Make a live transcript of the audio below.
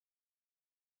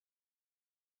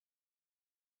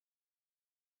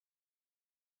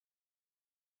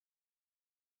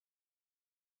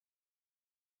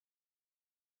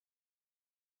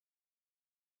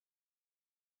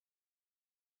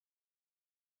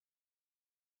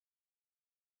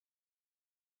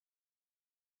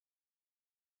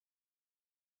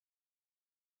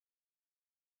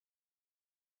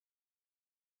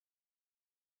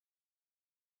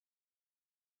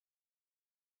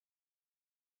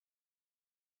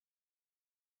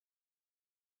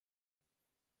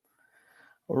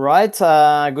Right.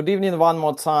 Good evening one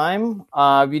more time.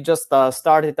 We just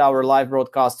started our live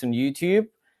broadcast on YouTube.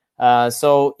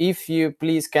 So if you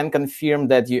please can confirm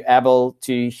that you're able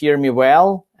to hear me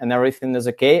well and everything is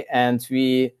okay, and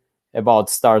we about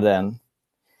start then.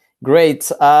 Great.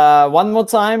 One more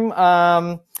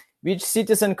time. Which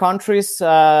cities and countries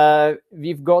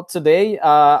we've got today?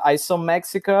 I saw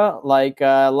Mexico, like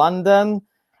London,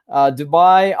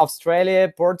 Dubai,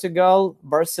 Australia, Portugal,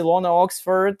 Barcelona,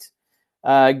 Oxford.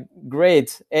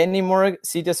 Great. Any more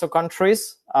cities or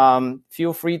countries?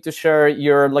 Feel free to share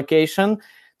your location.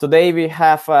 Today we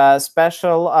have a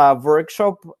special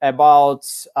workshop about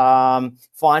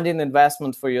finding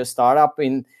investment for your startup.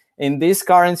 In this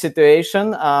current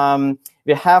situation,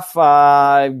 we have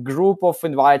a group of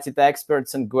invited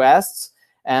experts and guests,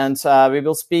 and we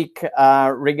will speak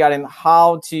regarding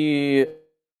how to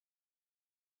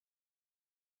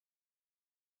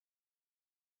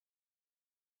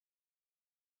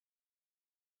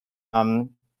what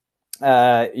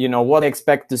to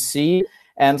expect to see,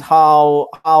 and how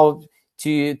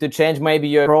to change maybe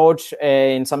your approach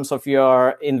in terms of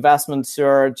your investment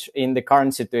search in the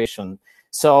current situation.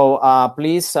 So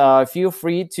please feel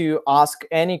free to ask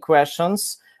any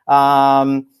questions.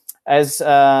 As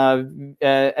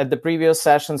at the previous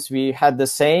sessions, we had the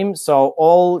same. So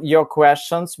all your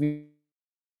questions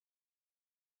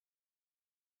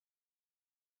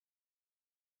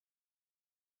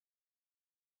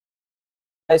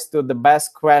to the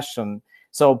best question.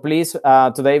 So please,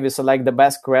 today we select the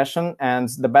best question, and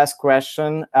the best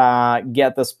question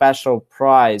get a special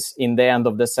prize in the end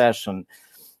of the session.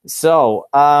 So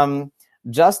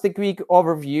just a quick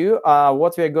overview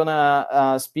what we're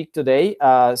gonna speak today.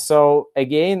 So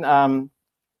again,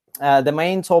 the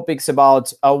main topics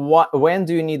about when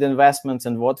do you need investments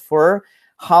and what for,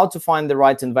 how to find the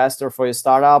right investor for your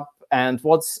startup, and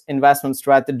what's investment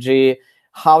strategy,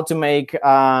 how to make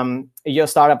your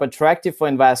startup attractive for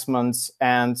investments,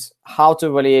 and how to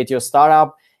evaluate your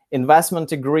startup,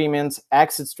 investment agreement,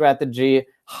 exit strategy,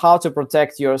 how to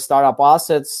protect your startup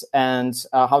assets, and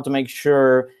how to make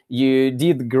sure you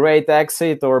did great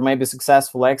exit or maybe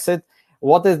successful exit.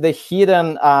 What is the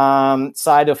hidden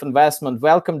side of investment?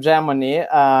 Welcome, Germany.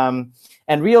 And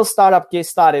real startup case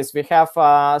studies. We have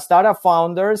startup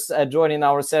founders joining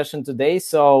our session today.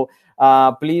 So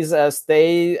please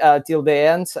stay till the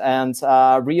end, and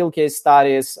real case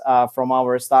studies from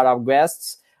our startup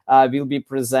guests will be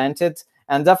presented.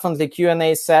 And definitely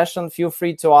Q&A session. Feel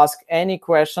free to ask any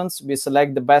questions. We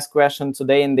select the best question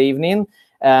today in the evening.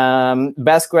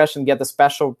 Best question get a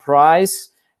special prize.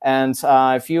 And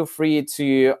feel free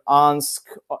to ask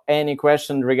any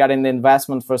question regarding the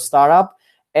investment for startup.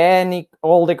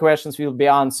 All the questions will be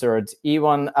answered.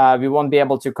 Even we won't be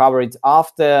able to cover it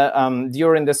after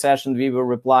during the session. We will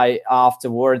reply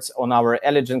afterwards on our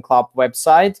Eligent Club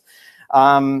website.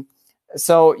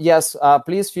 So yes,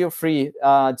 please feel free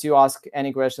to ask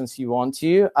any questions you want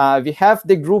to. We have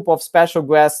the group of special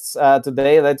guests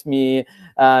today. Let me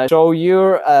show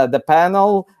you the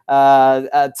panel.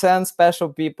 10 special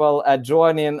people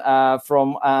joining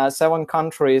from 7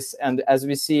 countries, and as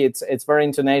we see, it's very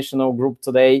international group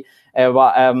today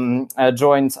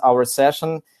joined our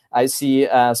session. I see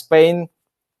Spain,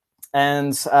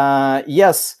 and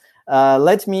yes.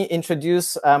 Let me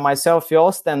introduce myself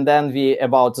first, and then we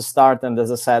about to start. And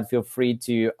as I said, feel free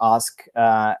to ask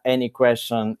any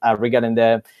question regarding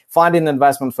the finding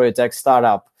investment for your tech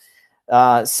startup.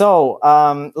 So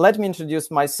let me introduce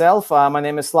myself. My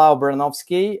name is Slava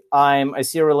Baranovsky. I'm a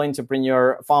serial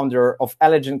entrepreneur, founder of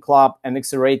Eligent Club, an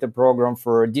accelerator program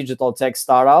for digital tech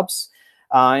startups,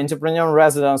 entrepreneur in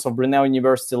residence of Brunel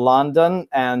University, London,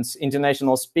 and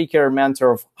international speaker,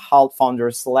 mentor of HALT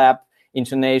Founders Lab,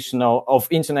 International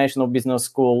Business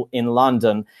School in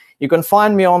London. You can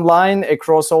find me online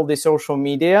across all the social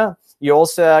media. You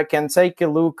also can take a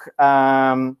look at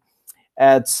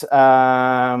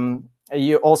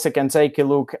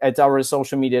our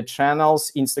social media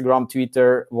channels: Instagram,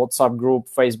 Twitter, WhatsApp group,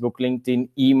 Facebook, LinkedIn,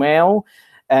 email.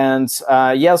 And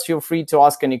yes, feel free to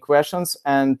ask any questions.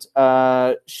 And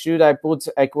should I put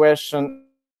a question?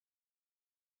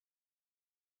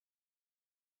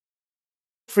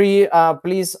 Free,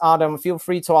 please, Adam, feel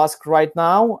free to ask right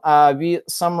now. We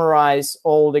summarize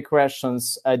all the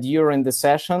questions during the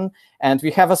session, and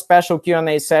we have a special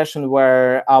Q&A session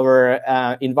where our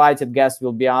invited guests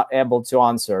will be able to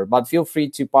answer. But feel free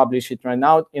to publish it right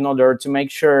now in order to make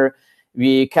sure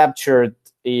we captured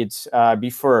it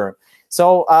before.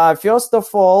 So first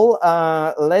of all,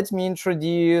 let me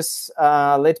introduce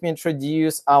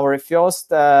our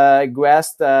first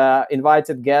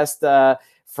invited guest.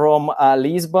 From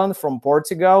Lisbon, from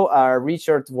Portugal,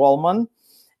 Richard Wallman.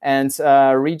 And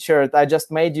Richard, I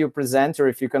just made you presenter.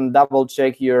 If you can double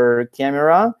check your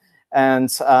camera, and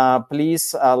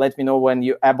please let me know when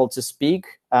you're able to speak.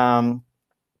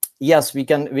 Yes, we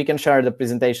can share the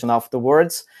presentation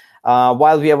afterwards.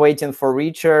 While we are waiting for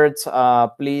Richard,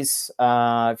 please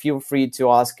feel free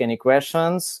to ask any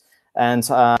questions. And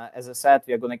as I said,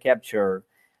 we are going to capture.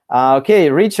 Okay,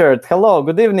 Richard, hello,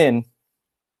 good evening.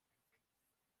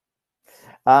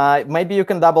 Maybe you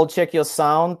can double check your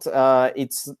sound.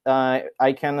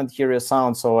 I cannot hear your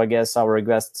sound, so I guess our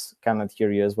guests cannot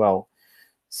hear you as well.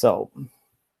 So,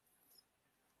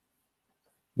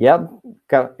 yeah,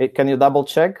 can you double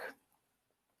check?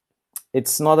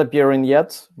 It's not appearing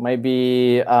yet.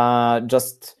 Maybe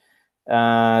just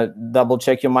double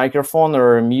check your microphone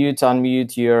or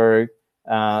unmute your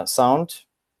sound.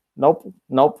 Nope.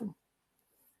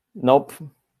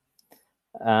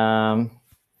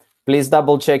 Please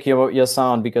double check your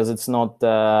sound, because it's not,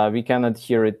 we cannot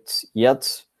hear it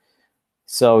yet.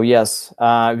 So yes,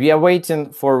 we are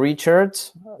waiting for Richard.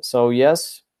 So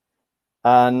yes,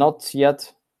 not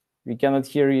yet. We cannot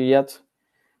hear you yet.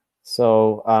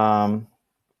 So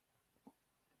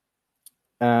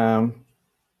can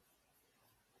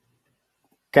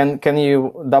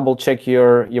you double check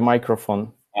your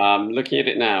microphone? Looking at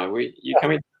it now.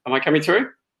 Am I coming through?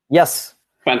 Yes.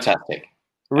 Fantastic.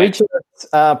 Richard,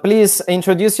 please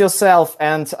introduce yourself.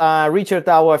 And Richard,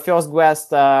 our first guest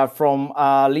from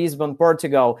Lisbon,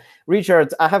 Portugal.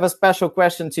 Richard, I have a special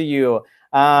question to you.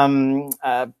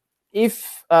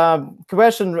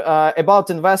 Question about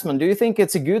investment, do you think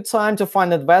it's a good time to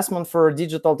find investment for a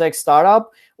digital tech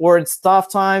startup, or it's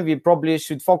tough time, we probably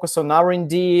should focus on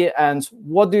R&D? And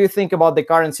what do you think about the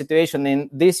current situation in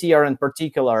this year in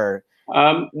particular?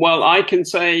 Well, I can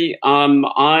say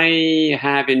I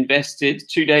have invested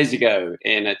 2 days ago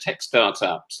in a tech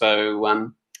startup.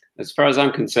 So as far as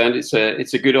I'm concerned, it's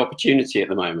a good opportunity at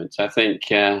the moment. I think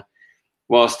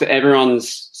whilst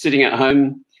everyone's sitting at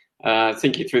home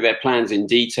thinking through their plans in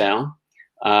detail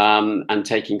and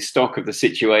taking stock of the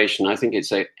situation, I think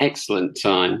it's an excellent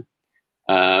time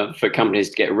for companies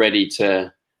to get ready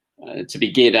to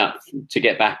be geared up to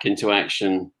get back into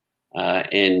action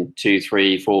in 2,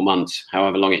 3, 4 months,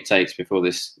 however long it takes before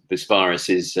this virus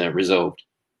is resolved.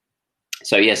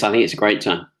 So yes, I think it's a great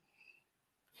time.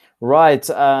 Right.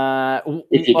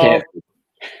 If you care.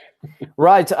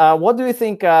 Right. What do you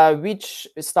think? Which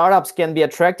startups can be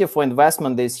attractive for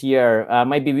investment this year?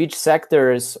 Maybe which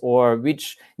sectors or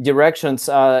which directions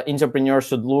entrepreneurs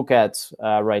should look at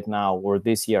right now, or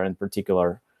this year in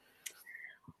particular?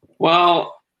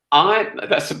 Well,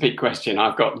 that's a big question.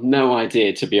 I've got no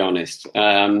idea, to be honest.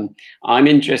 I'm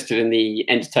interested in the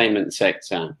entertainment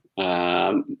sector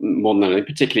more than anything,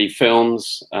 particularly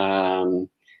films, home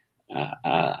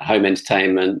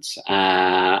entertainment,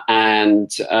 and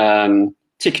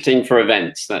ticketing for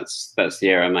events. That's the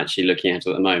area I'm actually looking at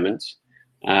the moment.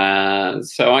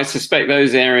 So I suspect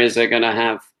those areas are going to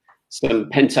have some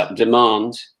pent-up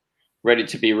demand ready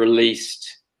to be released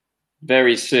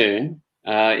very soon.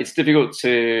 It's difficult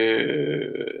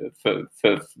for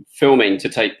filming to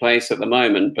take place at the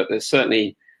moment, but there's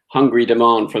certainly hungry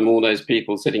demand from all those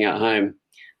people sitting at home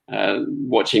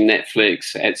watching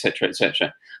Netflix, etc.,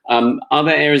 etc.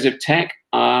 Other areas of tech,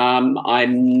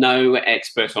 I'm no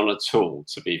expert on at all,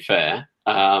 to be fair,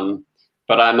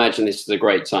 but I imagine this is a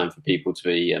great time for people to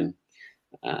be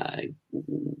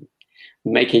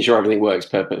making sure everything works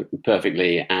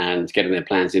perfectly and getting their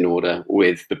plans in order,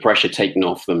 with the pressure taken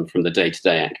off them from the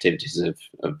day-to-day activities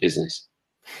of business.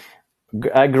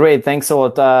 Great. Thanks a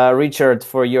lot, Richard,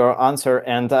 for your answer.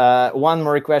 And one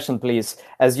more question, please.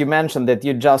 As you mentioned that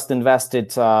you just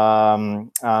invested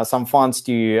some funds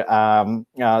to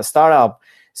startup.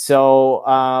 So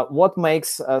what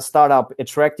makes a startup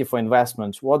attractive for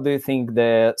investment? What do you think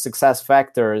the success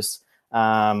factors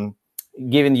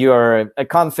giving your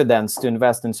confidence to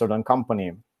invest in certain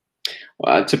company?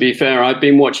 Well, to be fair, I've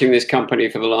been watching this company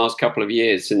for the last couple of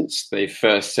years since they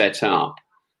first set up.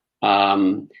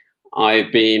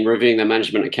 I've been reviewing their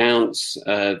management accounts,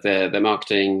 their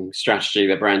marketing strategy,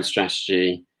 their brand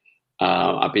strategy.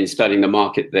 I've been studying the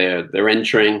market they're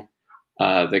entering,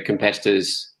 their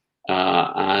competitors,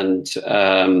 and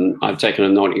I've taken a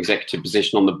non-executive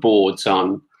position on the board, so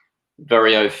I'm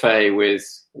very au fait with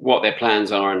what their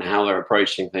plans are and how they're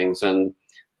approaching things, and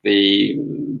the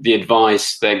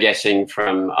advice they're getting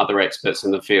from other experts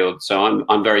in the field. So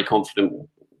I'm very confident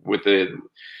with the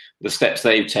steps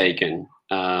they've taken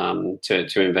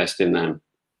to invest in them.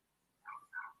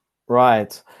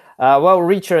 Right. Well,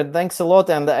 Richard, thanks a lot.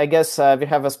 And I guess we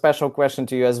have a special question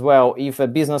to you as well. If a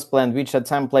business plan, which a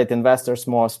template investors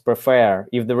most prefer,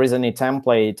 if there is any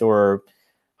template, or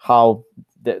how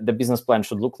the business plan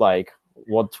should look like?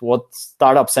 What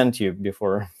startup sent you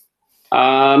before?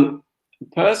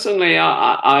 Personally,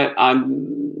 I'm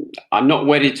not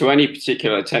wedded to any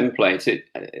particular template.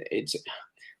 It's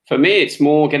for me, it's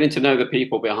more getting to know the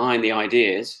people behind the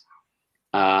ideas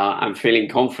and feeling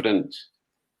confident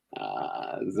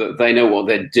that they know what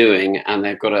they're doing and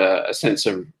they've got a sense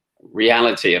of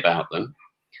reality about them,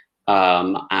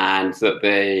 and that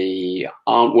they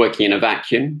aren't working in a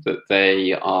vacuum, that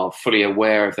they are fully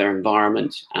aware of their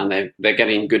environment and they're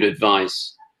getting good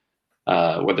advice,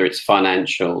 whether it's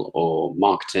financial or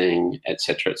marketing,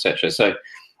 etc., etc. So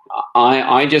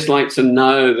I just like to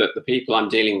know that the people I'm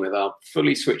dealing with are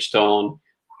fully switched on,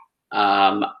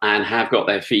 and have got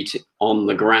their feet on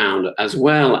the ground, as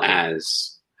well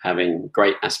as having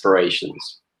great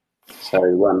aspirations.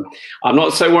 So I'm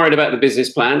not so worried about the business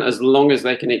plan, as long as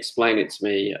they can explain it to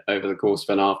me over the course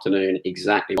of an afternoon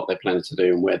exactly what they're planning to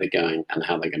do and where they're going and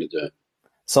how they're going to do it.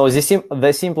 So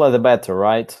the simpler the better,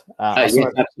 right? Yes,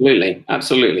 absolutely,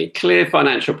 absolutely. Clear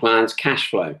financial plans, cash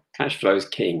flow. Cash flow is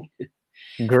king.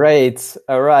 Great.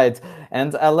 All right.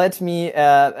 And let me,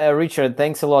 Richard,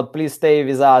 thanks a lot. Please stay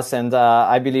with us. And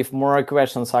I believe more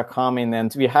questions are coming.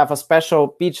 And we have a special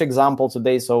pitch example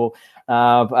today. So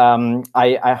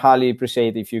I highly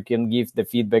appreciate if you can give the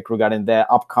feedback regarding the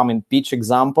upcoming pitch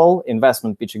example,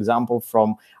 investment pitch example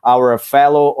from our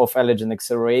fellow of Eligent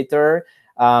Accelerator.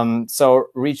 So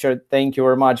Richard, thank you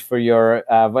very much for your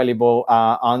valuable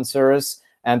answers.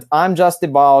 And I'm just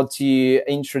about to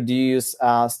introduce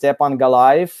Stepan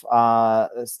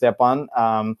Galaev. Stepan,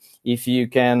 if you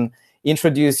can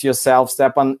introduce yourself.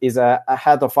 Stepan is a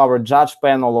head of our judge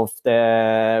panel of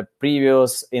the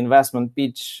previous investment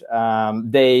pitch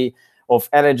day of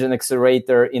Eligent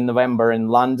Accelerator in November in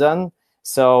London.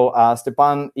 So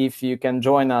Stepan, if you can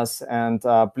join us, and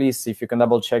please, if you can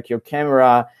double check your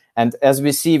camera. And as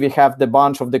we see, we have the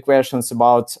bunch of the questions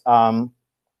about how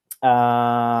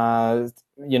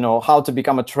to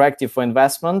become attractive for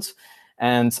investment.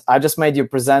 And I just made you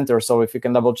presenter, so if you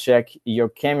can double check your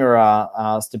camera,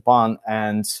 Stepan.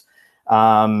 And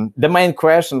the main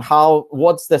question,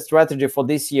 what's the strategy for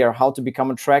this year, how to become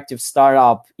attractive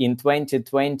startup in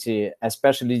 2020,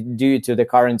 especially due to the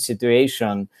current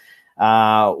situation,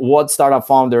 what startup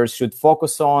founders should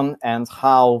focus on, and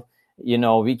how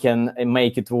we can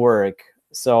make it work.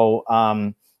 So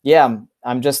yeah,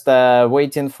 I'm just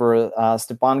waiting for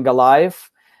Stepan Galaev.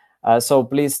 So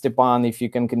please, Stepan, if you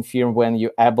can confirm when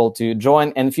you're able to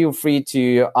join, and feel free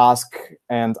to ask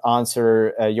and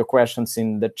answer your questions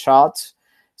in the chat.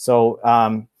 So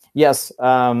yes,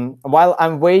 while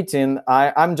I'm waiting,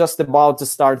 I'm just about to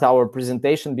start our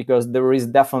presentation, because there is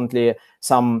definitely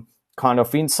some kind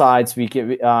of insights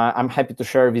I'm happy to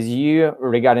share with you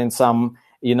regarding some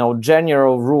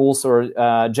general rules or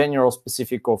general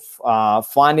specific of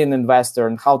finding investor,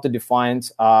 and how to define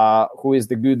who is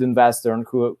the good investor and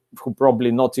who probably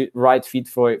not the right fit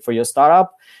for your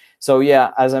startup. So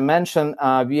yeah, as I mentioned,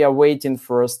 we are waiting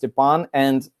for Stepan,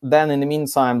 and then in the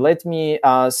meantime, let me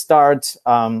start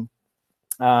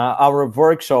our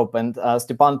workshop. And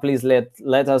Stepan, please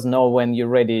let us know when you're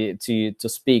ready to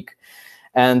speak.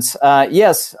 And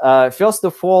yes, first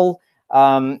of all,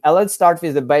 let's start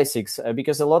with the basics,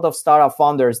 because a lot of startup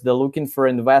founders, they're looking for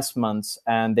investments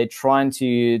and they're trying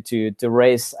to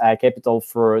raise capital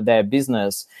for their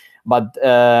business. But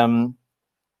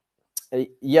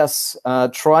yes,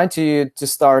 try to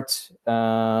start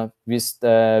with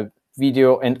the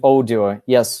video and audio.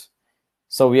 Yes.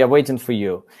 So we are waiting for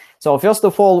you. So first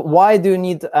of all, why do you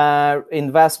need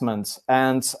investments?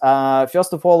 And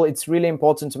first of all, it's really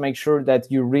important to make sure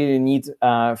that you really need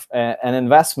an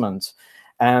investment.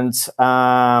 And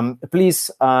please,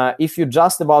 if you're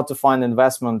just about to find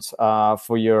investment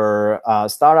for your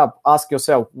startup, ask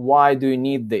yourself, why do you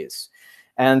need this?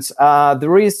 And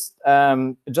there is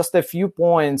just a few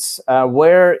points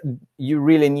where you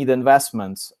really need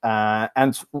investment,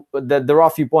 and there are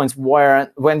a few points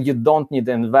when you don't need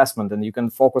investment and you can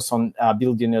focus on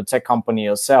building your tech company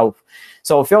yourself.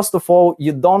 So first of all,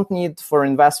 you don't need for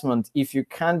investment if you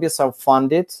can be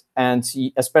self-funded, and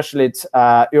especially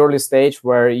at early stage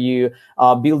where you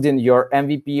are building your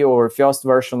MVP or first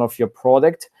version of your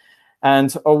product.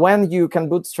 And when you can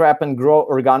bootstrap and grow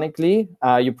organically,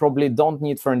 you probably don't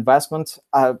need for investment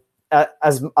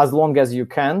as long as you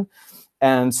can.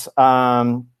 And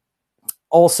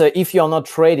also, if you're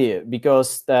not ready,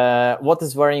 because what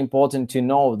is very important to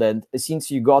know that since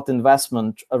you got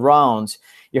investment around,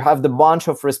 you have the bunch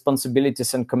of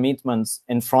responsibilities and commitments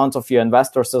in front of your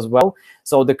investors as well.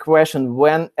 So the question,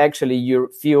 when actually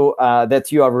you feel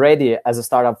that you are ready as a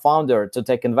startup founder to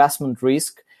take investment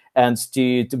risk, and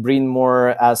to bring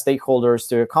more stakeholders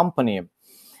to your company.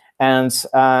 And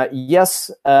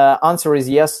yes, answer is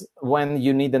yes. When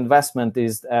you need investment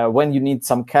is when you need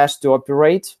some cash to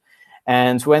operate,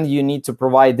 and when you need to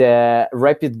provide a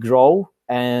rapid growth,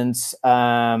 and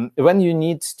when you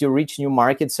need to reach new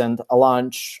markets and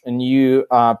launch new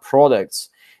products.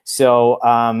 So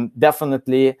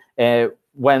definitely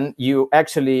when you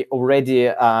actually already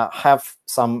have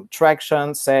some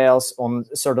traction, sales on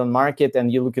a certain market,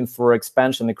 and you're looking for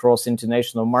expansion across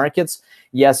international markets,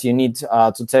 yes, you need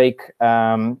to take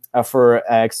for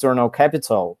external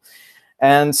capital.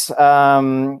 And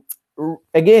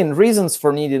again, reasons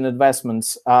for needing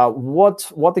investments.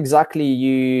 What exactly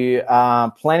you are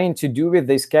planning to do with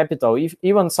this capital? If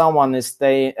even someone is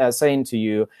saying to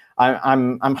you,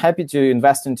 I'm happy to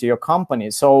invest into your company,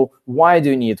 so why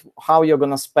do you need? How you're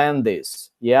gonna spend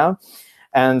this? Yeah,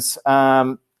 and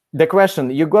the question,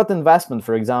 you got investment,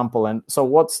 for example, and so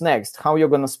what's next? How you're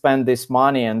gonna spend this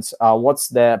money, and what's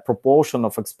the proportion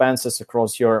of expenses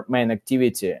across your main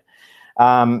activity?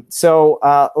 So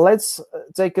let's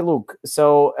take a look.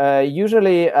 So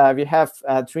usually we have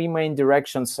three main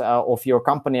directions of your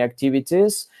company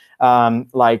activities,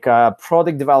 like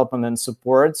product development and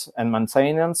support and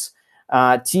maintenance,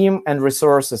 team and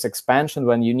resources expansion,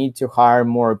 when you need to hire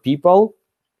more people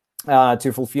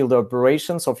to fulfill the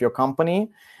operations of your company,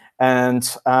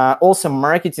 and also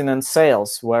marketing and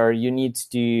sales, where you need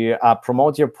to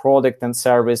promote your product and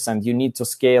service, and you need to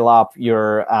scale up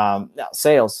your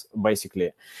sales,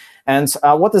 basically. And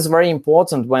what is very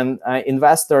important when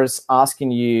investors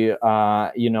asking you,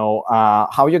 how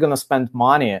you're going to spend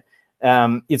money,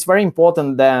 it's very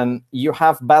important then you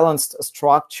have balanced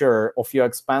structure of your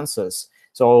expenses.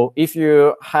 So if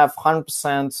you have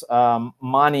 100%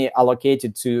 money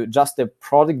allocated to just the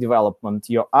product development,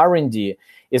 your R&D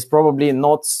is probably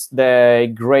not the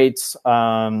great,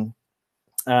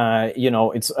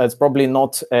 it's probably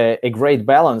not a great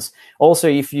balance. Also,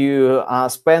 if you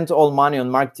spend all money on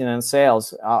marketing and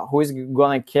sales, who is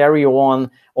going to carry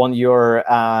on your,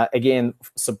 again,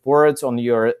 support on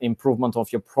your improvement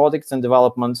of your products and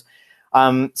development?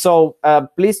 So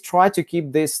please try to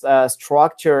keep this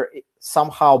structure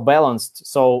somehow balanced.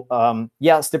 So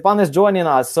Stepan is joining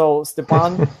us. So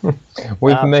Stepan,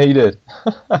 we've made it.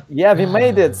 Yeah, we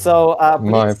made it. So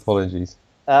please, my apologies.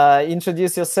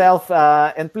 Introduce yourself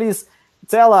and please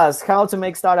tell us how to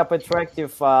make startup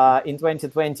attractive in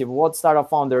 2020. What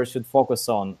startup founders should focus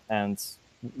on, and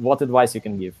what advice you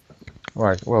can give?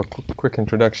 Right. Well, quick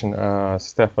introduction.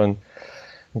 Stefan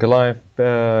Goliath,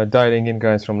 dialing in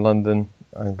guys from London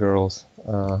and girls.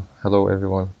 Hello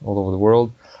everyone all over the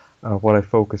world. What I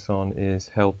focus on is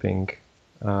helping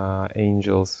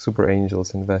angels, super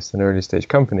angels, invest in early stage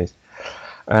companies.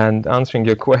 And answering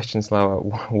your question, Slava,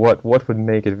 what would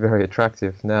make it very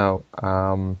attractive now?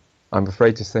 I'm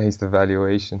afraid to say is the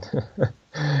valuation.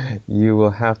 You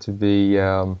will have to be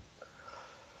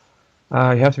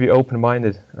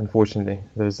open-minded. Unfortunately,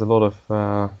 there's a lot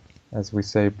of, as we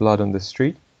say, blood on the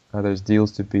street. There's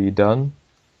deals to be done,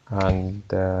 and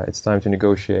it's time to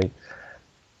negotiate.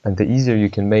 And the easier you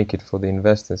can make it for the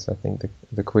investors, I think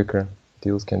the quicker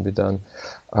deals can be done.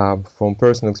 From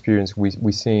personal experience,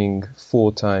 we're seeing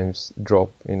 4 times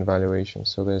drop in valuation.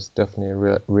 So there's definitely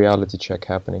a reality check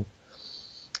happening.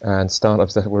 And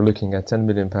startups that were looking at £10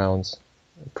 million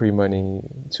pre-money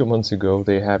 2 months ago,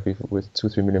 they're happy with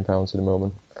 £2-3 million at the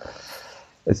moment.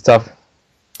 It's tough.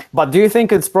 But do you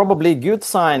think it's probably a good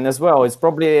sign as well? It's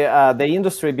probably the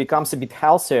industry becomes a bit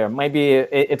healthier. Maybe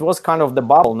it was kind of the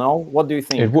bubble, no? What do you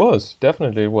think? It was,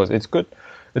 definitely it was. It's good.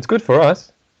 It's good for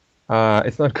us.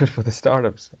 It's not good for the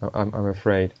startups, I'm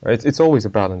afraid. It's always a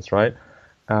balance, right?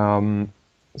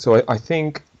 So I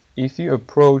think if you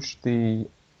approach the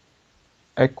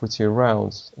equity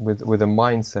rounds with a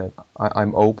mindset,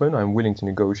 I'm open, I'm willing to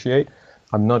negotiate,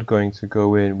 I'm not going to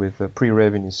go in with a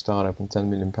pre-revenue startup and £10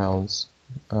 million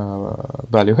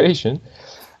valuation.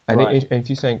 And Right. if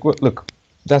you're saying, well, look,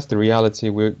 that's the reality,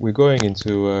 we're going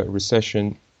into a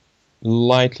recession,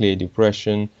 likely a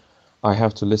depression, I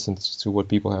have to listen to what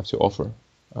people have to offer.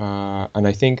 And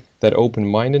I think that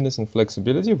open-mindedness and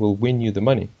flexibility will win you the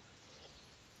money.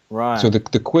 Right. So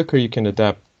the quicker you can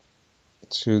adapt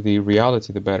to the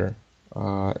reality, the better.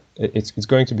 It's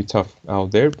going to be tough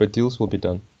out there, but deals will be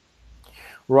done.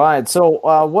 Right. So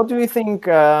what do you think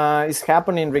is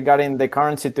happening regarding the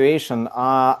current situation?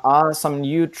 Are some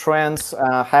new trends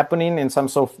happening in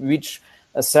terms of which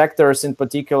sectors in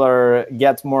particular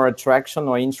get more attraction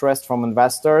or interest from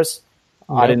investors?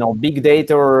 Yeah. I don't know, big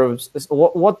data, or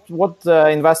what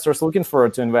investors looking for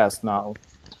to invest now?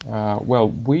 Well,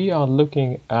 we are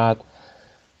looking at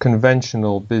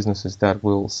conventional businesses that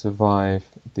will survive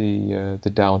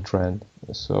the downtrend.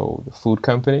 So the food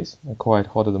companies are quite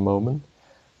hot at the moment.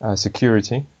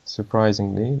 Security,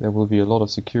 surprisingly, there will be a lot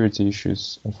of security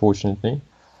issues, unfortunately.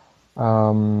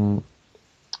 And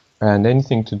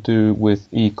anything to do with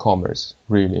e-commerce,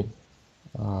 really.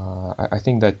 I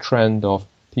think that trend of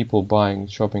people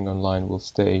shopping online will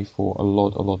stay for a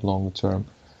lot longer term.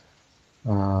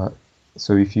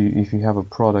 So if you have a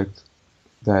product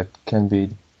that can be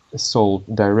sold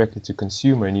directly to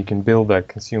consumer and you can build that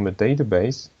consumer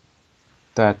database,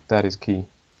 that is key.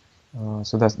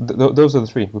 So those are the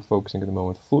three we're focusing at the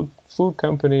moment: food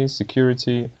companies,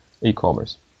 security,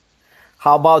 e-commerce.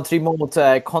 How about remote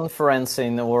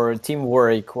conferencing or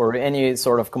teamwork or any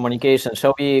sort of communication?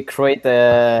 Shall we create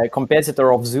a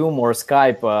competitor of Zoom or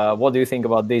Skype? What do you think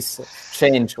about this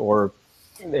change? Or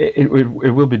it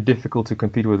will be difficult to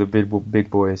compete with the big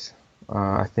boys.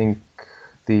 I think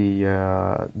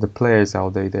the players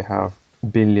out there, they have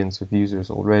billions of users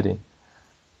already.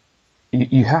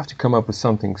 You have to come up with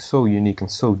something so unique and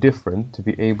so different to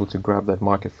be able to grab that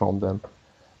market from them,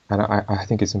 and I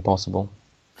think it's impossible,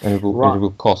 and it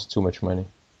will cost too much money.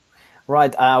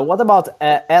 Right. What about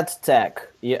ed tech?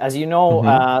 As you know,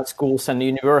 schools and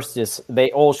universities,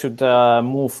 they all should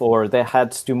move, or they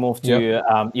had to move to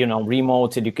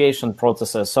remote education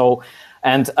processes. So,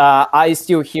 and I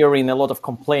still hearing a lot of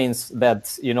complaints that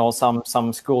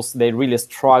some schools, they really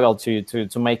struggle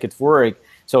to make it work.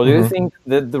 So do you think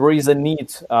that there is a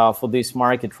need for this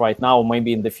market right now,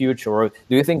 maybe in the future? Or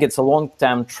do you think it's a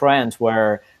long-term trend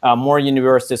where more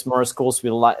universities, more schools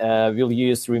will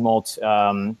use remote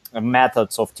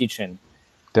methods of teaching?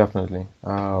 Definitely.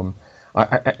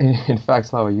 In fact,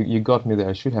 Slava, you got me there.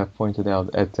 I should have pointed out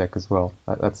EdTech as well.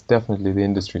 That's definitely the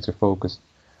industry to focus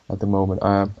at the moment.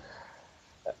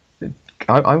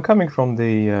 I'm coming from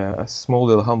a small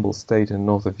little humble state in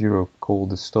north of Europe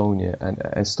called Estonia, and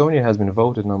Estonia has been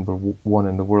voted number one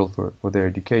in the world for their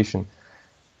education.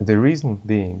 The reason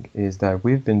being is that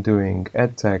we've been doing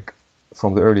EdTech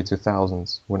from the early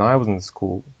 2000s. When I was in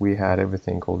school, we had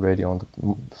everything already on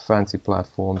the fancy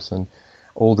platforms, and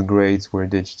all the grades were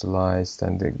digitalized,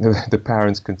 and the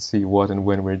parents could see what and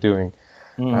when we're doing.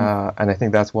 And I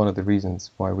think that's one of the reasons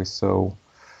why we're so...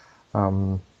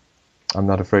 I'm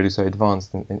not afraid to say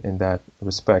advanced in that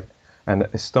respect. And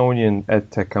Estonian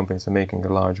edtech companies are making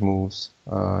large moves,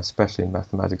 especially in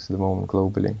mathematics at the moment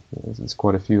globally. There's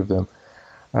quite a few of them.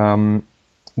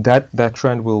 That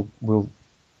trend will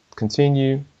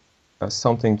continue.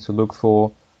 Something to look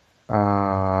for.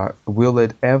 Will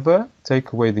it ever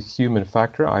take away the human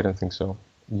factor? I don't think so.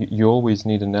 You always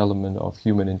need an element of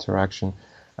human interaction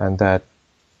and that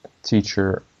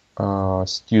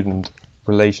teacher-student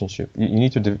relationship. You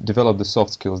need to develop the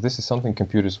soft skills. This is something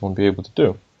computers won't be able to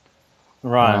do.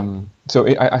 Right. So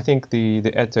I think the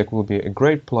edtech will be a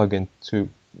great plugin to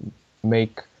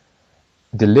make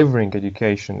delivering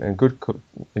education and good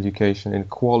education in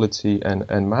quality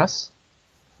and mass,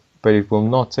 but it will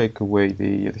not take away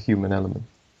the human element.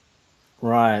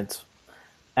 Right.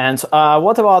 And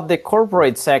what about the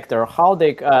corporate sector? How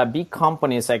the big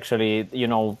companies actually,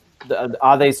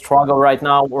 are they struggle right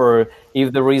now, or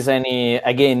if there is any,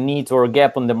 again, need or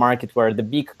gap on the market where the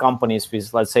big companies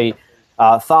with, let's say,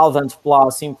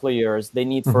 1,000+ employers, they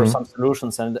need for some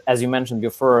solutions, and as you mentioned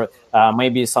before,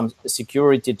 maybe some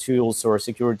security tools or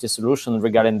security solution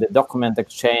regarding the document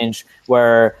exchange,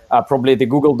 where probably the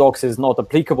Google Docs is not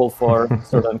applicable for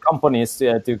certain companies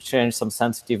to exchange some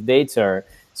sensitive data.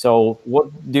 So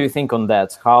what do you think on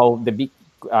that? How the big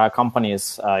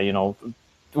companies,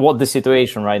 what the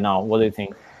situation right now? What do you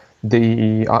think?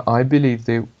 I believe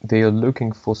they are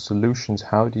looking for solutions.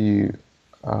 How do you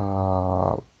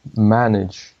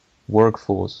manage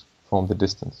workforce from the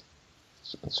distance?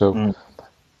 So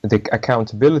the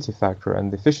accountability factor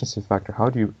and the efficiency factor. How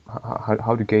do you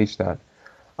gauge that?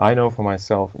 I know for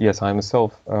myself. Yes, I'm a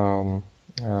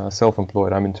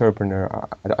self-employed. I'm an entrepreneur.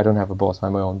 I don't have a boss.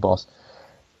 I'm my own boss.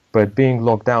 But being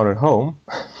locked down at home,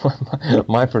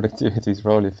 my productivity is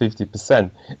probably 50%,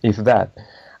 if that.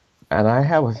 And I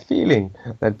have a feeling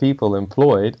that people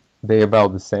employed, they're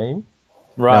about the same.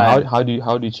 Right. Now, how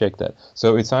do you check that?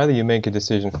 So it's either you make a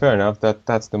decision, fair enough,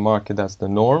 that's the market, that's the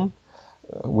norm.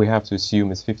 We have to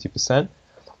assume it's 50%,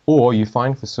 or you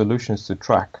find for solutions to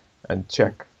track and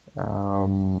check.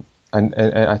 And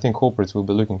I think corporates will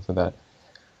be looking for that.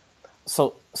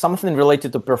 So something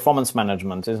related to performance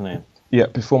management, isn't it? Yeah,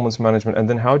 performance management. And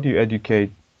then how do you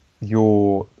educate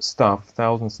your staff,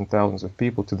 thousands and thousands of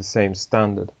people, to the same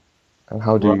standard? And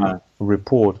how do you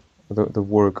report the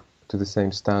work to the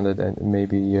same standard? And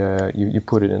maybe you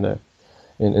put it in a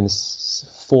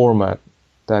format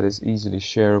that is easily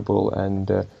shareable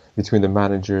and between the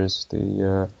managers,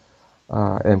 the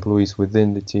employees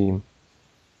within the team.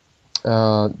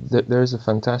 There's a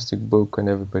fantastic book, and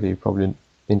everybody probably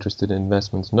interested in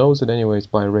investments knows it anyway. It's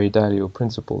by Ray Dalio,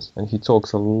 Principles, and he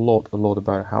talks a lot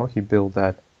about how he built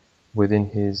that within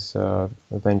his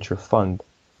venture fund,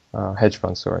 hedge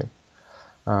fund, sorry.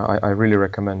 I really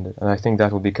recommend it, and I think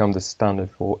that will become the standard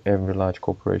for every large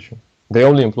corporation. They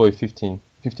only employ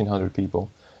 1,500 people,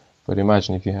 but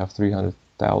imagine if you have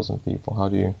 300,000 people. How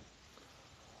do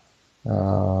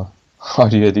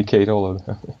you educate all of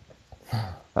them?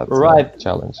 That's right. A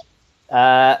challenge.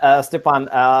 Stepan,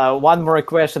 one more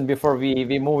question before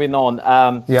we moving on.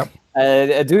 Yeah.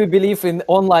 Do you believe in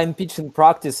online pitching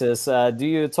practices? Do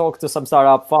you talk to some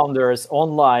startup founders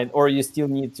online, or you still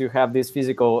need to have this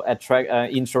physical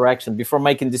interaction before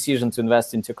making decision to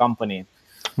invest into company?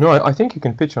 No, I think you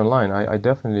can pitch online. I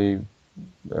definitely,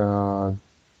 well,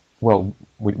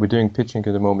 we're doing pitching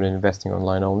at the moment and investing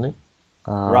online only.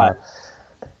 Right.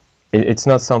 It's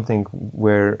not something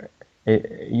where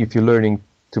if you're learning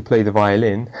to play the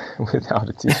violin without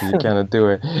a teacher, you cannot do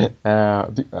it.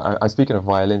 Speaking of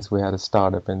violins, we had a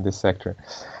startup in this sector.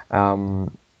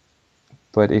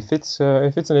 But if it's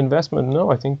an investment,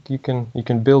 no, I think you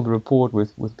can build rapport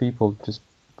with people just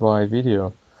by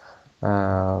video.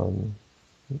 In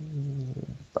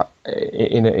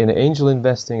angel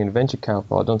investing and venture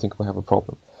capital, I don't think we'll have a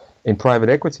problem. In private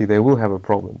equity, they will have a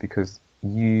problem because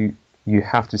you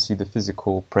have to see the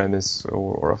physical premise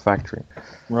or a factory.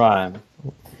 Right.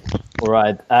 All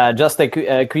right. Just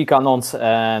a quick announce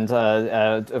and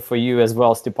for you as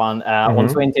well, Stepan. On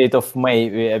 28th of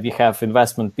May, we have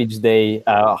investment pitch day,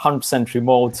 100%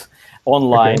 remote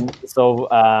online. Okay. So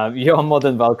you're more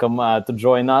than welcome to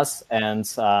join us. And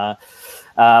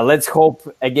let's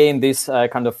hope, again, this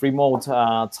kind of remote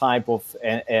type of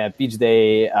pitch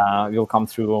day will come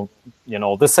through,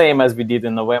 the same as we did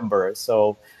in November.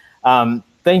 So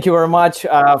thank you very much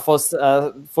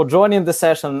for joining the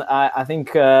session. I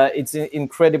think it's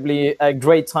incredibly a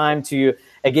great time to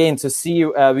see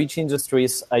which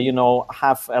industries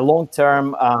have a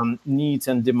long-term need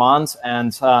and demand.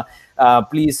 And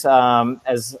please,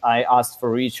 as I asked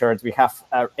for Richard, we have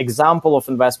an example of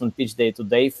investment pitch day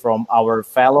today from our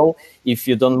fellow. If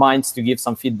you don't mind to give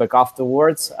some feedback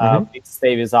afterwards, please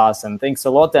stay with us. And thanks a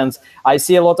lot. And I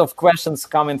see a lot of questions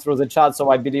coming through the chat,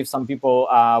 so I believe some people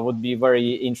would be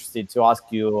very interested to ask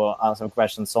you some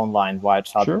questions online via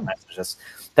chat messages.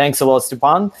 Thanks a lot,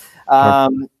 Stepan.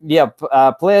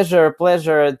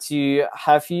 Pleasure to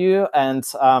have you. And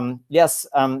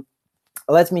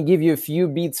let me give you a few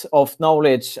bits of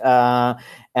knowledge.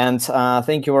 And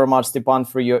thank you very much, Stepan,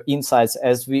 for your insights.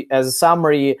 As a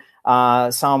summary,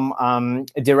 some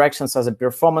directions as a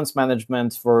performance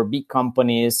management for big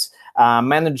companies,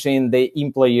 managing the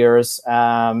employers,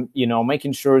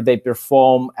 making sure they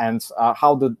perform, and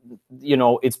how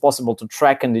it's possible to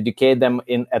track and educate them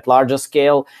at larger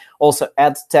scale. Also,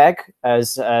 ed tech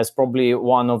as probably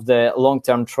one of the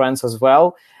long-term trends as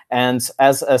well. And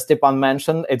as Stepan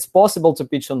mentioned, it's possible to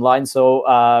pitch online. So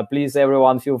please,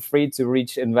 everyone, feel free to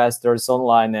reach investors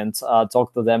online and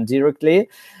talk to them directly.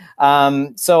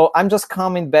 So I'm just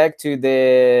coming back to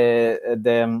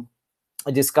the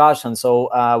discussion. So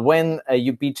when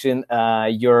you pitch in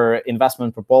your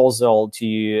investment proposal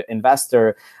to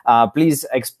investor, please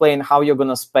explain how you're going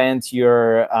to spend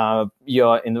your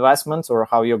investments, or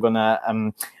how you're going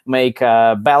to make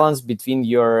a balance between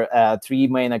your three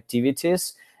main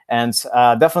activities. And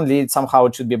definitely somehow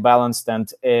it should be balanced. And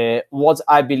what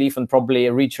I believe, and probably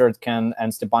Richard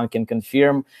and Stepan can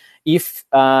confirm, if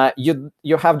you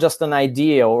have just an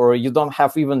idea, or you don't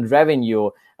have even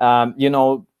revenue,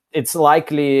 it's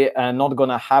likely not going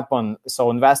to happen.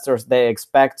 So investors, they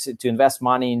expect to invest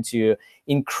money into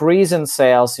increasing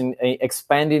sales, in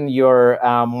expanding your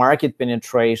market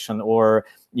penetration, or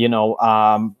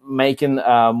making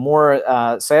more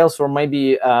sales, or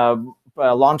maybe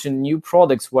launching new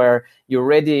products where you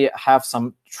already have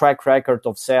some track record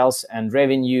of sales and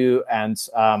revenue, and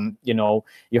you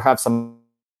have some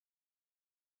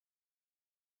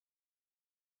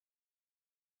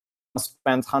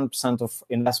spend 100% of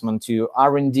investment to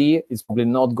R&D, it's probably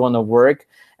not going to work.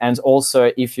 And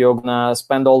also, if you're going to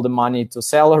spend all the money to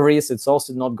salaries, it's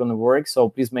also not going to work. So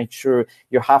please make sure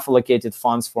you have allocated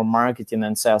funds for marketing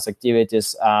and sales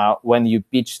activities when you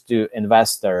pitch to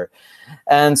investor.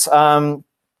 And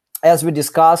as we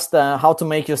discussed, how to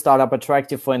make your startup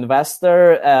attractive for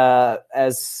investor.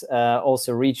 As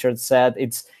also Richard said,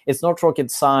 it's not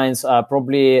rocket science.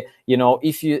 Probably,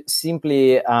 if you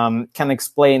simply can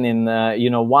explain in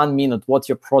 1 minute what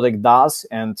your product does,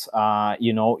 and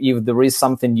if there is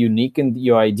something unique in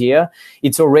your idea,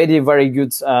 it's already a very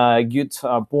good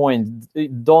point. You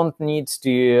don't need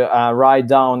to write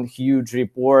down huge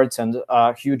reports and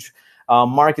huge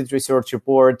market research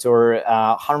report or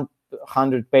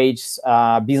 100-page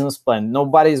business plan.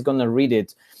 Nobody is going to read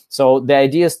it. So the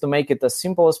idea is to make it as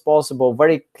simple as possible,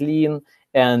 very clean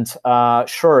and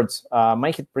short,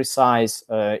 make it precise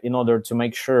in order to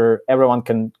make sure everyone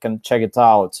can check it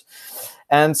out.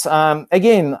 And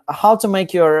again, how to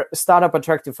make your startup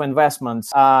attractive for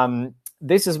investments.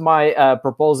 This is my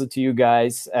proposal to you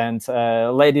guys and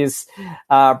ladies.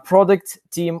 Product,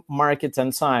 team, market,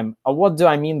 and time. What do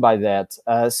I mean by that?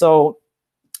 So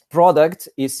product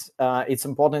is it's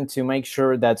important to make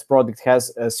sure that product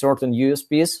has a certain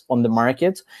USPs on the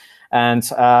market and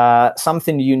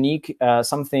something unique,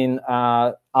 something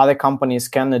other companies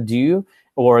cannot do,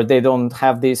 or they don't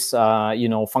have this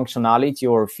functionality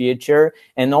or feature.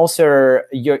 And also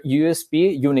your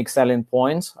USP, unique selling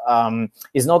point,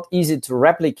 is not easy to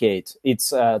replicate. It's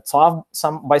tough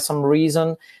by some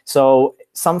reason. So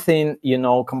something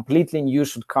completely new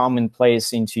should come in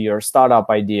place into your startup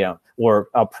idea or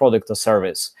a product or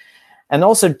service. And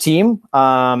also team,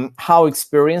 how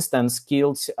experienced and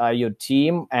skilled your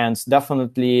team. And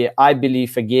definitely, I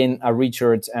believe, again,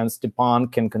 Richard and Stepan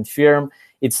can confirm,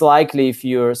 it's likely if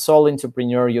you're a sole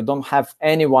entrepreneur, you don't have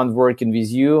anyone working with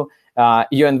you,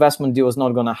 your investment deal is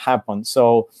not going to happen.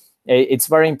 So it's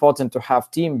very important to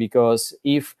have team, because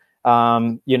if,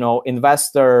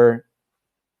 investor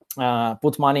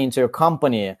put money into your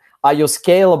company, are you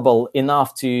scalable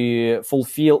enough to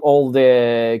fulfill all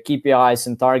the KPIs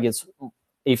and targets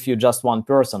if you're just one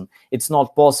person? It's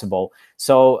not possible.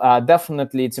 So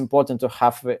definitely it's important to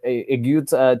have a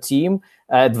good team,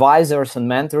 advisors and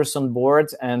mentors on board,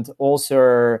 and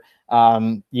also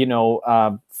find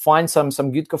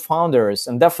some good co-founders.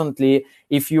 And definitely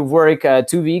if you work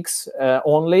 2 weeks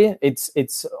only,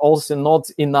 it's also not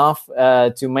enough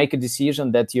to make a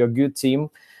decision that you're a good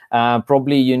team.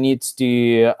 Probably you need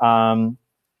to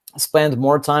spend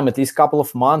more time, at least a couple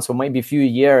of months or maybe a few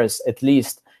years at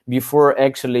least, before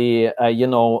actually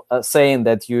saying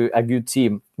that you're a good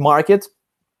team. Market.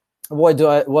 What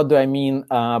do I mean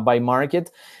by market?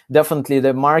 Definitely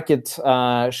the market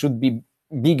should be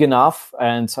big enough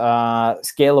and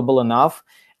scalable enough.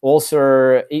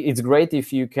 Also, it's great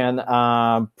if you can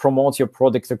promote your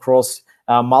product across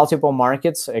multiple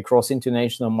markets, across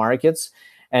international markets.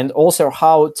 And also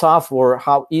how tough or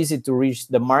how easy to reach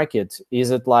the market.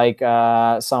 Is it like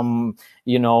some,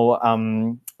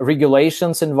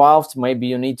 regulations involved? Maybe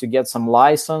you need to get some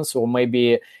license, or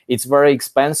maybe it's very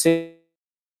expensive.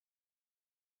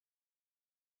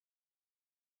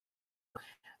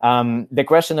 The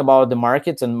question about the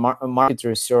market and market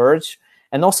research,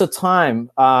 and also time.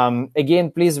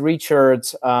 Again, please, Richard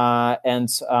and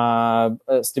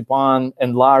Stepan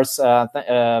and Lars.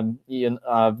 Good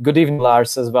evening,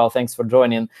 Lars, as well. Thanks for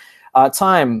joining.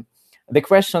 Time. The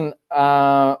question,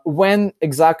 when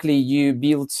exactly you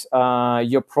build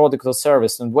your product or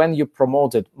service and when you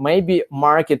promote it, maybe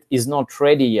market is not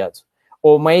ready yet.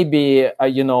 Or maybe,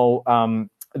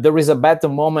 there is a better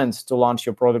moment to launch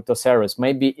your product or service,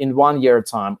 maybe in 1 year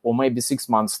time or maybe 6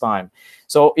 months time.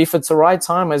 So if it's the right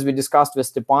time, as we discussed with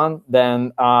Stepan,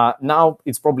 then now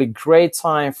it's probably great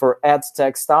time for ad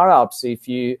tech startups. If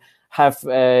you have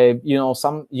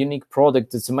some unique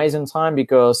product, it's amazing time,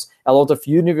 because a lot of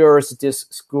universities,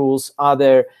 schools,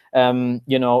 other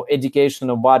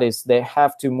educational bodies, they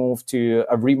have to move to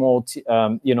a remote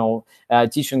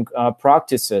teaching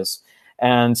practices.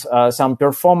 And some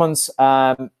performance,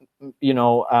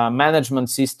 management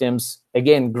systems,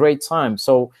 again, great time.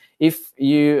 So if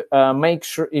you can make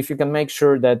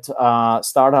sure that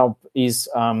startup is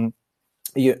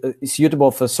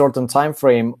suitable for a certain time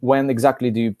frame, when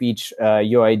exactly do you pitch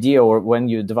your idea, or when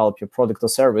you develop your product or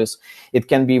service, it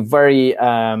can be very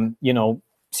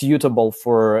suitable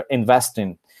for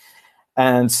investing.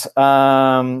 And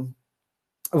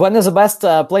when is the best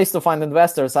place to find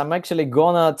investors? I'm actually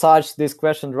gonna touch this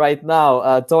question right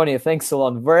now. Tony, thanks a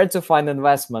lot. Where to find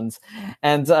investments?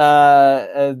 And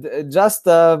just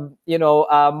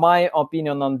my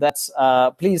opinion on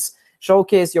that. Please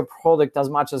showcase your product as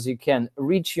much as you can.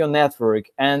 Reach your network,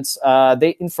 and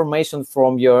the information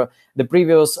from the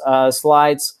previous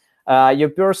slides. Your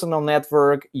personal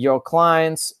network, your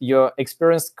clients, your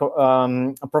experienced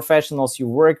professionals you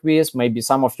work with, maybe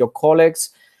some of your colleagues.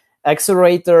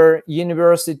 accelerator,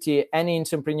 university, any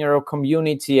entrepreneurial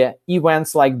community,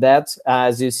 events like that.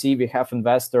 As you see, we have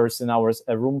investors in our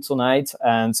room tonight,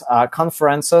 and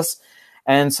conferences,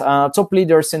 and top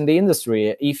leaders in the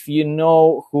industry. If you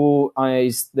know who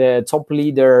is the top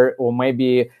leader, or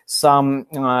maybe some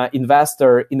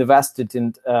investor invested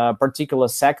in particular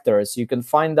sectors, you can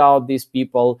find out these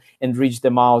people and reach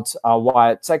them out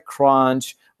via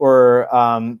TechCrunch, or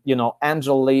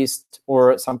AngelList,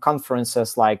 or some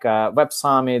conferences like Web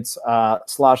Summits,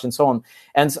 Slash, and so on.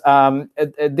 And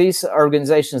these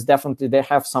organizations, definitely, they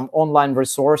have some online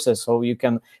resources, so you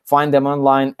can find them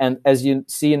online. And as you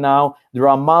see now, there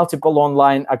are multiple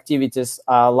online activities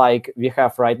like we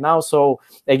have right now. So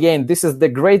again, this is the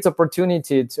great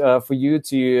opportunity for you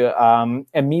to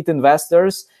meet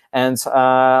investors. And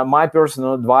my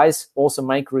personal advice, also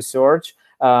make research.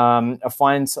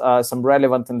 Find some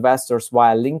relevant investors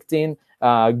via LinkedIn,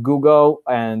 Google,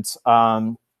 and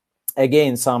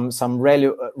again, some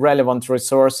relevant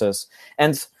resources.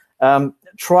 And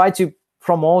try to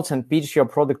promote and pitch your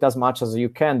product as much as you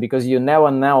can, because you never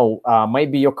know.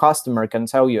 Maybe your customer can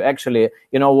tell you, actually,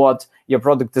 you know what, your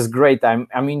product is great.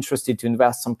 I'm interested to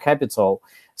invest some capital.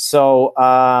 So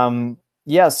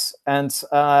yes, and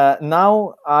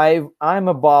now I'm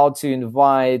about to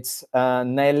invite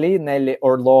Nelly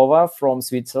Orlova from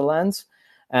Switzerland,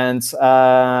 and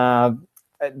I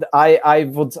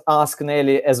would ask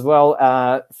Nelly as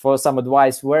well for some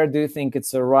advice. Where do you think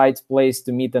it's the right place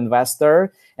to meet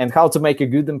investor, and how to make a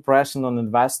good impression on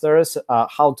investors?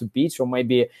 How to pitch, or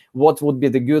maybe what would be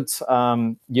the good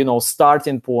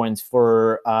starting point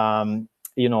for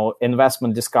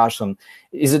investment discussion?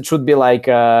 Should be like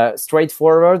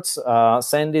straightforward,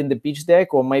 send in the pitch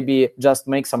deck, or maybe just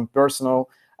make some personal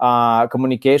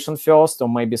communication first, or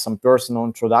maybe some personal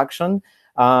introduction?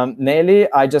 Nelly,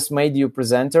 I just made you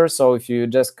presenter, so if you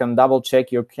just can double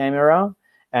check your camera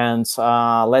and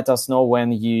let us know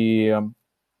when you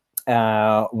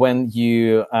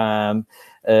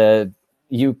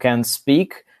you can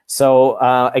speak. So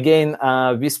again,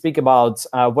 we speak about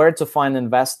where to find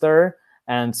investor,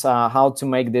 and how to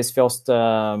make this first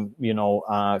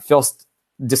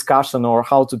discussion, or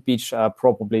how to pitch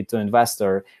properly to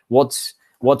investor. What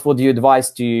would you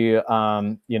advise to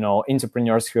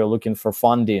entrepreneurs who are looking for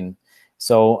funding?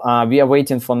 So we are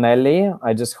waiting for Nelly.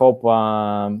 I just hope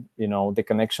the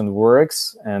connection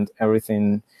works and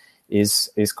everything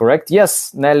is correct.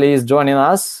 Yes, Nelly is joining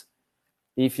us.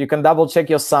 If you can double check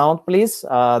your sound, please.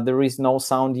 There is no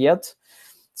sound yet.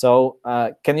 So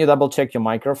can you double check your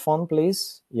microphone,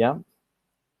 please? Yeah.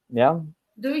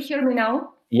 Do you hear me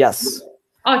now? Yes.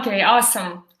 Okay,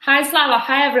 awesome. Hi, Slava.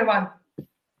 Hi, everyone.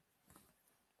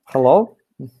 Hello.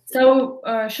 So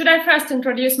should I first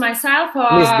introduce myself?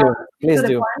 Please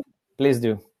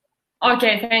do.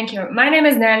 Okay, thank you. My name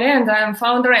is Nelly, and I'm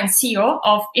founder and CEO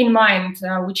of InMind,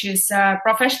 which is a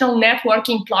professional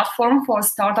networking platform for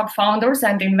startup founders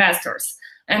and investors.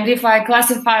 And if I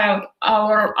classify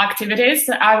our activities,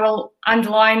 I will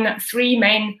underline three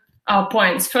main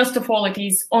points. First of all, it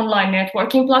is online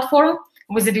networking platform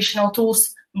with additional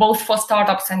tools both for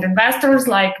startups and investors,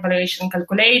 like valuation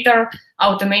calculator,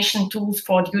 automation tools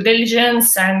for due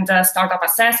diligence and startup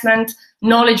assessment,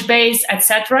 knowledge base,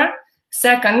 etc.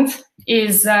 Second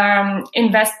is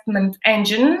investment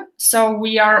engine. So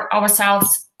we are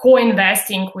ourselves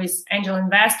co-investing with angel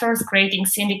investors, creating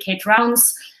syndicate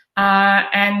rounds,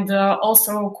 and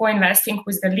also co-investing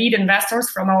with the lead investors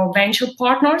from our venture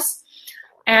partners.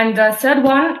 And the third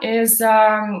one is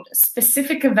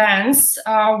specific events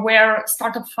where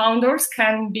startup founders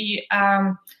can get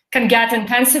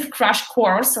intensive crash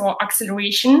course or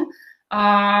acceleration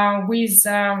with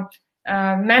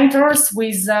mentors,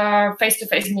 with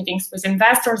face-to-face meetings with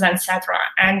investors, etc.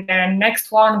 And the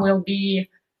next one will be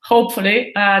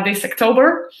hopefully this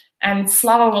October, and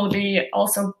Slava will be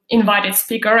also invited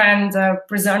speaker and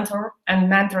presenter and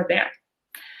mentor there.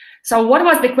 So what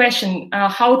was the question?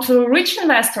 How to reach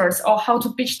investors, or how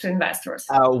to pitch to investors?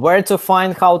 Where to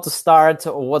find, how to start,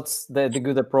 what's the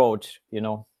good approach,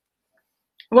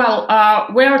 Well,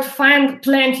 where to find,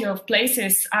 plenty of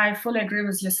places. I fully agree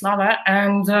with you, Slava.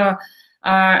 And,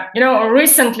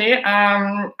 recently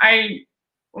I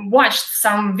watched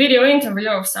some video interview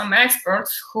of some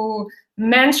experts who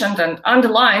mentioned and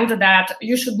underlined that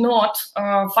you should not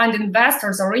find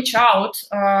investors or reach out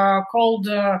cold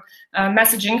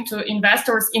messaging to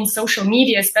investors in social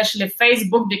media, especially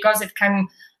Facebook, because it can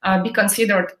be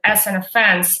considered as an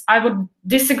offense. I would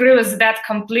disagree with that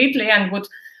completely and would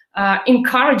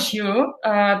encourage you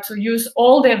to use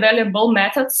all the available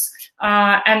methods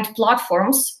and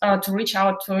platforms to reach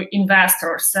out to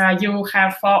investors. You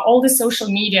have all the social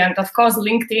media, and of course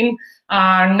LinkedIn,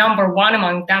 number one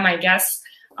among them, I guess,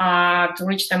 to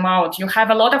reach them out. You have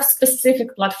a lot of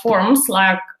specific platforms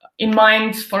like In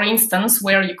Mind, for instance,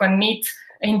 where you can meet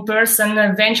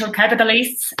in-person venture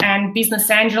capitalists and business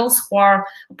angels who are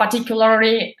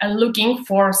particularly looking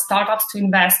for startups to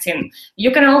invest in.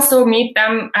 You can also meet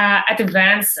them at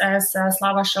events, as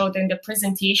Slava showed in the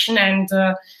presentation, and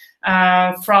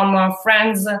from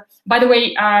friends. By the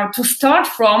way, to start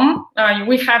from,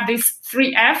 we have these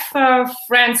 3F,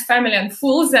 friends, family, and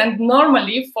fools. And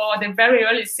normally for the very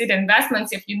early seed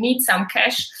investments, if you need some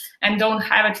cash and don't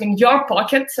have it in your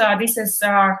pocket, this is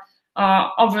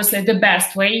obviously the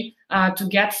best way to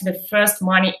get the first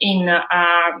money in.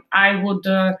 I would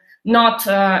not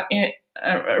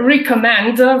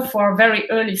recommend for very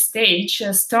early stage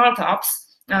startups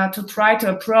to try to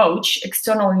approach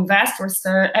external investors,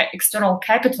 external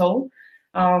capital,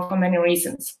 for many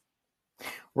reasons.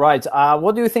 Right.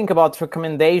 What do you think about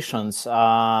recommendations?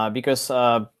 Because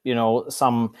you know,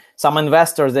 some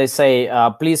investors, they say,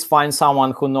 please find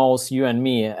someone who knows you and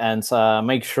me, and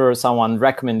make sure someone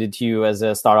recommended you as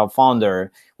a startup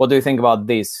founder. What do you think about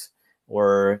this?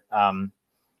 Or how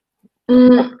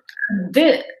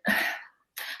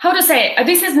to say?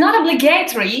 This is not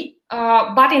obligatory.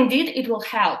 But indeed, it will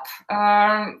help.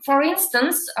 For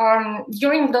instance,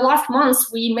 during the last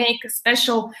months, we make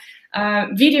special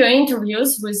video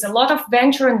interviews with a lot of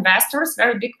venture investors,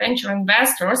 very big venture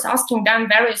investors, asking them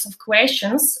various of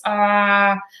questions.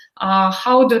 How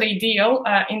do they deal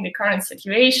in the current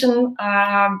situation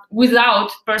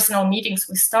without personal meetings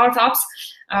with startups?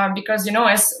 Because, you know,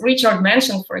 as Richard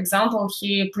mentioned, for example,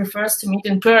 he prefers to meet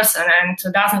in person and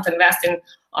doesn't invest in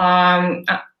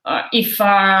if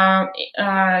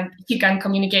he can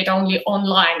communicate only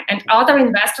online. And other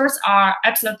investors are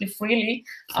absolutely freely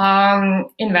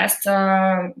invest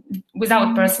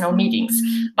without personal meetings.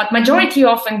 But majority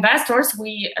of investors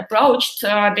we approached,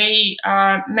 they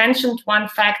mentioned one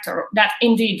factor, that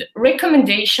indeed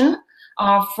recommendation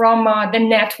from the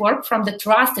network, from the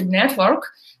trusted network,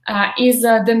 is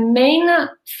the main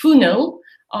funnel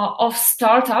of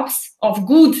startups, of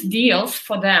good deals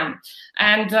for them.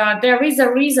 And there is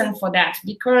a reason for that,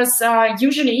 because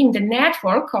usually in the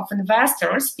network of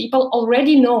investors, people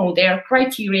already know their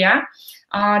criteria,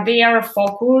 their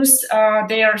focus,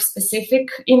 their specific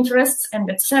interests, and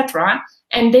etc.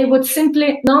 And they would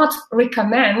simply not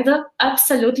recommend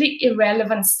absolutely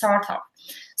irrelevant startup.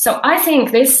 So I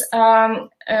think this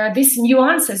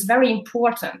nuance is very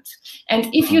important. And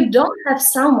if you don't have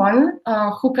someone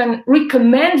who can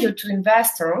recommend you to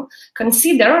investor,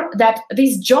 consider that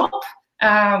this job,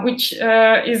 which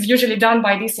is usually done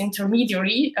by this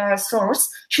intermediary source,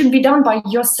 should be done by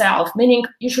yourself, meaning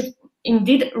you should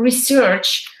indeed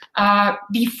research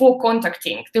before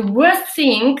contacting. The worst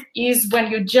thing is when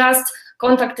you just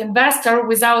contact investor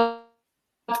without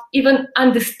even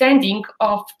understanding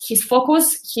of his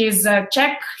focus, his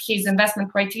check, his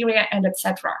investment criteria, and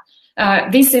etc.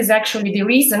 This is actually the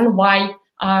reason why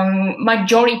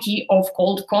majority of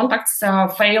cold contacts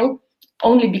fail,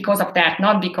 only because of that,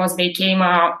 not because they came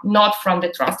not from the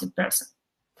trusted person.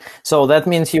 So that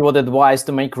means you would advise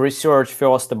to make research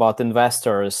first about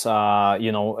investors,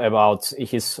 you know, about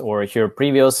his or her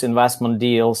previous investment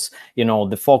deals, you know,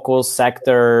 the focus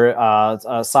sector,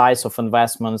 size of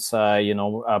investments, you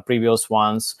know, previous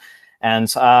ones.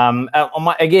 And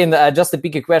again, just a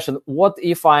picky question. What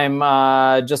if I'm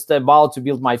just about to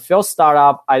build my first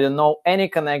startup? I don't know any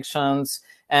connections.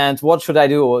 And what should I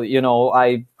do? You know,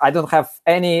 I don't have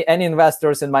any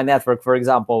investors in my network, for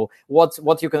example.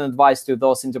 What you can advise to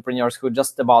those entrepreneurs who are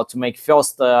just about to make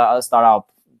first startup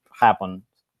happen?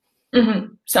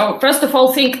 Mm-hmm. So first of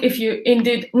all, think if you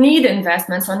indeed need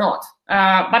investments or not.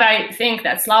 But I think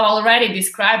that Slava already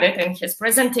described it in his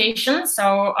presentation.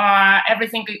 So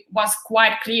everything was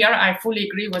quite clear. I fully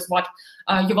agree with what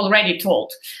you've already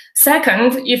told.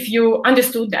 Second, if you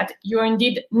understood that you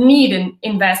indeed need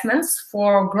investments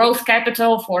for growth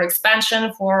capital, for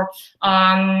expansion, for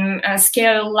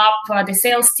scale up the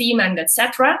sales team, and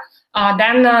etc.,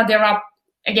 then there are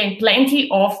again plenty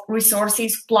of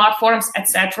resources, platforms,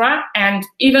 etc. And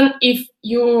even if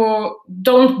you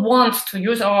don't want to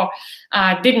use or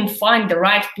didn't find the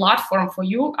right platform for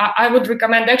you, I would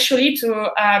recommend actually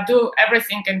to do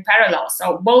everything in parallel.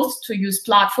 So both to use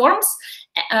platforms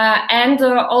and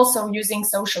also using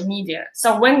social media.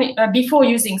 So before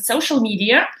using social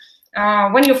media,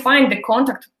 when you find the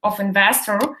contact of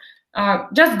investor,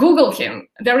 just Google him.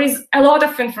 There is a lot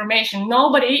of information.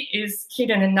 Nobody is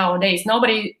hidden in nowadays.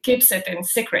 Nobody keeps it in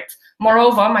secret.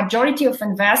 Moreover, majority of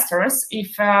investors,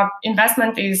 if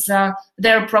investment is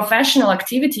their professional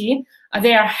activity,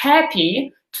 they are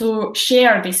happy to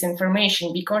share this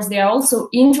information because they are also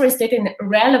interested in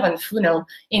relevant funnel,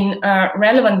 in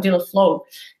relevant deal flow.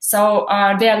 So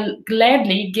they are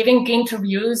gladly giving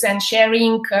interviews and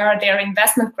sharing their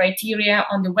investment criteria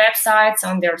on the websites,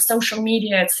 on their social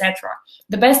media, etc.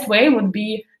 The best way would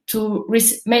be to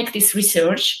make this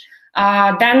research,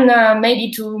 then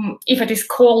maybe to, if it is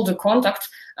called a contact,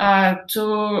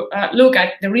 to look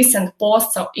at the recent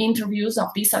posts or interviews of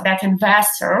this or that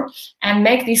investor and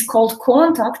make this cold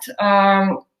contact,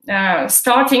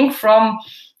 starting from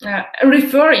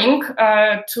referring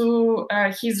to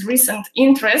his recent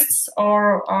interests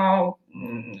or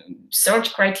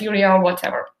search criteria or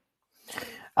whatever.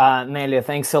 Nelly,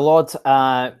 thanks a lot.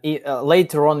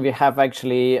 Later on, we have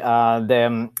actually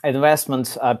the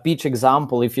investment pitch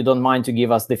example, if you don't mind to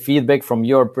give us the feedback from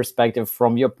your perspective,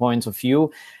 from your point of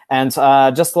view. And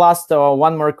just last,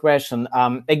 one more question.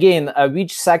 Again,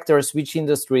 which sectors, which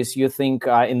industries you think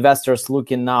investors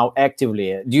looking now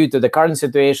actively due to the current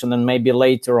situation and maybe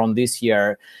later on this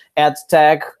year? Ed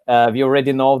tech, we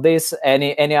already know this.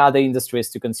 Any other industries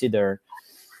to consider?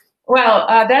 Well,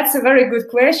 that's a very good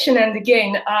question. And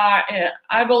again,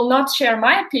 I will not share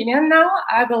my opinion now.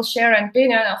 I will share an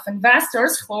opinion of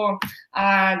investors who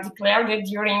declared it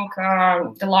during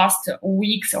the last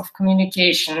weeks of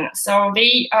communication. So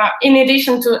they, in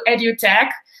addition to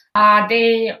edutech,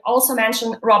 they also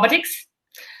mentioned robotics.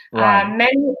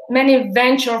 Right. Many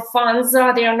venture funds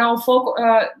they are now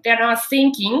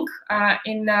thinking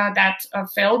in that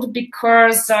field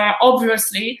because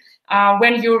obviously.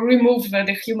 When you remove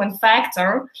the human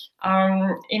factor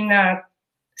in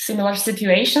similar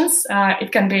situations,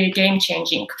 it can be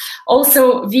game-changing.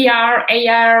 Also, VR,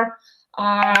 AR,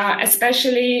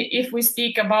 especially if we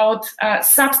speak about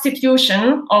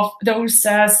substitution of those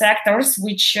sectors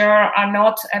which are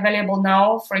not available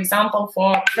now. For example,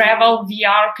 for travel,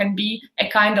 VR can be a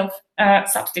kind of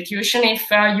substitution if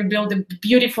you build a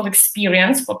beautiful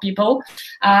experience for people.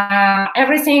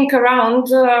 Everything around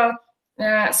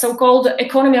so-called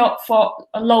economy for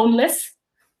loanless,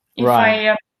 if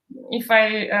I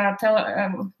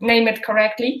name it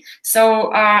correctly.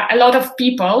 So a lot of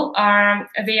people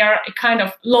they are kind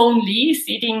of lonely,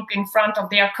 sitting in front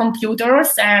of their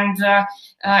computers, and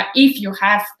if you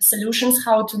have solutions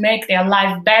how to make their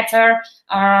life better,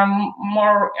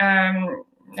 more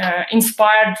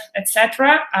inspired,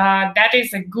 etc., that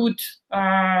is a good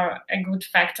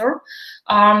factor.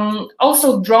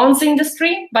 Also, drones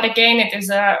industry, but again, it is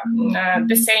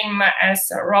the same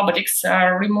as robotics,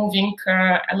 removing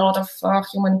a lot of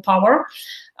human power.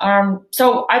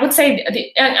 So I would say,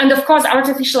 and of course,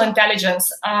 artificial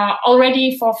intelligence.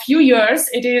 Already for a few years,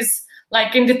 it is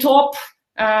like in the top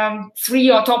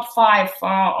 3 or top 5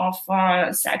 of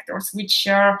sectors which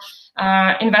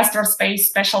investors pay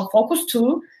special focus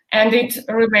to, and it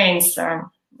remains in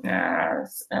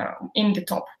the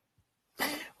top.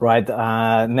 Right,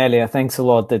 Nelia, thanks a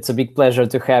lot. It's a big pleasure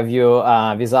to have you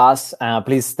with us.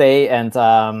 Please stay, and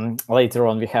later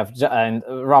on we have, in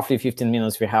roughly 15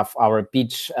 minutes, we have our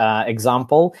pitch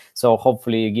example. So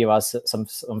hopefully you give us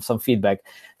some feedback.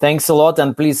 Thanks a lot,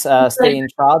 and please stay in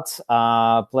chat.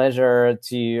 Pleasure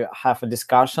to have a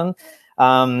discussion.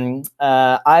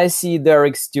 I see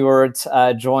Derek Stewart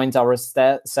joined our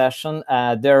session.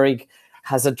 Derek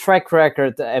has a track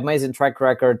record, amazing track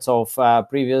record of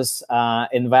previous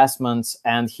investments,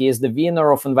 and he is the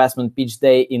winner of Investment Pitch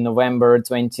Day in November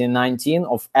 2019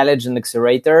 of Eligent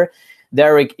Accelerator.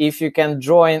 Derek, if you can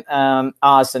join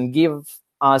us and give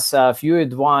us a few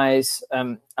advice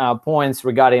points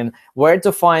regarding where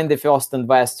to find the first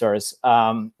investors,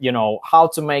 how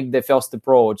to make the first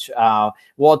approach,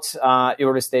 what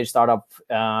early stage startup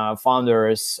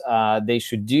founders they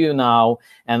should do now,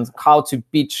 and how to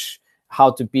pitch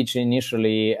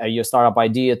initially your startup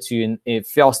idea to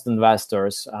first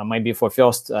investors, maybe for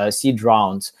first seed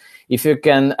rounds. If you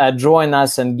can join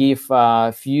us and give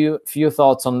a few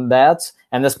thoughts on that,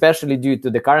 and especially due to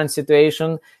the current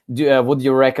situation, would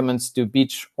you recommend to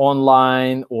pitch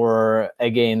online or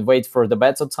again wait for the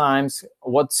better times?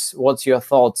 What's your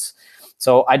thoughts?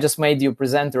 So I just made you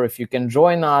presenter. If you can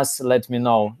join us, let me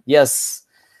know. Yes,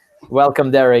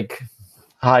 welcome, Derek.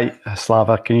 Hi,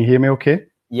 Slava. Can you hear me okay?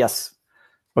 Yes.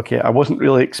 Okay, I wasn't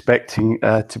really expecting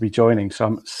to be joining, so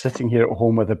I'm sitting here at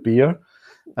home with a beer,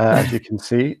 as you can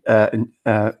see.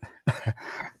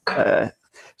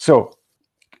 So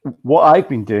what I've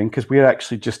been doing, because we're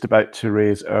actually just about to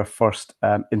raise our first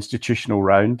institutional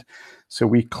round, So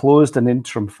we closed an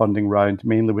interim funding round,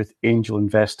 mainly with angel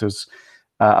investors,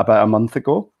 about a month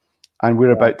ago, and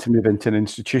we're about to move into an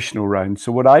institutional round.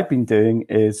 So what I've been doing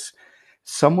is,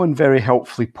 someone very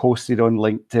helpfully posted on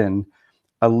LinkedIn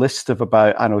a list of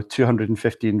about, I don't know,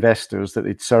 250 investors that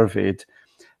they'd surveyed,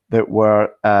 that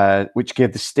were which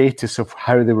gave the status of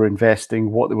how they were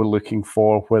investing, what they were looking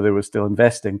for, where they were still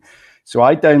investing. So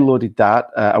I downloaded that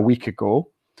a week ago,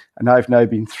 and I've now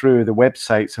been through the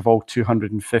websites of all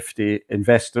 250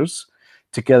 investors,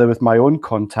 together with my own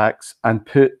contacts, and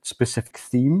put specific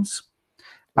themes.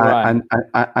 Right.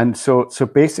 And so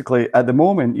basically, at the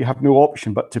moment, you have no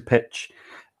option but to pitch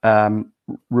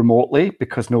remotely,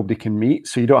 because nobody can meet,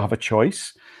 so you don't have a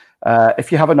choice.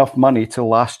 If you have enough money to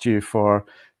last you for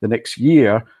the next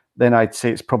year, then I'd say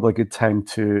it's probably a good time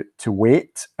to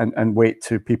wait and wait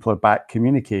till people are back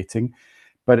communicating.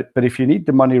 But if you need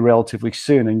the money relatively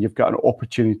soon and you've got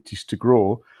opportunities to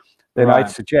grow, then I'd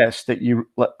suggest that you,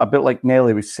 a bit like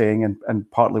Nelly was saying,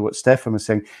 and partly what Stefan was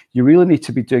saying, you really need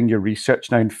to be doing your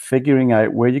research now and figuring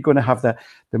out where you're going to have the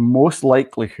most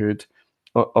likelihood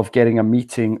of getting a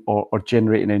meeting or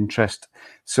generating interest.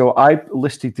 So I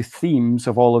listed the themes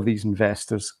of all of these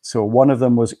investors. So one of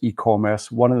them was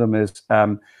e-commerce, one of them is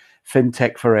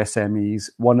fintech for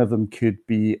SMEs, one of them could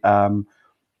be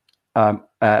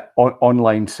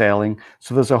online selling.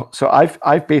 So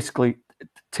I've basically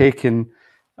taken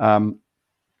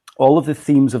all of the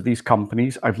themes of these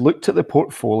companies. I've looked at the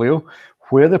portfolio,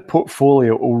 where the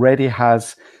portfolio already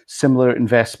has similar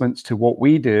investments to what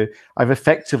we do. I've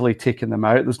effectively taken them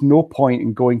out. There's no point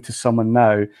in going to someone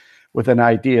now with an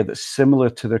idea that's similar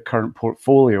to their current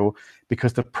portfolio,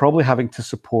 because they're probably having to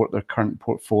support their current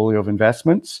portfolio of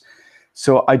investments.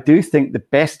 So I do think the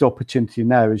best opportunity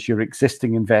now is your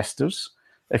existing investors,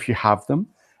 if you have them.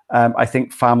 I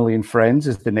think family and friends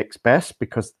is the next best,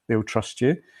 because they'll trust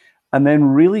you. And then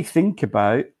really think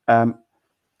about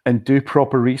and do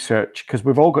proper research, because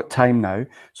we've all got time now.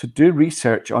 So do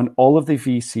research on all of the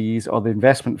VCs or the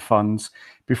investment funds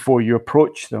before you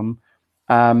approach them.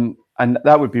 And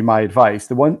that would be my advice.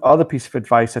 The one other piece of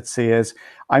advice I'd say is,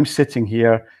 I'm sitting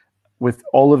here with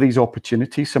all of these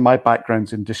opportunities. So my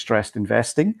background's in distressed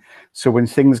investing. So when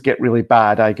things get really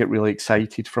bad, I get really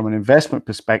excited from an investment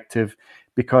perspective,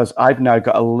 because I've now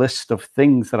got a list of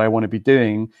things that I want to be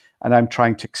doing, and I'm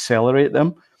trying to accelerate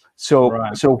them. So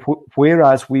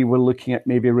whereas we were looking at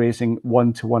maybe raising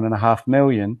 1 to 1.5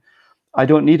 million, I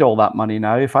don't need all that money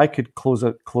now. If I could close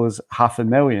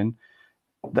 500,000,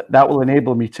 that will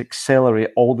enable me to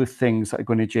accelerate all the things that are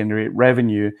going to generate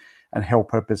revenue and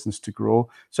help our business to grow.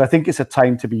 So I think it's a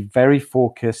time to be very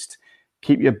focused,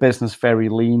 keep your business very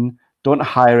lean. Don't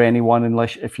hire anyone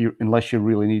unless you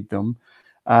really need them.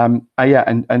 And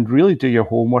really do your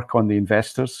homework on the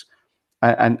investors,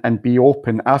 and be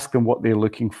open. Ask them what they're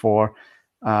looking for,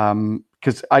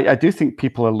 because I do think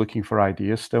people are looking for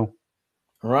ideas still.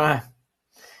 Right.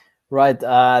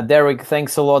 Derek,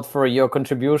 thanks a lot for your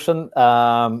contribution.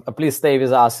 Please stay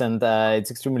with us, and it's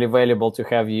extremely valuable to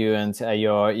have you and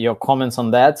your comments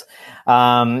on that.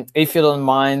 If you don't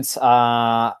mind,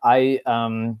 I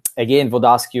again would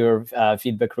ask your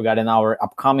feedback regarding our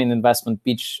upcoming investment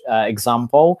pitch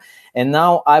example. And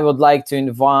now I would like to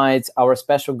invite our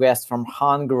special guest from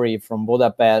Hungary, from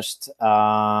Budapest,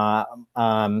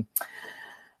 Martin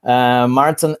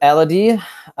Elodie,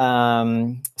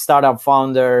 startup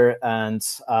founder and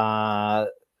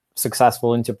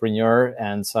successful entrepreneur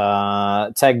and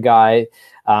tech guy.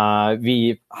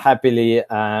 We happily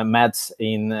met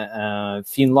in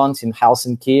Finland, in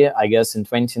Helsinki, I guess in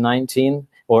 2019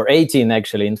 or 18,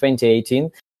 actually, in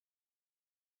 2018.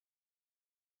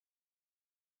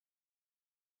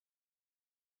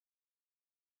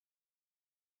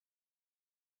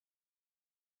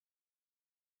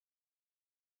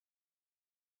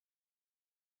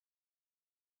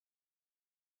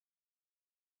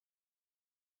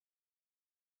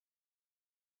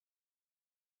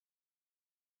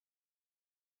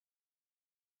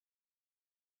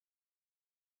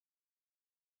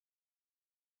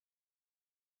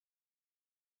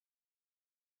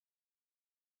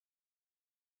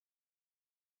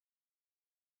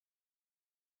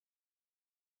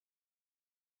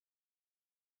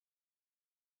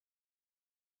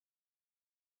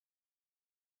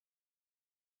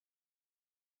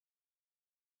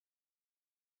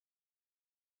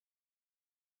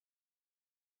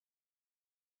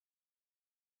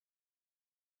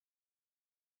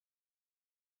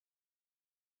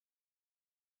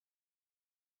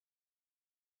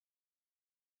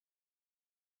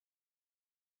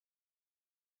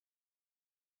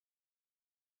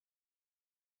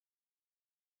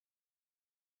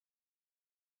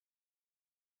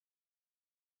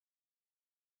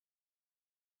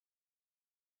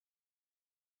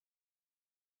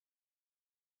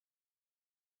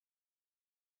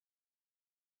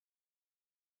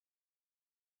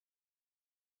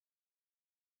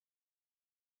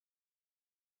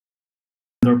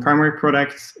 our primary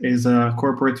product is a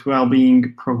corporate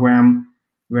well-being program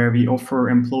where we offer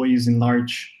employees in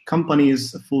large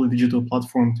companies a fully digital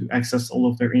platform to access all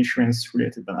of their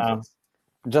insurance-related benefits.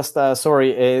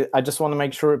 Sorry, I just want to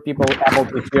make sure people are able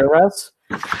to hear us.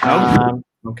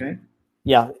 Okay.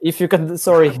 Yeah, if you can,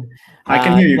 sorry. I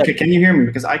can hear you. Yes. Can you hear me?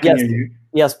 Because I can hear you.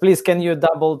 Yes, please. Can you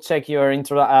double check your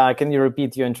intro? Can you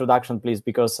repeat your introduction, please?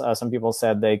 Because some people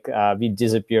said we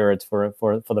disappeared for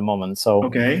the moment. So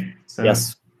okay. So,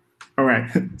 yes. All right.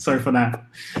 Sorry for that.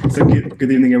 So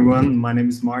good evening, everyone. My name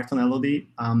is Martin Elodie.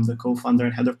 I'm the co-founder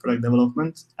and head of product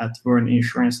development at Vern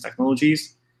Insurance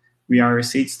Technologies. We are a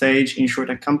seed stage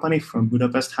insurtech company from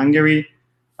Budapest, Hungary,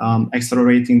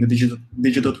 accelerating the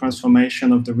digital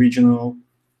transformation of the regional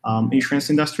insurance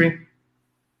industry.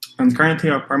 And currently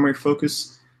our primary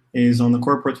focus is on the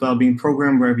corporate well-being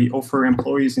program where we offer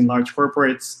employees in large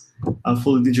corporates a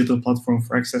fully digital platform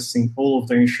for accessing all of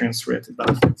their insurance-related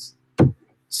benefits.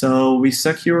 So we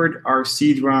secured our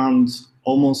seed round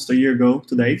almost a year ago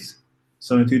to date,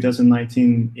 so in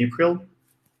 2019 April.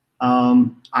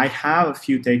 I have a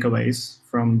few takeaways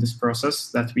from this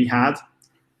process that we had.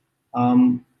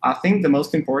 I think the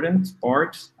most important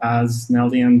part, as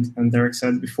Nelly and Derek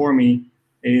said before me,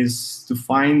 is to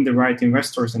find the right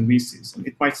investors and VCs. And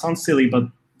it might sound silly, but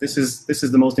this is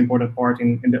the most important part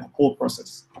in the whole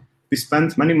process. We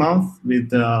spent many months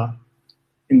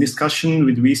in discussion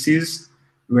with VCs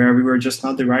where we were just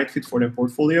not the right fit for their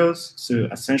portfolios. So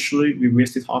essentially, we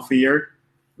wasted half a year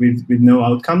with no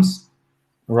outcomes.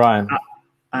 Right.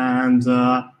 And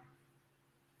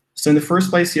so in the first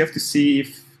place, you have to see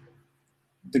if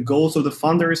the goals of the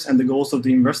funders and the goals of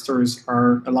the investors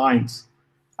are aligned,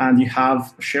 and you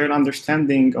have a shared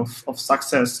understanding of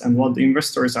success and what the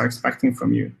investors are expecting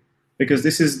from you, because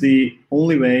this is the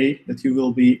only way that you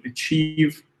will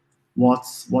achieve what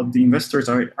the investors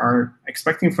are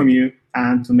expecting from you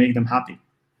and to make them happy.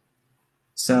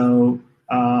 So,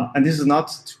 and this is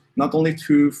not only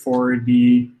true for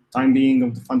the time being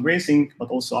of the fundraising, but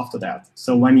also after that.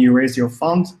 So when you raise your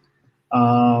fund,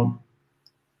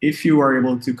 if you are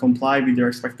able to comply with your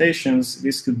expectations,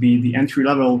 this could be the entry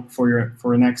level for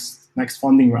your next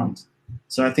funding round.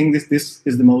 So I think this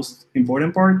is the most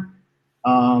important part.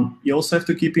 You also have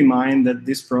to keep in mind that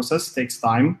this process takes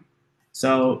time.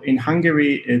 So in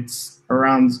Hungary, it's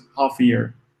around half a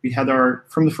year. We had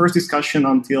from the first discussion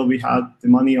until we had the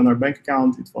money on our bank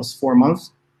account, it was 4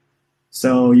 months.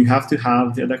 So you have to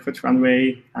have the adequate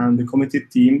runway and the committed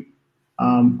team.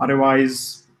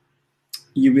 Otherwise,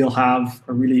 you will have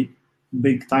a really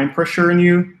big time pressure on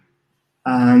you,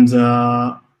 and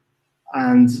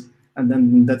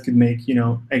then that could make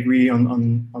agree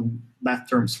on bad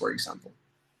terms, for example.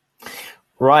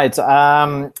 Right.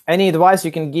 Any advice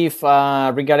you can give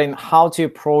regarding how to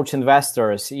approach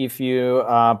investors if you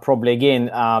probably, again,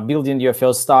 building your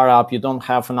first startup, you don't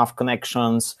have enough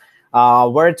connections,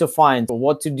 where to find,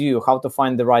 what to do, how to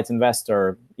find the right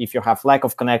investor if you have lack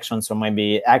of connections or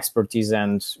maybe expertise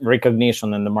and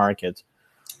recognition in the market?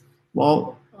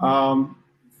 Well,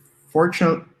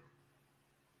 fortunately,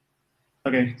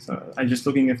 okay, so I'm just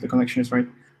looking if the connection is right.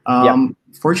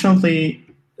 Fortunately,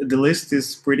 the list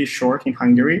is pretty short in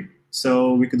Hungary,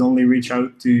 so we could only reach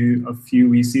out to a few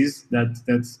VCs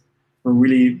that were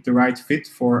really the right fit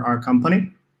for our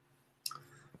company.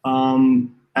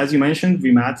 As you mentioned,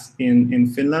 we met in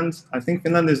Finland. I think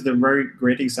Finland is the very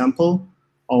great example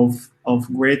of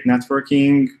great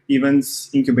networking events,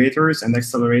 incubators, and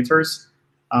accelerators,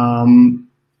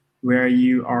 where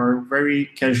you are very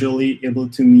casually able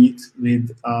to meet with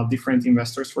different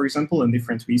investors, for example, and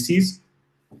different VCs.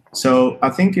 So I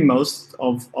think in most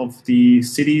of the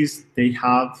cities, they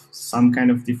have some kind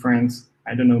of different,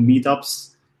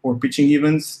 meetups or pitching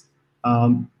events.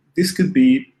 This could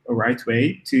be a right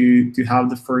way to have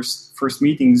the first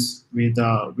meetings with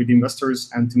investors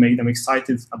and to make them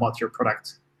excited about your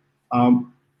product.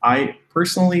 I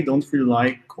personally don't really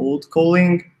like cold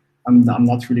calling. I'm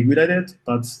not really good at it,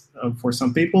 but for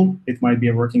some people, it might be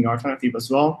a working alternative as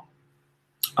well.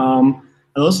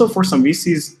 And also for some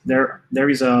VCs, there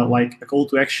is a call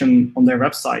to action on their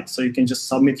website, so you can just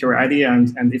submit your idea,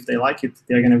 and if they like it,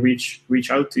 they're going to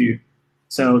reach out to you.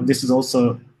 So this is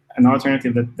also an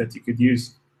alternative that you could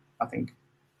use, I think.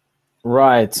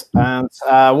 Right. And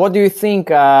what do you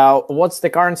think? What's the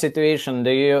current situation?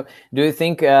 Do you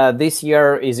think this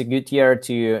year is a good year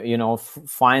to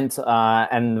find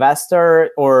an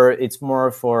investor, or it's more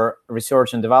for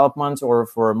research and development, or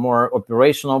for more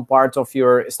operational part of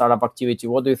your startup activity?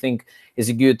 What do you think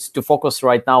is good to focus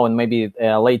right now and maybe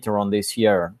later on this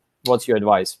year? What's your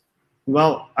advice?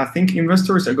 Well, I think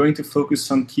investors are going to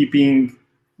focus on keeping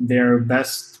their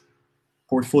best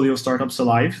portfolio startups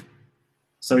alive.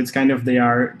 So it's kind of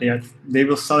they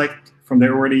will select from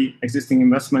their already existing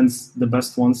investments the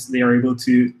best ones they are able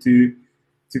to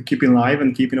keep in live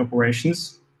and keep in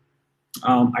operations.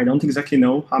 I don't exactly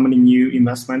know how many new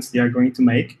investments they are going to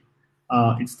make.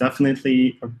 It's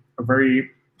definitely a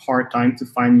very hard time to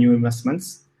find new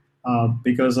investments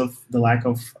because of the lack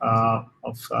of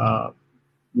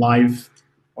live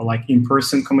or like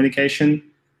in-person communication.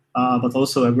 But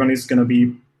also everyone is going to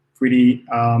be pretty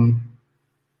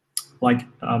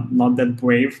not that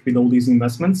brave with all these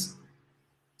investments.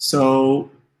 So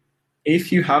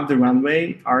if you have the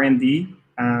runway, R&D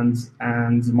and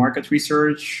market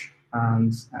research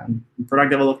and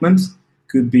product development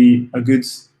could be a good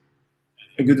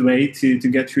way to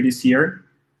get through this year.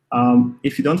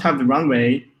 If you don't have the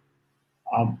runway,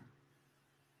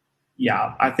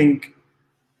 yeah, I think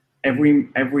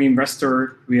every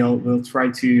investor will try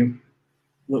to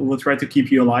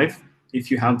keep you alive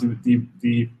if you have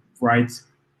the right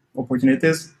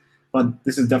opportunities. But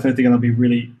this is definitely going to be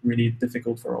really, really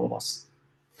difficult for all of us.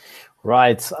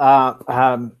 Right.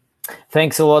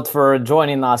 Thanks a lot for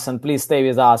joining us, and please stay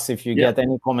with us if you get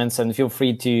any comments, and feel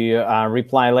free to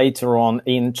reply later on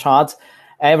in chat.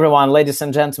 Everyone, ladies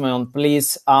and gentlemen,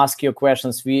 please ask your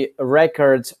questions. We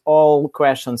record all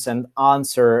questions and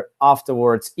answer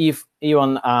afterwards if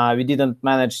even we didn't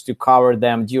manage to cover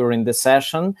them during the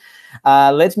session.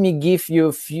 Let me give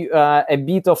you a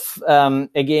bit of,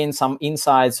 again, some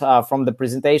insights from the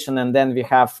presentation, and then we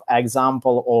have an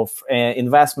example of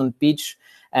investment pitch.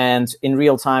 And in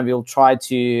real time, we'll try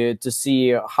to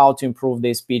see how to improve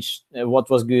this pitch, what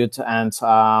was good, and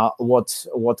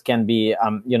what can be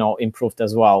improved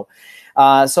as well.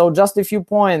 So just a few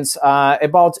points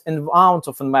about amount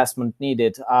of investment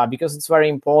needed, because it's very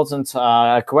important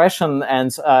question.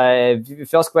 And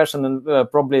first question,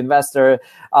 probably investor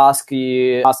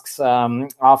asks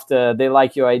after they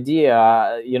like your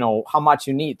idea, how much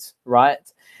you need, right?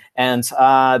 And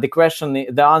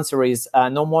the answer is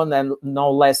no more than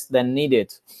no less than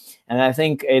needed. And I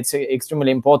think it's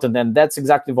extremely important. And that's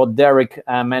exactly what Derek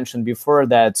mentioned before,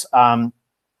 that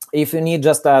if you need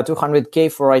just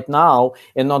 200K for right now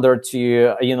in order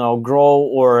to, grow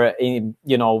or,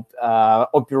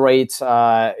 operate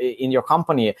in your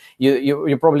company,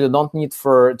 you probably don't need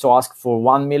to ask for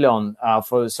 1 million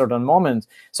for a certain moment.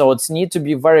 So it's need to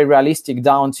be very realistic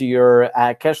down to your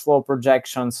cash flow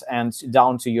projections and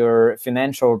down to your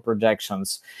financial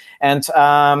projections. And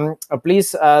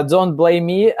please don't blame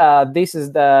me. This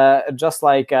is just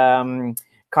like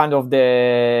kind of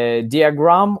the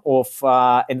diagram of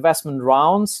investment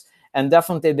rounds, and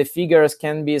definitely the figures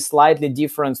can be slightly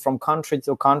different from country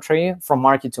to country, from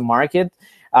market to market.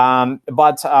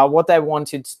 But what I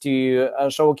wanted to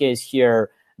showcase here,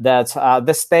 that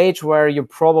the stage where you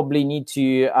probably need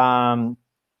to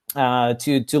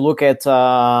look at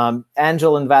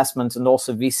angel investment and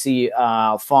also VC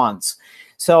funds.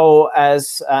 So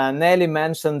as Nelly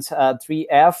mentioned,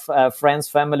 3F, friends,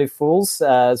 family, fools.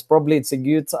 It's a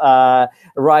good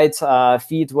right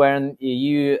fit when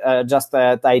you just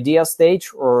at idea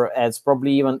stage, or it's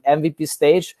probably even MVP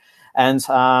stage. And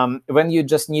when you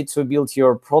just need to build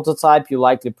your prototype, you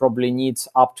likely probably need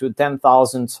up to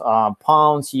 10,000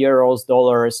 pounds, euros,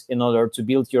 dollars in order to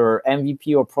build your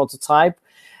MVP or prototype.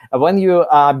 When you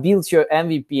build your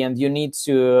MVP and you need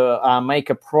to make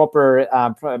a proper,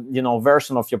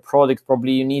 version of your product,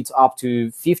 probably you need up to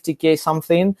 50K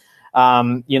something,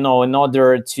 in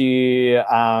order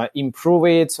to improve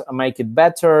it, make it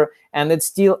better. And it's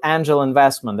still angel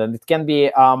investment, and it can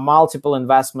be multiple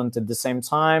investment at the same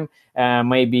time,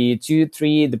 maybe 2,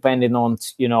 3, depending on,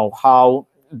 how,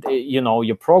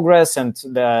 your progress and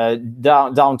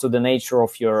down to the nature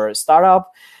of your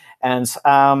startup. And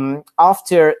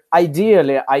after,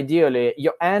 ideally,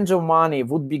 your angel money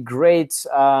would be great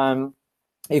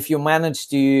if you manage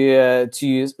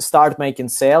to start making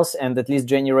sales and at least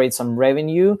generate some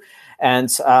revenue. And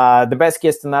the best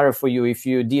case scenario for you, if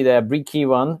you did a break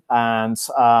even and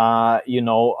by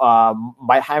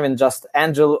having just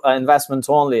angel investment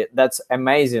only, that's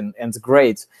amazing and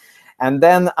great. And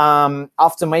then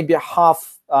after maybe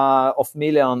half of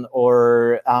million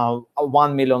or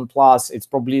 1 million plus, it's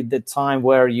probably the time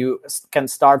where you can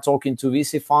start talking to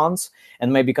VC funds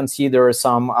and maybe consider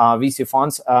some VC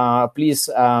funds. Please,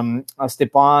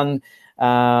 Stepan,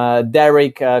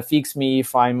 Derek, fix me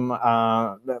if I'm,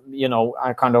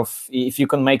 if you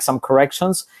can make some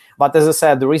corrections. But as I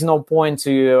said, there is no point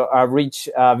to reach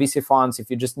VC funds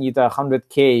if you just need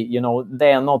 100K.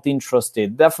 They are not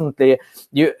interested. Definitely,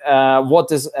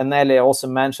 what is Nelly also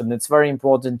mentioned, it's very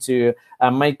important to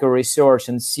make a research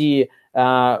and see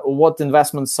what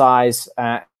investment size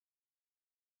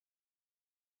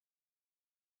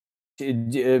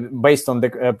based on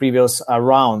the previous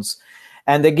rounds.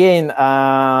 And again,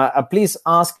 please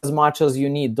ask as much as you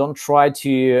need. Don't try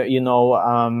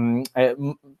to,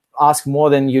 ask more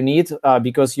than you need,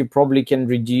 because you probably can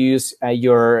reduce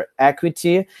your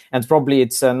equity, and probably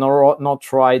it's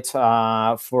not right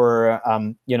for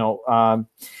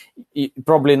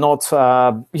probably not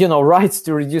right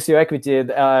to reduce your equity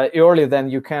earlier than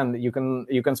you can. You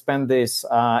can spend this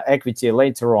equity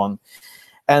later on.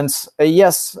 And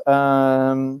yes.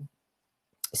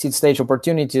 Seed stage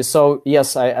opportunities. So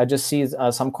yes, I just see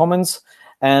some comments,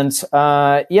 and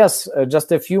yes, just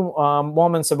a few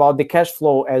moments about the cash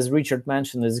flow, as Richard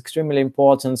mentioned, is extremely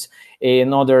important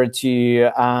in order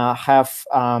to have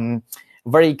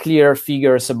very clear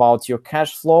figures about your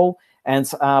cash flow.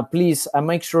 And please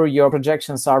make sure your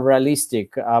projections are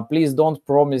realistic. Please don't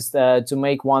promise to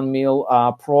make 1 mil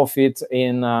profit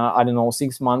in,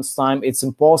 6 months time. It's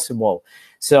impossible.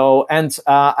 So, and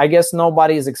I guess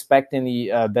nobody is expecting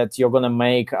that you're going to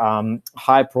make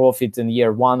high profit in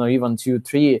year 1 or even 2,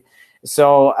 3.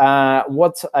 So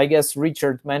what I guess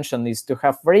Richard mentioned is to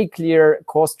have very clear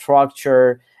cost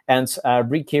structure and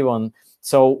break even.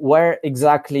 So where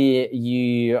exactly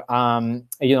you,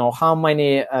 how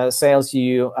many sales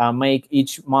you make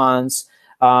each month,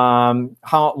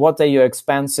 what are your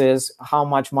expenses, how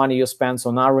much money you spend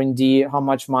on R&D, how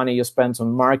much money you spend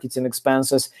on marketing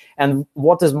expenses, and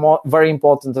what is very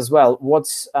important as well,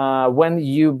 what's when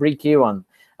you break even,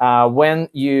 when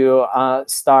you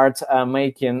start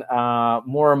making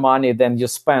more money than you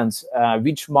spend,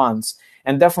 which months.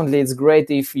 And definitely it's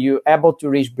great if you're able to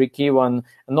reach break even,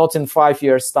 not in 5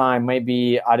 years time,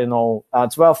 maybe,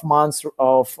 12 months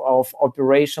of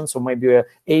operations, or maybe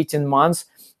 18 months.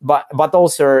 But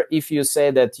also if you say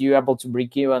that you're able to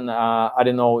break even,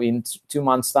 in 2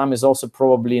 months time, is also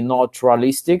probably not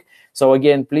realistic. So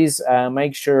again, please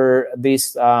make sure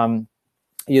this, cash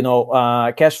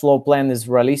flow plan is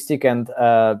realistic and,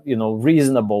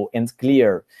 reasonable and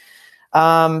clear.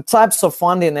 Types of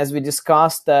funding, as we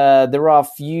discussed, there are a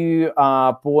few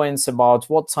points about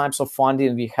what types of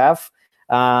funding we have.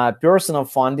 Personal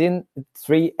funding,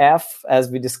 3F, as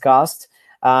we discussed.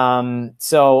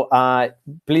 So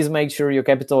please make sure your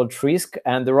capital at risk,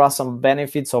 and there are some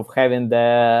benefits of having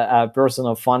the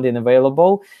personal funding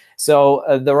available. So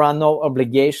there are no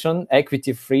obligation,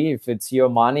 equity free, if it's your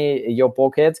money, your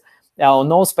pocket.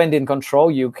 No spending control.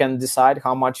 You can decide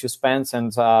how much you spend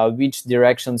and which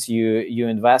directions you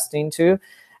invest into.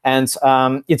 And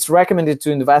it's recommended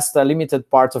to invest a limited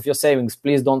part of your savings.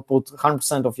 Please don't put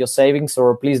 100% of your savings,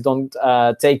 or please don't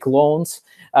take loans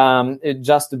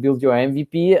just to build your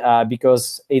MVP,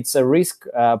 because it's a risk.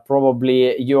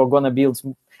 Probably you're going to build,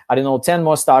 10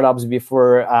 more startups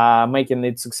before making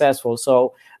it successful.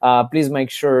 So please make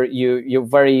sure you're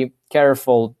very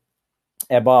careful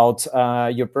about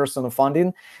your personal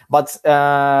funding, but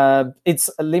it's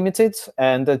limited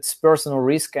and it's personal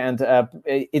risk, and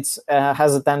it's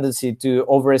has a tendency to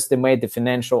overestimate the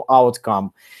financial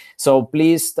outcome. So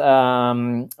please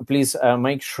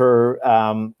make sure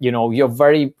you're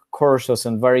very cautious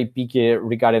and very picky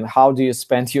regarding how do you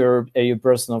spend your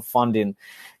personal funding.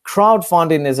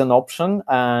 Crowdfunding is an option,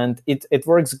 and it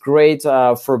works great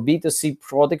for B2C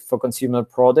product, for consumer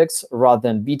products, rather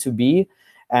than B2B.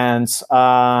 And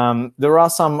there are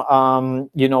some,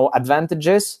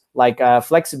 advantages, like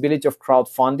flexibility of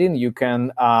crowdfunding. You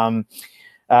can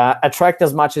attract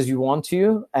as much as you want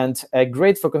to, and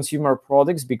great for consumer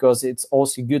products because it's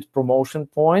also a good promotion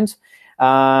point.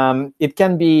 It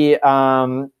can be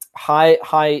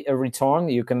high return.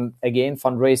 You can, again,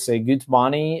 fundraise good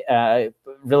money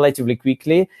relatively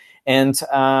quickly, and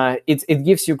it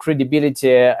gives you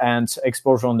credibility and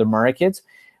exposure on the market.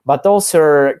 But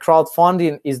also,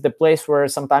 crowdfunding is the place where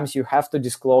sometimes you have to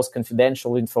disclose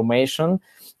confidential information,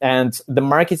 and the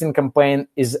marketing campaign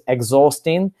is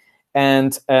exhausting,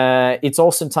 and it's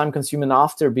also time-consuming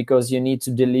after, because you need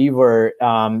to deliver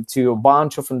to a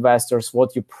bunch of investors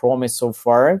what you promised so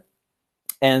far.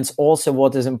 And also,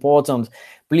 what is important,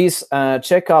 please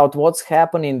check out what's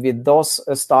happening with those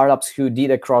startups who did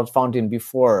a crowdfunding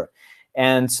before,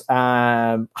 and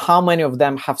how many of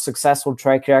them have successful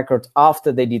track record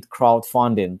after they did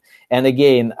crowdfunding. And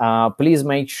again, please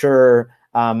make sure,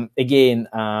 if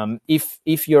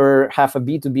you have a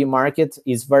B2B market,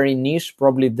 is very niche,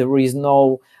 probably there is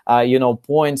no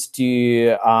points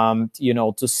to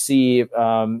to see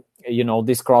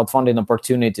these crowdfunding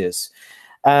opportunities.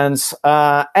 And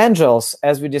angels,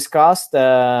 as we discussed,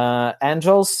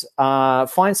 angels,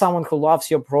 find someone who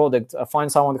loves your product,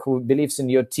 find someone who believes in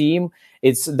your team.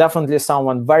 It's definitely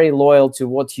someone very loyal to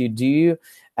what you do,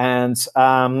 and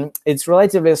it's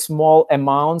relatively small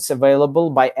amounts available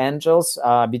by angels,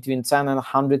 between 10 and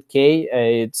 100K.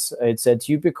 It's a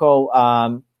typical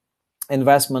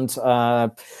investment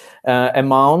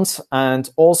amounts, and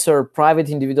also private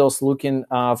individuals looking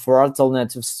for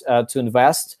alternatives to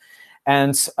invest.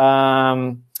 And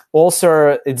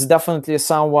also, it's definitely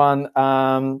someone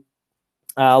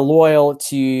loyal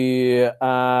to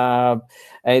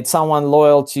it's someone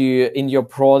loyal to in your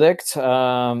product,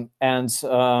 and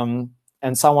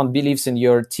someone believes in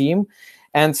your team,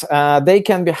 and they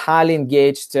can be highly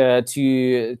engaged to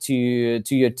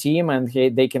your team, and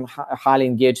they can highly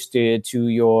engage to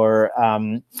your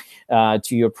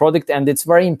product. And it's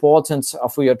very important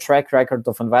for your track record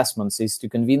of investments is to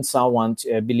convince someone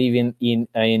to believe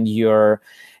in your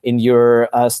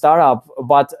startup.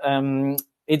 But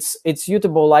it's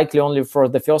suitable likely only for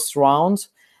the first round.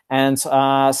 And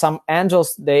some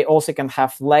angels, they also can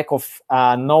have lack of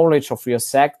knowledge of your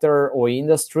sector or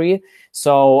industry.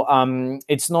 So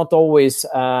it's not always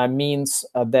means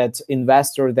that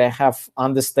investor, they have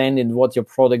understanding what your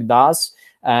product does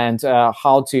and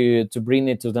how to bring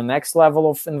it to the next level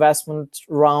of investment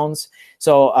rounds.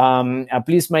 So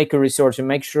please make a research and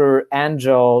make sure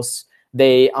angels,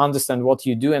 they understand what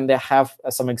you do and they have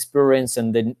some experience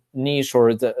in the niche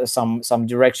or some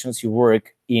directions you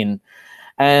work in.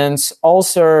 And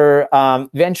also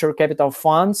venture capital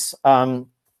funds,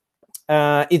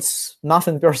 it's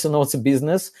nothing personal, it's a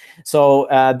business. So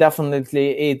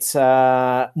definitely it's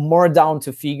more down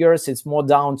to figures, it's more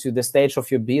down to the stage of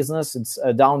your business, it's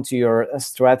down to your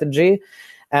strategy.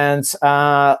 And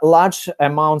large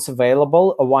amounts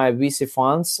available via VC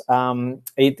funds,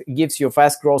 it gives you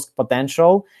fast growth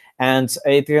potential, and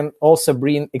it can also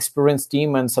bring experienced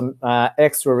team and some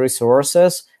extra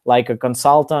resources like a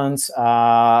consultant,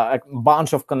 a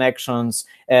bunch of connections,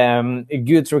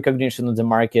 good recognition of the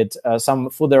market,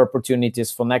 some further opportunities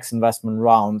for next investment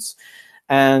rounds.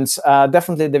 And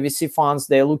definitely the VC funds,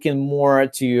 they're looking more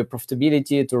to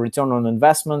profitability, to return on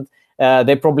investment.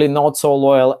 They're probably not so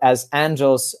loyal as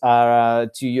angels to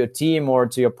your team or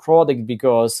to your product,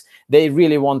 because they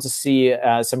really want to see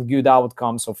some good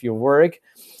outcomes of your work.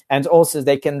 And also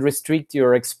they can restrict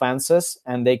your expenses,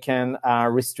 and they can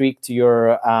restrict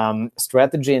your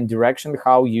strategy and direction,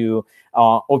 how you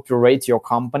operate your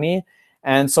company.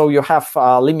 And so you have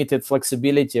limited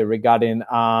flexibility regarding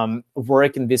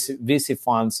working with VC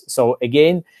funds. So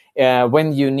again,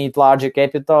 when you need larger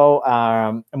capital,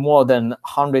 more than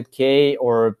 100K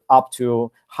or up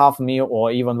to $500,000 or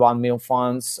even $1 million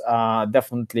funds,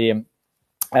 definitely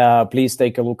please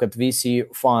take a look at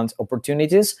VC fund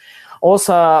opportunities.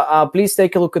 Also, please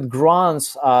take a look at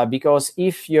grants, because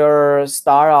if your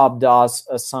startup does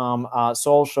some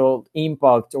social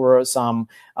impact or some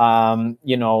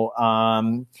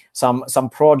some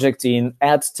project in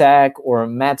ed tech or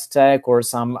med tech or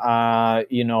some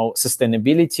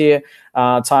sustainability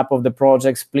type of the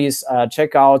projects, please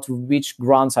check out which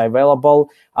grants are available.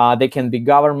 They can be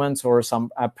government or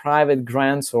some private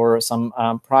grants or some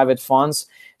private funds.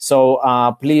 So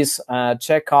please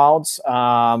check out.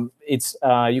 It's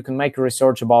you can make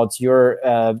research about your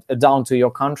down to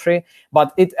your country,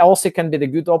 but it also can be the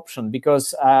good option,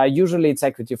 because usually it's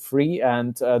equity free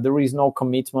and there is no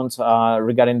commitment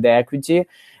regarding the equity.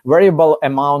 Variable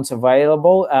amounts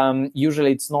available.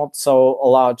 Usually it's not so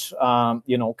large,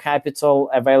 capital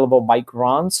available by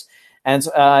grants, and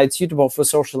it's suitable for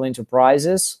social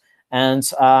enterprises. And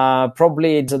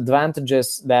probably the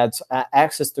advantages that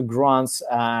access to grants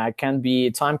can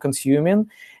be time consuming,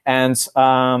 and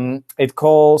it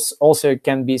also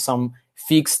can be some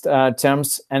fixed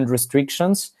terms and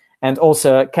restrictions, and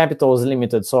also capital is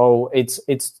limited. So it's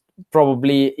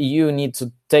probably you need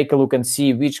to take a look and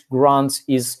see which grant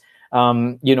is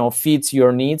fits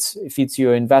your needs, fits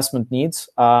your investment needs,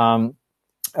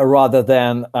 rather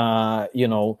than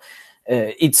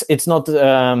it's not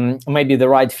maybe the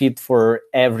right fit for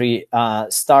every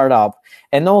startup.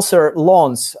 And also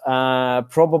loans,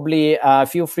 probably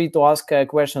feel free to ask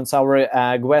questions our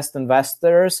guest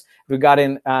investors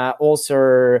regarding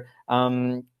also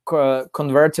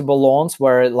convertible loans,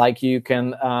 where like you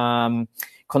can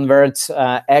convert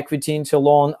equity into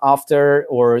loan after,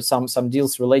 or some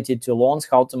deals related to loans,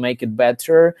 how to make it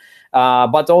better.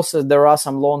 But also there are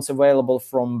some loans available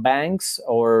from banks,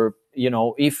 or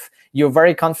if you're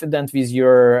very confident with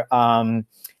your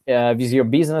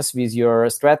business, with your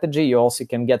strategy, you also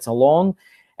can get a loan,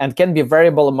 and can be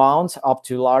variable amount up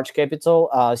to large capital,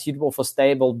 suitable for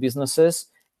stable businesses,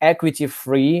 equity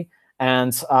free,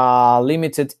 and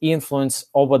limited influence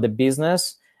over the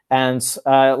business. and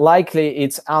likely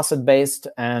it's asset based,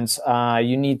 and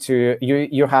you need to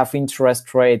you have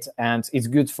interest rate, and it's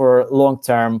good for long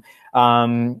term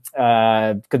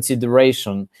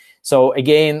consideration. So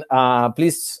again,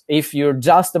 please, if you're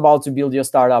just about to build your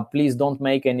startup, please don't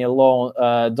make any loan,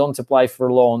 don't apply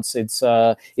for loans. It's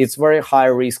very high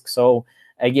risk. So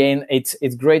again,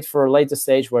 it's great for a later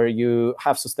stage where you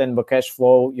have sustainable cash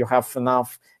flow, you have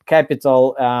enough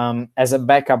capital as a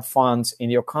backup fund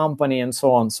in your company, and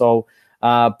so on. So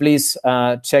please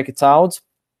check it out.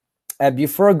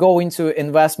 Before going to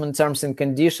investment terms and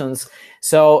conditions,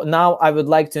 so now I would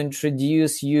like to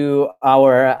introduce you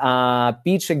our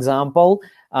pitch example.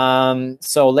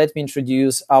 So let me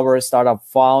introduce our startup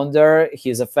founder.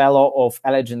 He's a fellow of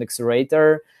Eligent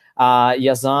Accelerator,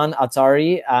 Yazan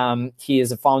Atari. He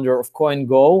is a founder of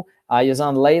CoinGo.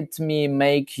 Yazan, let me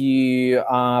make you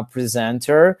a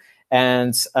presenter.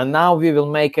 And now we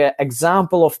will make an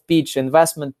example of pitch,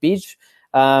 investment pitch.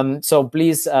 So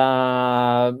please,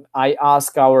 I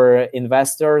ask our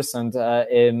investors and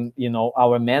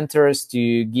our mentors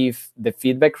to give the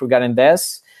feedback regarding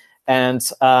this. And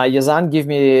Yazan, give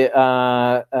me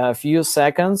a few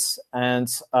seconds, and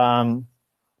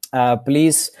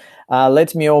please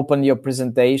let me open your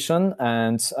presentation.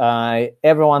 And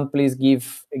everyone, please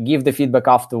give the feedback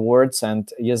afterwards. And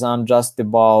Yazan just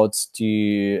about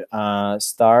to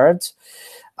start.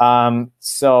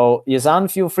 So Yazan,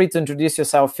 feel free to introduce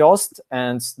yourself first,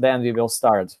 and then we will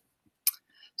start.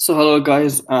 So hello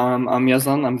guys, I'm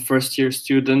Yazan. I'm a first-year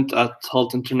student at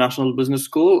Halt International Business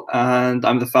School, and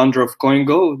I'm the founder of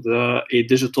CoinGo, a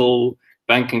digital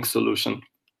banking solution.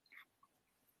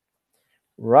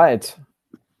 Right.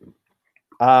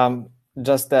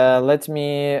 Just let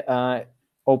me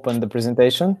open the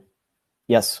presentation.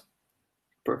 Yes.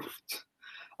 Perfect.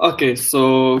 Okay,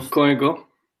 so CoinGo.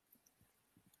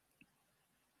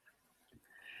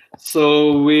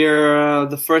 So we're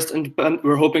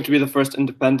we're hoping to be the first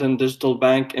independent digital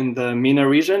bank in the MENA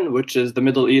region, which is the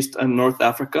Middle East and North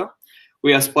Africa.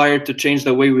 We aspire to change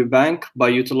the way we bank by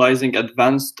utilizing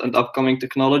advanced and upcoming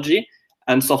technology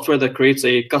and software that creates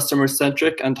a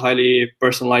customer-centric and highly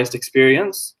personalized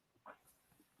experience.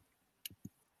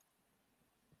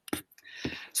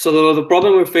 So the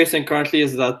problem we're facing currently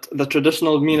is that the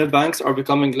traditional MENA banks are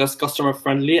becoming less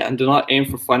customer-friendly and do not aim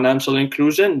for financial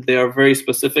inclusion. They are very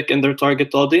specific in their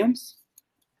target audience.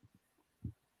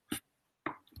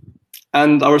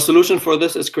 And our solution for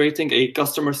this is creating a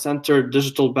customer-centered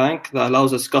digital bank that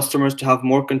allows its customers to have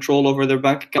more control over their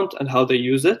bank account and how they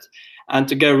use it, and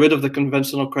to get rid of the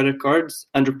conventional credit cards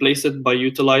and replace it by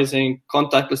utilizing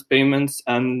contactless payments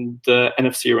and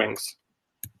NFC rings.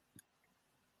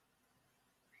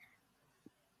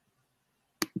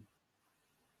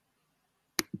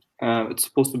 It's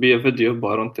supposed to be a video, but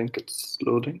I don't think it's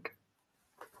loading.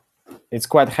 It's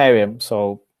quite heavy,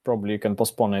 so probably you can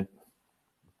postpone it.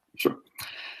 Sure.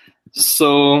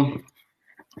 So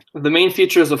the main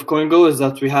features of CoinGo is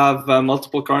that we have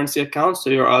multiple currency accounts. So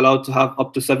you're allowed to have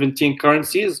up to 17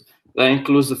 currencies. That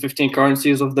includes the 15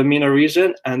 currencies of the MENA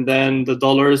region, and then the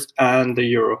dollars and the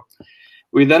euro.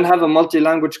 We then have a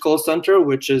multi-language call center,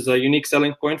 which is a unique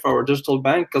selling point for our digital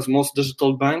bank, because most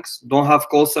digital banks don't have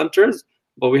call centers,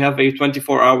 but we have a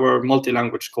 24-hour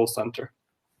multi-language call center.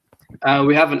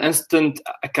 We have an instant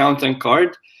account and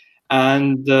card,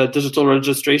 and digital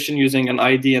registration using an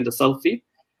ID and a selfie.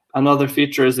 Another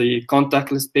feature is a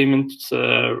contactless payment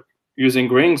using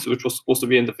rings, which was supposed to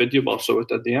be in the video, but I'll show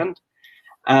it at the end.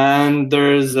 And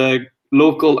there's a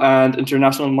local and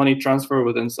international money transfer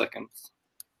within seconds.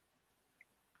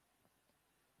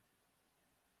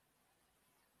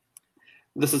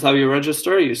 This is how you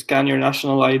register. You scan your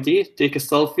national ID, take a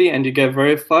selfie, and you get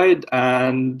verified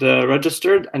and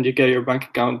registered, and you get your bank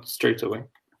account straight away.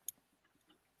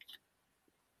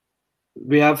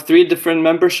 We have 3 different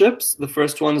memberships. The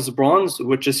first one is Bronze,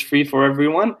 which is free for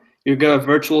everyone. You get a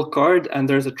virtual card, and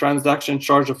there's a transaction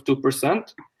charge of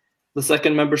 2%. The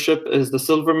second membership is the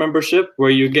Silver membership,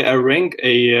 where you get a ring,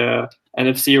 a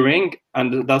NFC ring,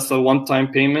 and that's a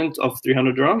one-time payment of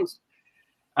 300 dirhams.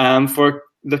 For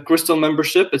the Crystal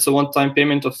membership, it's a one-time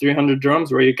payment of 300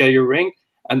 dirhams where you get your ring,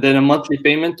 and then a monthly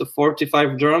payment of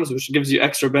 45 dirhams, which gives you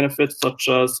extra benefits such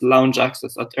as lounge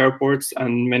access at airports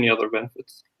and many other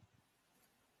benefits.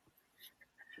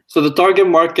 So the target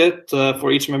market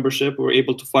for each membership, we're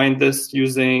able to find this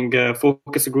using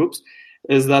focus groups,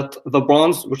 is that the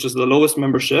Bronze, which is the lowest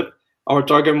membership, our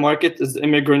target market is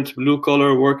immigrant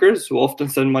blue-collar workers who often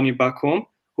send money back home,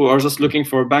 who are just looking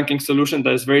for a banking solution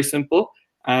that is very simple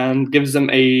and gives them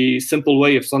a simple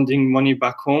way of sending money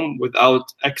back home without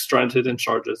extra and hidden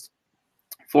charges.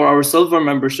 For our Silver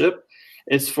membership,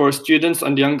 It's for students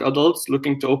and young adults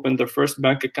looking to open their first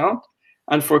bank account.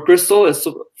 And for Crystal, it's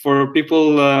for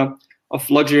people of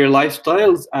luxury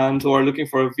lifestyles and who are looking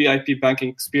for a VIP banking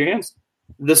experience.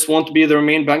 This won't be their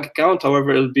main bank account.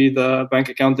 However, it'll be the bank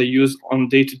account they use on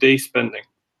day-to-day spending.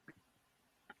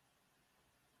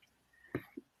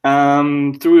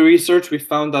 Through research, we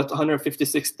found that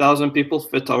 156,000 people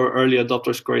fit our early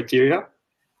adopters criteria.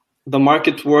 The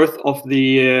market worth of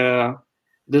the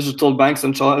digital banks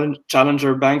and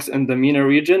challenger banks in the MENA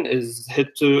region is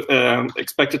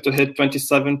expected to hit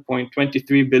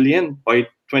 27.23 billion by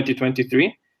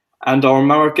 2023, and our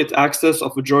market access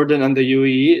of Jordan and the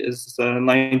UAE is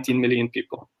 19 million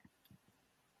people.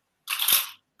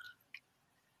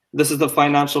 This is the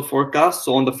financial forecast.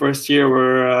 So on the first year,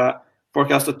 we're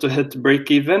forecasted to hit break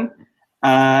even.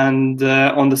 And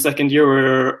on the second year,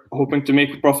 we're hoping to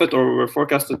make a profit, or we're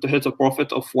forecasted to hit a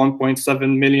profit of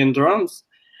 1.7 million dirhams.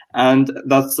 And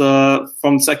that's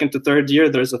from second to third year,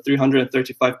 there's a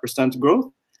 335%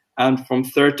 growth. And from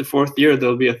third to fourth year,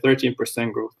 there'll be a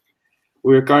 13% growth.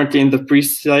 We're currently in the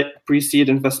pre-seed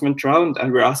investment round,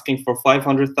 and we're asking for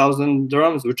 500,000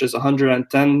 dirhams, which is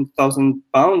 110,000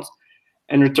 pounds,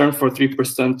 in return for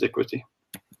 3% equity.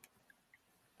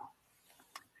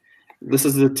 This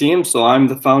is the team. So I'm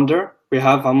the founder. We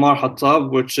have Ammar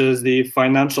Hattab, which is the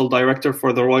financial director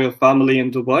for the royal family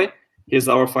in Dubai. He's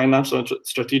our financial and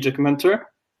strategic mentor.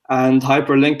 And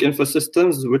Hyperlink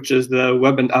Infosystems, which is the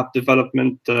web and app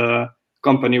development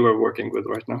company we're working with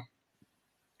right now.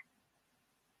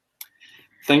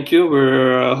 Thank you.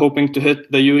 We're hoping to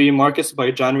hit the UAE markets by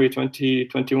January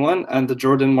 2021 and the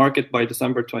Jordan market by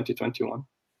December 2021.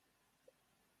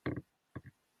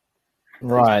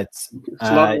 Right.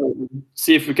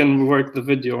 See if we can work the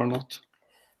video or not.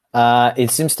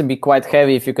 It seems to be quite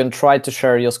heavy. If you can try to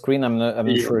share your screen, I'm not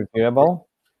sure if you're able.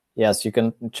 Yes, you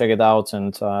can check it out,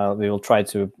 and we will try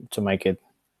to make it.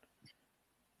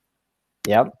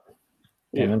 Yep.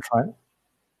 Can you try?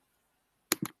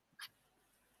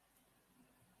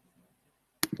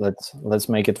 Let's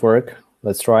make it work.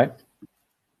 Let's try.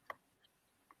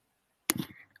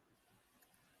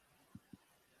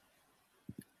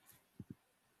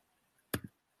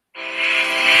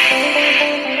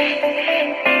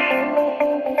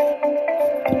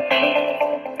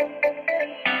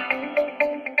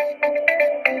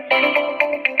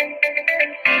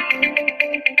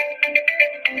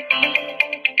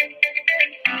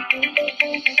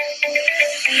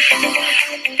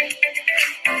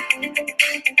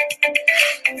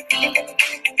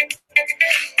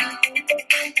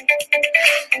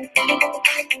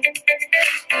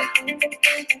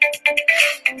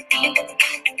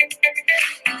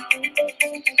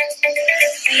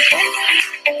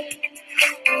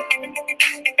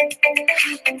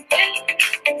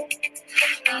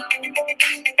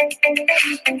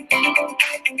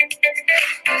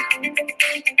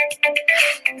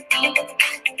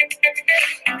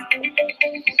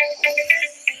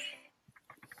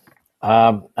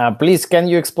 Please, can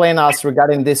you explain us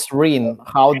regarding this ring,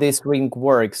 how this ring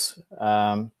works?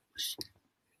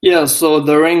 Yeah, so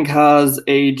the ring has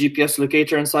a GPS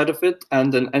locator inside of it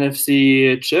and an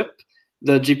NFC chip.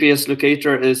 The GPS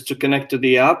locator is to connect to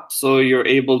the app, so you're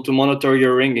able to monitor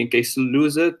your ring in case you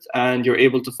lose it, and you're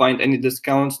able to find any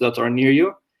discounts that are near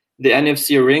you. The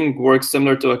NFC ring works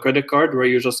similar to a credit card, where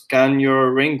you just scan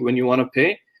your ring when you want to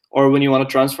pay, or when you want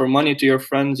to transfer money to your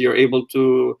friends, you're able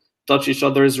to touch each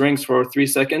other's rings for 3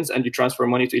 seconds, and you transfer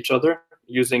money to each other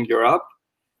using your app.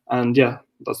 And yeah,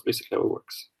 that's basically how it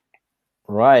works.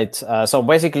 Right. So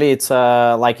basically, it's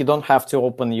like you don't have to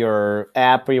open your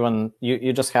app, even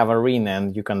you just have a ring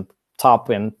and you can tap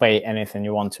and pay anything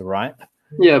you want to, right?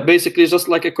 Yeah, basically just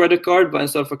like a credit card, but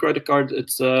instead of a credit card,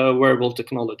 it's a wearable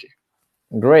technology.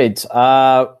 Great.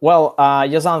 Well,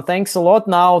 Yazan, thanks a lot.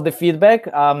 Now the feedback.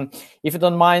 If you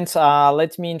don't mind,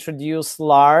 let me introduce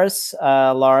Lars.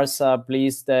 Lars,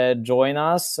 please join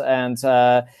us, and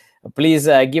please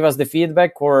give us the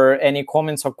feedback or any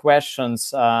comments or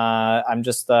questions. I'm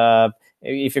just,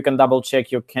 if you can double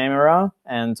check your camera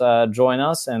and join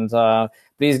us, and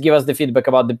please give us the feedback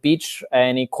about the pitch,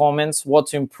 any comments, what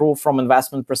to improve from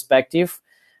investment perspective,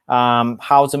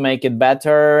 how to make it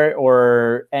better,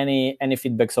 or any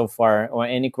feedback so far, or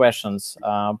any questions.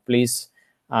 Please,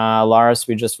 Lars,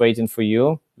 we're just waiting for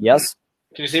you. Yes?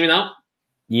 Can you see me now?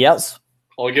 Yes.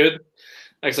 All good.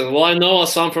 Excellent. Well, I know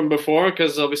Assam from before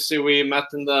because obviously we met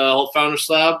in the whole Founders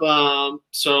Lab. I'm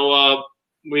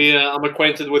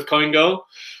acquainted with CoinGo.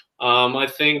 I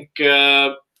think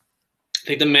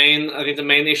the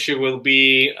main issue will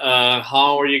be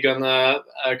how are you gonna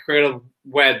create a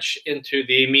wedge into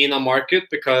the MENA market,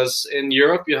 because in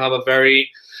Europe you have a very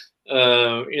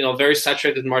very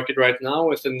saturated market right now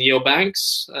with the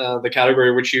neobanks, the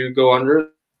category which you go under,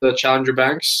 the challenger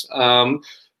banks.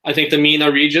 I think the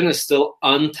MENA region is still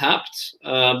untapped,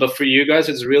 but for you guys,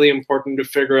 it's really important to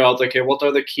figure out, okay, what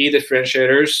are the key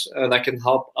differentiators that can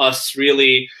help us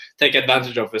really take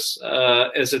advantage of this?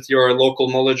 Is it your local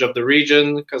knowledge of the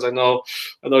region? Because I know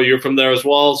you're from there as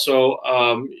well. So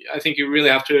I think you really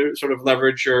have to sort of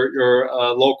leverage your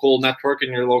local network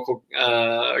and your local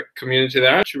community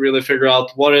there to really figure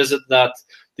out what is it that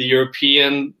the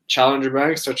European challenger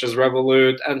banks, such as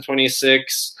Revolut,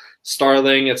 N26,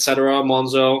 Starling, etc.,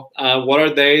 Monzo, what are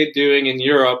they doing in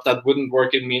Europe that wouldn't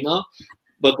work in MENA?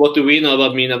 But what do we know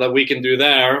about MENA that we can do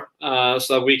there, so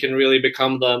that we can really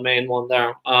become the main one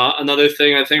there? Another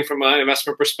thing, I think, from an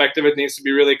investment perspective, it needs to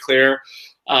be really clear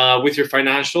with your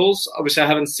financials. Obviously, I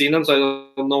haven't seen them, so I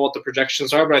don't know what the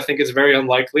projections are, but I think it's very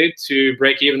unlikely to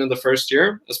break even in the first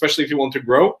year, especially if you want to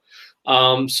grow.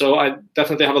 So I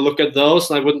definitely have a look at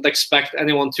those, and I wouldn't expect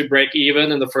anyone to break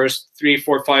even in the first 3,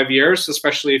 4, 5 years,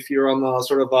 especially if you're on a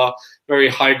sort of a very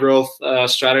high growth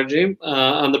strategy.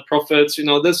 And the profits,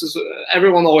 this is,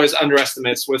 everyone always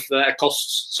underestimates with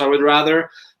costs. So I would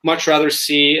much rather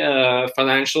see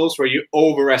financials where you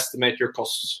overestimate your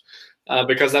costs.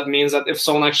 Because that means that if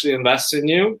someone actually invests in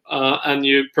you and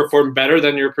you perform better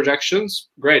than your projections,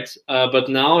 great. But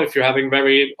now, if you're having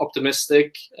very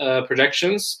optimistic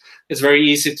projections, it's very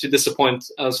easy to disappoint.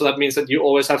 So that means that you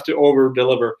always have to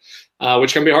over-deliver,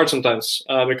 which can be hard sometimes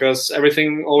because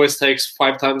everything always takes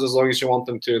 5 times as long as you want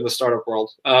them to in the startup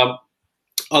world.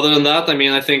 Other than that,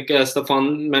 I think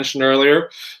Stefan mentioned earlier,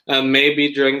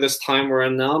 maybe during this time we're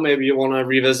in now, maybe you want to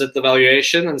revisit the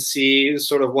valuation and see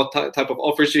sort of what type of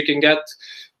offers you can get.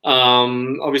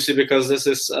 Obviously, because this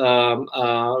is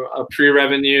a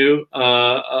pre-revenue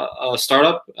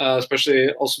startup,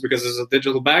 especially also because it's a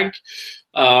digital bank,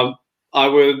 I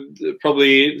would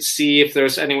probably see if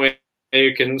there's any way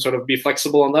you can sort of be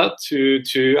flexible on that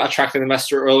to attract an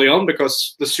investor early on,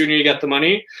 because the sooner you get the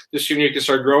money, the sooner you can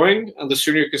start growing, and the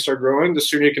sooner you can start growing, the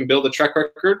sooner you can build a track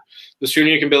record. The sooner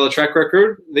you can build a track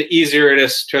record, the easier it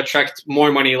is to attract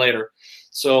more money later.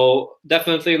 So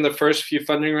definitely in the first few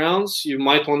funding rounds, you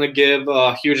might want to give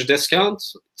a huge discount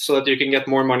so that you can get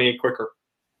more money quicker.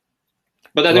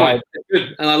 But anyway, It's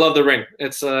good, and I love the ring.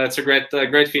 It's a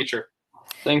great feature.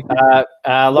 Thank you,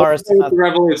 Lars.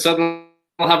 Revolut,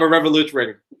 I'll have a Revolut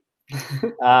ring.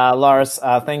 Lars,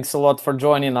 thanks a lot for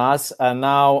joining us.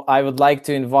 Now I would like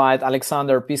to invite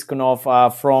Alexander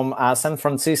Piskunov from San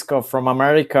Francisco, from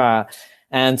America.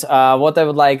 And what I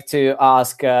would like to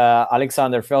ask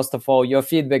Alexander, first of all, your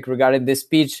feedback regarding this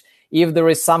pitch. If there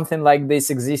is something like this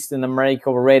exist in America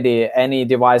already, any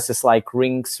devices like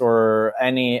rings or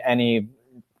any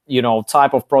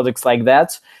type of products like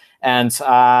that, and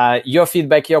your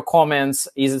feedback, your comments,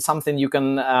 is it something you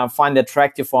can find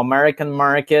attractive for American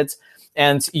market?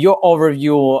 And your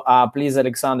overview, please,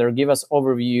 Alexander, give us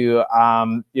overview,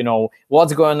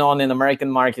 what's going on in American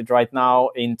market right now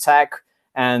in tech,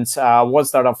 and what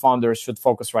startup founders should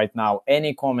focus right now.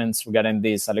 Any comments regarding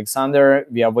this? Alexander,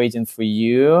 we are waiting for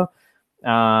you.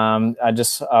 I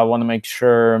just want to make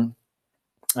sure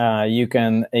you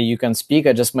can speak.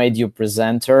 I just made you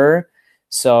presenter.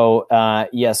 So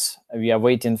yes, we are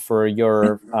waiting for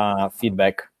your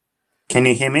feedback. Can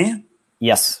you hear me?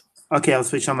 Yes. Okay, I'll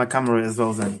switch on my camera as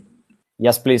well then.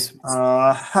 Yes, please.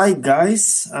 Hi,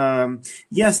 guys.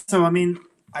 Yes, so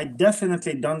I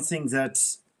definitely don't think that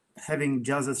having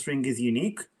just a string is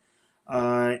unique.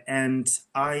 And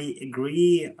I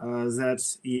agree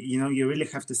that you really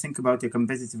have to think about your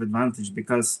competitive advantage,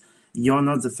 because you're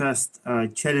not the first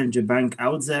challenger bank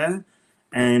out there,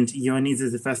 and you're neither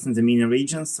the first in the MENA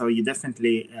region. So you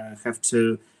definitely have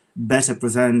to better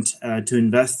present to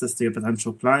investors, to your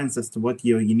potential clients, as to what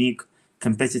your unique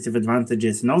competitive advantage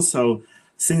is. And also,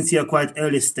 since you're quite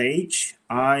early stage,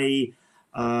 I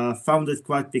found it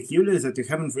quite peculiar that you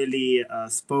haven't really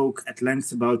spoke at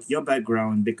length about your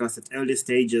background, because at early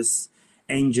stages,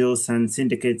 angels and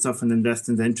syndicates often invest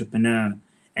in the entrepreneur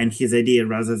and his idea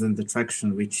rather than the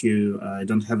traction, which you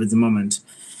don't have at the moment.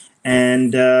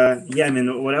 And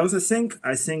what else I think?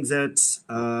 I think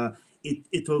that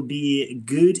it will be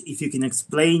good if you can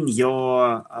explain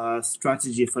your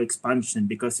strategy for expansion,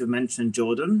 because you mentioned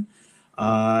Jordan,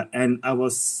 and I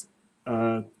was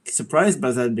surprised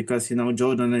by that, because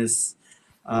Jordan is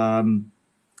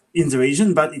in the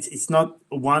region, but it's not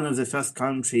one of the first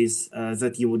countries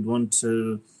that you would want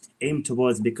to aim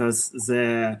towards, because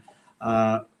their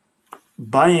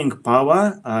buying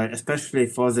power, especially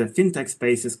for the fintech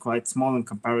space, is quite small in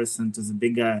comparison to the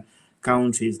bigger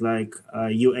countries like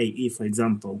UAE, for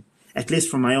example. at least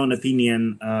from my own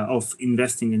opinion of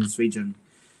investing in this region.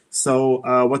 So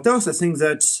what else? I think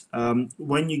that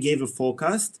when you gave a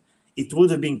forecast, it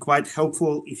would have been quite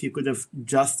helpful if you could have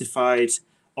justified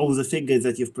all the figures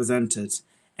that you've presented.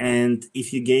 And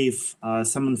if you gave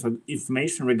some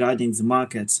information regarding the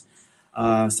market,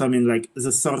 so I mean like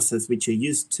the sources which you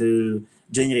used to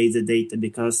generate the data,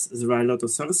 because there are a lot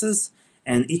of sources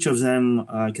and each of them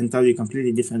can tell you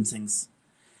completely different things.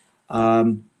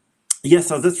 Yeah,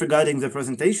 so that's regarding the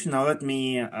presentation. Now let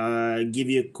me give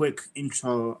you a quick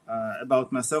intro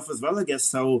about myself as well, I guess.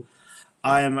 So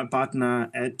I am a partner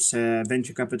at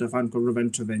venture capital fund called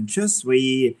Venture Ventures.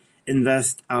 We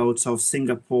invest out of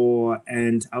Singapore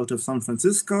and out of San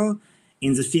Francisco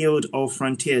in the field of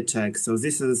frontier tech. So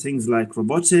these are things like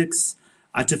robotics,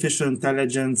 artificial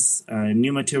intelligence,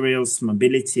 new materials,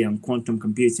 mobility, and quantum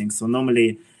computing. So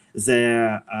normally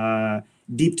there are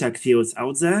deep tech fields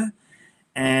out there.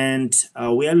 And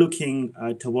we are looking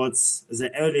towards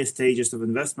the earlier stages of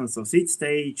investments, so seed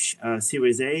stage,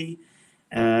 Series A,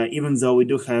 even though we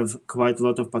do have quite a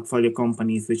lot of portfolio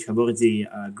companies which have already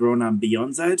grown up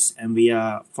beyond that, and we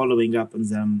are following up on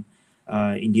them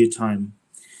in due time.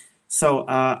 So,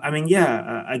 I mean,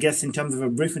 yeah, I guess in terms of a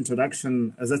brief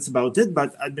introduction, that's about it,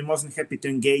 but I'd be more than happy to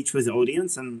engage with the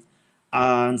audience and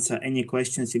answer any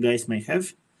questions you guys may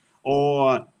have.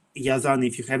 Or Yazan,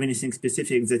 if you have anything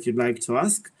specific that you'd like to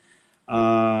ask,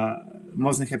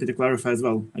 more than happy to clarify as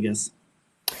well, I guess.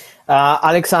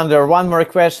 Alexander, one more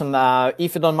question.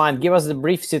 If you don't mind, give us the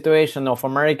brief situation of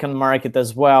American market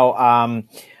as well.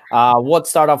 What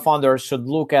startup founders should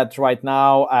look at right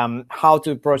now? How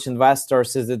to approach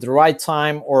investors? Is it the right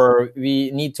time or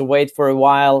we need to wait for a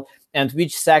while? And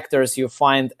which sectors you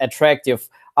find attractive?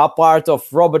 A part of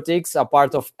robotics, a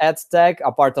part of edtech,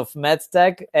 a part of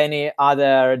medtech, any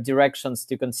other directions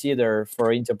to consider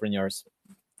for entrepreneurs?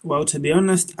 Well, to be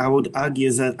honest, I would argue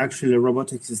that actually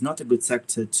robotics is not a good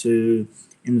sector to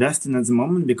invest in at the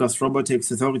moment, because robotics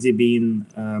has already been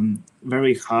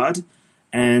very hard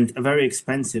and very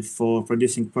expensive for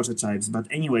producing prototypes. But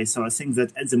anyway, so I think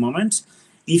that at the moment,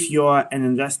 if you're an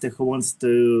investor who wants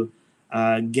to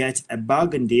get a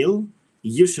bargain deal,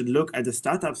 you should look at the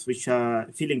startups which are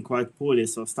feeling quite poorly.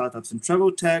 So startups in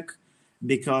travel tech,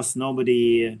 because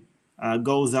nobody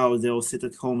goes out, they'll sit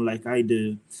at home like I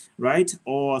do, right?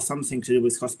 Or something to do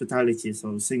with hospitality.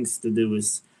 So things to do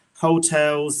with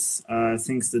hotels,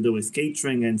 things to do with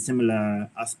catering and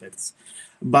similar aspects.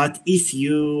 But if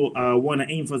you want to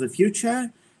aim for the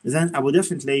future, then I would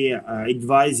definitely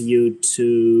advise you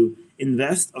to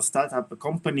invest or start up a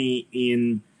company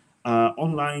in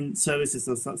online services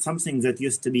or something that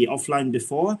used to be offline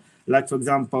before, like for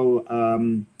example,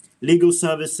 legal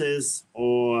services,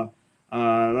 or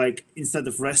like instead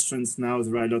of restaurants now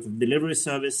there are a lot of delivery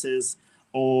services,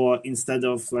 or instead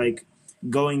of like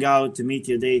going out to meet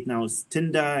your date now it's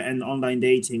Tinder and online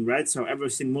dating, right? So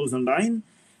everything moves online.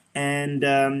 And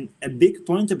a big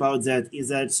point about that is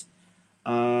that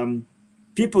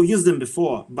people used them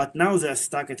before, but now they're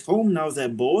stuck at home, now they're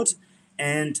bored,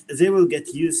 and they will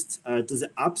get used to the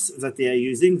apps that they are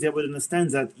using. They will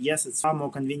understand that, yes, it's far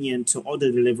more convenient to order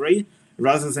delivery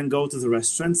rather than go to the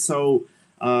restaurant. So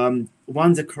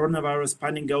once the coronavirus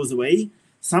panic goes away,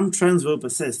 some trends will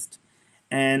persist.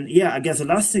 And yeah, I guess the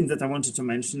last thing that I wanted to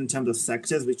mention in terms of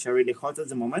sectors which are really hot at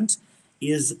the moment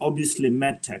is obviously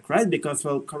medtech, right? Because,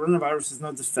 well, coronavirus is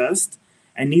not the first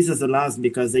and neither the last,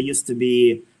 because there used to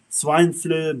be swine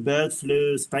flu, bird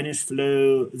flu, Spanish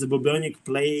flu, the bubonic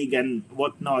plague, and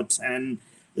whatnot. And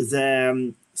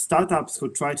the startups who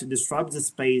tried to disrupt the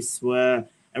space were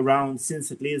around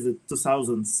since at least the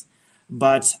 2000s.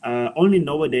 But only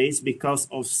nowadays, because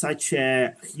of such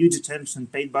a huge attention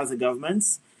paid by the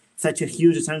governments, such a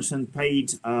huge attention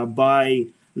paid by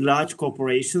large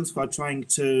corporations who are trying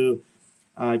to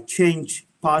change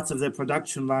parts of their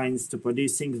production lines to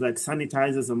produce things like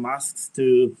sanitizers or masks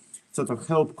to sort of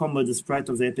help combat the spread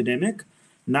of the epidemic.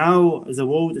 Now the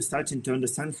world is starting to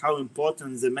understand how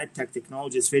important the medtech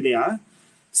technologies really are.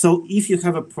 So if you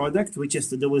have a product which has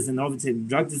to do with innovative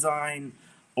drug design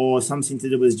or something to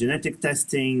do with genetic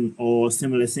testing or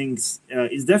similar things,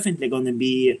 it's definitely going to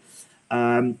be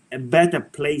a better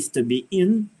place to be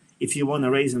in if you want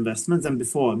to raise investments than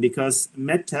before, because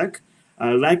medtech,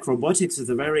 like robotics, is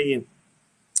a very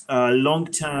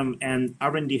long-term and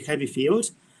R&D heavy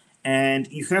field, and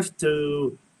you have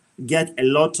to get a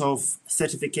lot of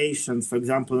certifications, for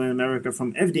example, in America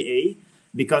from FDA,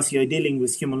 because you're dealing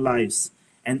with human lives.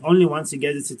 And only once you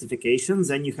get the certifications,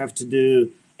 then you have to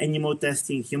do animal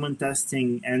testing, human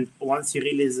testing, and once you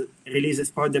release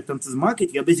this product onto the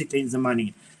market, you're basically in the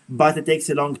money. But it takes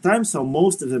a long time, so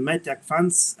most of the medtech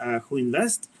funds who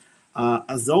invest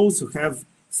are those who have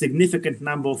significant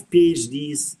number of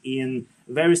PhDs in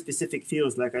very specific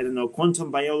fields, like, I don't know,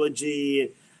 quantum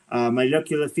biology,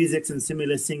 molecular physics, and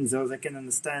similar things, so they can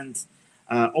understand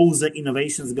all the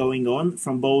innovations going on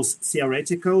from both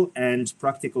theoretical and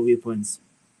practical viewpoints.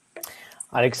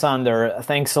 Alexander,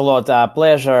 thanks a lot.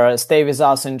 Pleasure. Stay with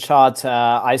us in chat.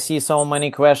 I see so many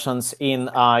questions in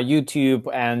YouTube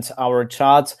and our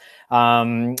chat.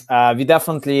 We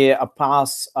definitely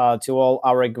pass to all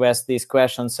our guests these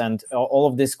questions, and all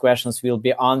of these questions will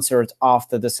be answered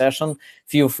after the session.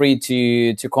 Feel free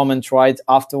to comment right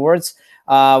afterwards.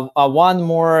 One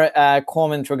more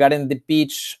comment regarding the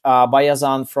pitch by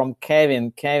Yazan from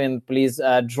Kevin. Kevin, please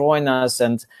join us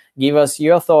and give us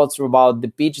your thoughts about the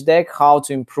pitch deck, how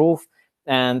to improve,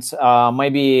 and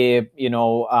maybe, you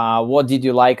know, what did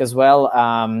you like as well,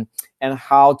 and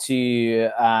how to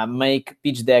make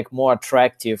pitch deck more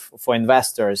attractive for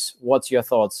investors. What's your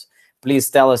thoughts? Please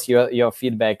tell us your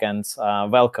feedback, and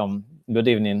welcome. Good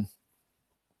evening.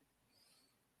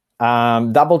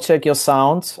 Double check your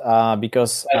sound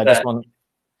because I just want.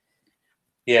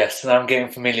 Yes, and I'm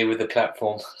getting familiar with the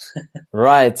platform.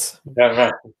 Right.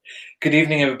 Right. Good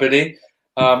evening, everybody.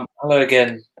 Hello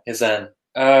again, Izan.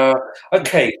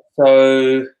 Okay,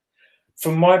 so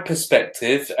from my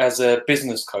perspective as a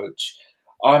business coach,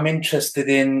 I'm interested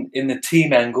in the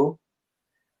team angle.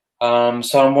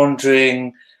 So I'm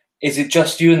wondering, is it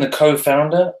just you and the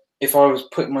co-founder? If I was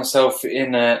putting myself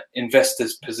in an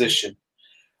investor's position,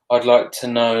 I'd like to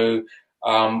know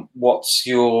what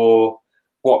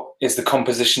is the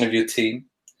composition of your team.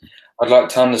 I'd like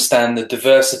to understand the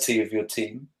diversity of your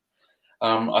team.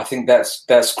 I think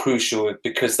that's crucial,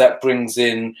 because that brings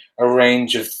in a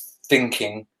range of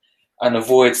thinking and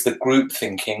avoids the group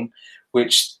thinking,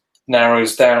 which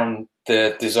narrows down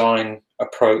the design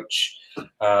approach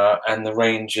and the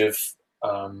range of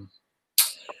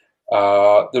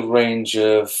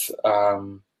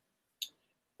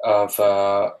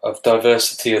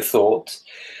diversity of thought.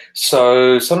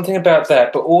 So something about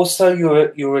that, but also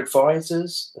your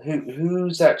advisors,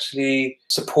 who's actually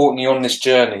supporting you on this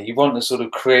journey. You want to sort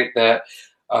of create that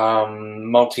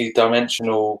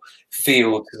multi-dimensional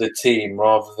feel to the team,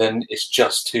 rather than it's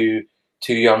just two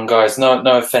young guys. No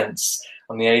offense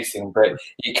on the A thing, but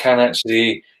you can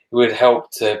actually, it would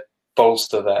help to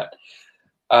bolster that.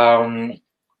 And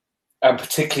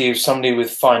particularly if somebody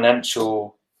with a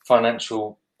financial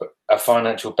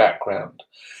background.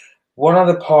 One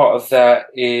other part of that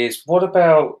is, what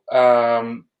about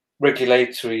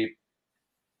regulatory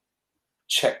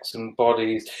checks and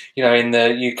bodies? You know, in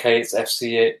the UK, it's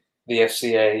FCA, the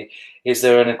FCA. Is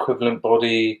there an equivalent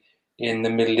body in the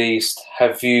Middle East?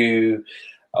 Do you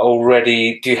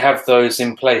have those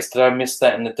in place? Did I miss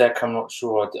that in the deck? I'm not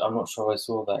sure. I'm not sure I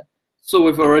saw that. So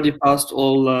we've already passed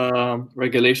all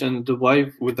regulation in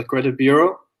Dubai with the credit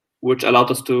bureau, which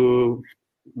allowed us to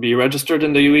be registered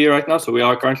in the UAE right now. So we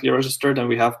are currently registered, and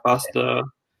we have passed the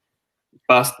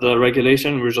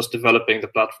regulation. We're just developing the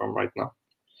platform right now.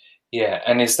 Yeah,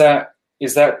 and is that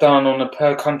done on a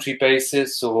per country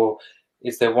basis, or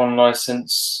is there one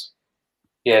license?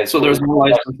 Yeah. So there's one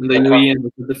license in the UAE and a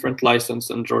different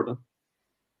license in Jordan.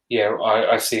 Yeah,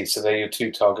 I see. So they're your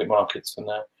two target markets for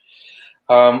now.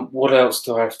 What else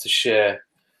do I have to share?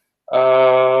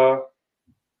 Yeah,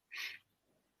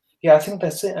 I think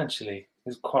that's it, actually.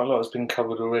 There's quite a lot that's been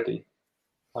covered already.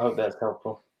 I hope that's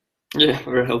helpful. Yeah,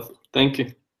 very helpful. Thank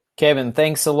you. Kevin,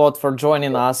 thanks a lot for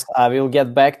joining us. I will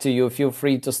get back to you. Feel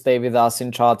free to stay with us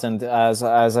in chat. And as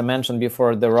I mentioned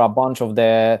before, there are a bunch of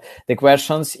the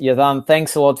questions. Yazan,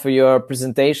 thanks a lot for your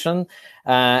presentation.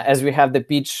 As we have the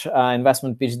pitch,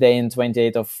 investment pitch day in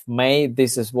 28th of May,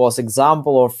 this was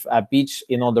example of a pitch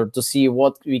in order to see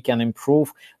what we can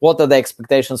improve, what are the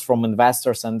expectations from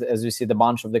investors. And as you see the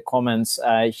bunch of the comments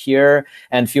here,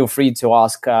 and feel free to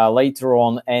ask later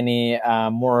on any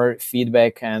more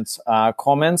feedback and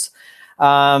comments.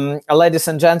 Ladies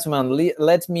and gentlemen,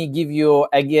 let me give you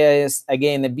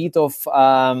again a bit of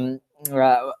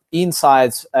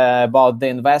insights about the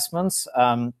investments.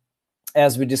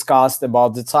 As we discussed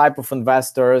about the type of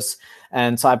investors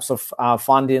and types of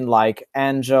funding, like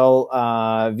angel,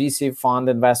 VC fund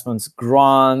investments,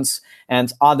 grants,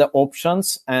 and other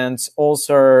options, and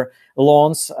also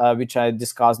loans, which I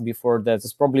discussed before, that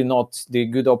is probably not the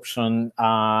good option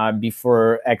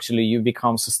before actually you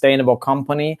become a sustainable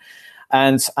company.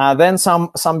 And then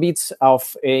some bits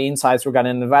of insights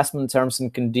regarding investment terms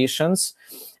and conditions.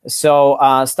 So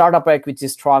startup equity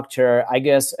structure, I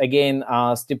guess, again,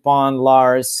 Stepan,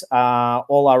 Lars,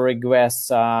 all our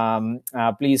requests,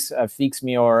 please fix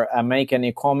me or make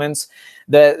any comments.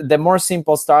 The more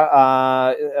simple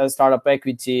startup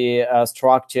equity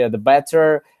structure, the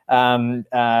better.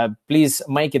 Please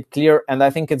make it clear. And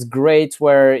I think it's great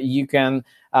where you can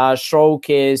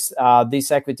showcase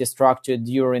this equity structure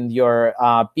during your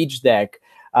pitch deck.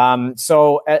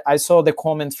 So I saw the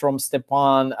comment from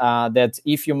Stepan that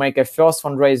if you make a first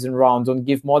fundraising round, don't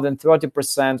give more than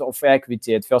 30% of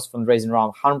equity at first fundraising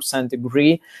round. 100%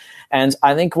 agree. And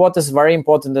I think what is very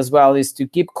important as well is to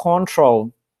keep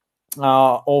control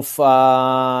of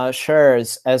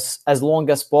shares as long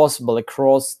as possible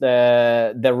across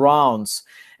the rounds.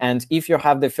 And if you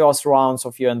have the first rounds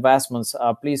of your investments,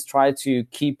 please try to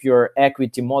keep your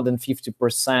equity more than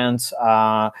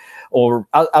 50% or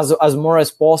as more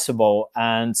as possible.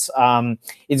 And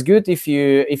it's good if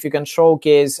you can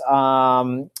showcase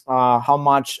how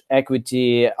much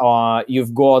equity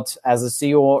you've got as a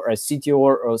CEO or a CTO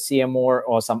or CMO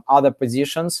or some other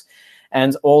positions.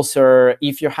 And also,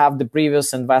 if you have the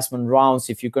previous investment rounds,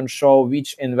 if you can show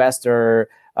which investor,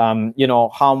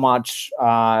 how much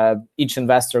each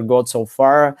investor got so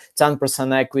far,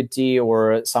 10% equity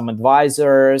or some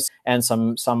advisors and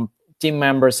some team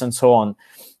members and so on.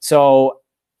 So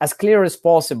as clear as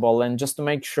possible, and just to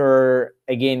make sure,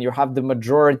 again, you have the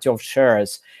majority of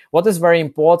shares. What is very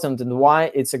important and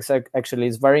why it's actually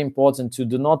it's very important to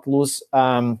do not lose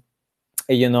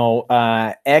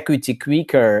equity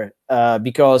quicker,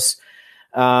 because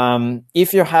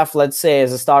if you have, let's say,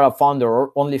 as a startup founder,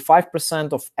 only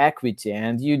 5% of equity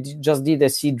and you just did a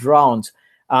seed round,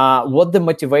 what the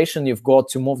motivation you've got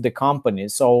to move the company.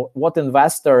 So what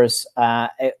investors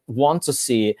want to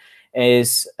see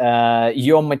is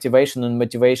your motivation and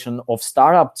motivation of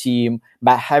startup team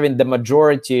by having the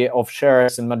majority of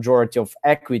shares and majority of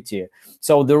equity.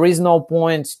 So there is no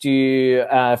point to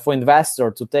for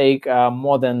investor to take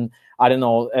more than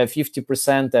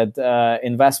 50% at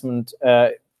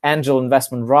angel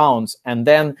investment rounds, and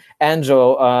then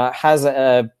angel has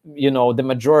the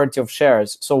majority of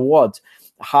shares. So what?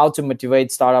 How to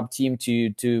motivate startup team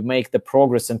to make the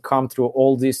progress and come through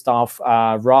all these tough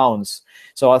rounds.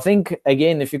 So I think,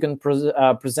 again, if you can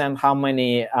present how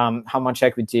much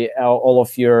equity all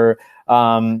of your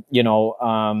team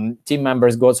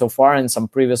members got so far and some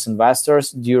previous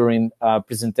investors during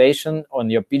presentation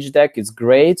on your pitch deck, it's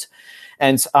great.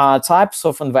 And types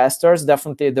of investors,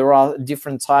 definitely there are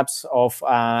different types of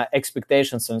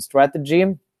expectations and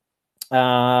strategy. Please,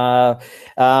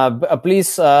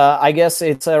 I guess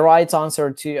it's a right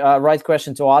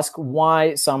question to ask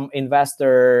why some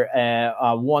investor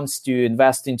wants to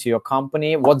invest into your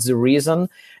company. What's the reason?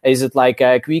 Is it like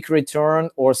a quick return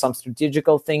or some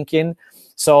strategical thinking?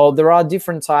 So there are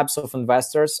different types of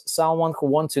investors. Someone who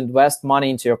wants to invest money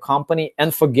into your company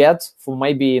and forget for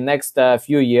maybe next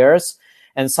few years.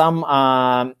 And some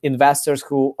investors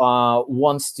who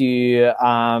wants to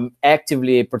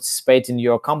actively participate in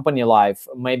your company life,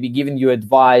 maybe giving you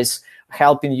advice,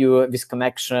 helping you with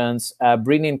connections,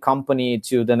 bringing company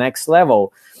to the next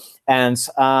level. And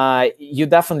you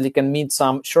definitely can meet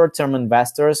some short-term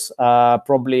investors,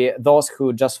 probably those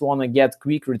who just want to get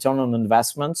quick return on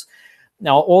investments.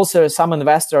 Now, also some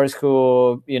investors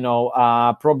who,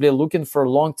 probably looking for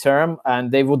long term,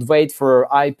 and they would wait for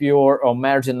IPO or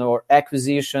merger or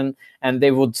acquisition, and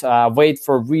they would wait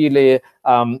for really,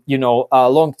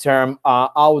 long term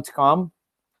outcome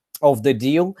of the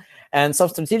deal. And some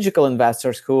strategical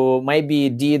investors who maybe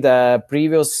did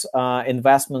previous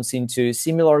investments into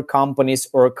similar companies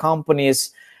or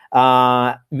companies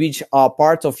which are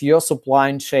part of your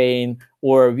supply chain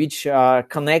or which are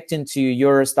connecting to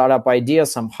your startup idea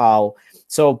somehow.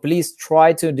 So please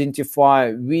try to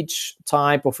identify which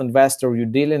type of investor you're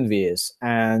dealing with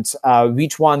and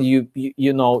which one you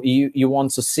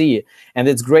want to see. And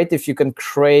it's great if you can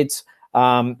create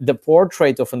the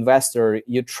portrait of investor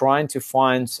you're trying to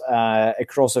find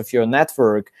across of your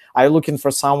network. Are you looking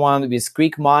for someone with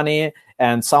quick money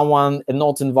and someone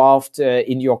not involved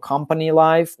in your company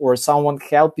life, or someone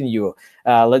helping you?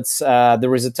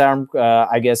 There is a term,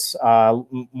 I guess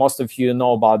most of you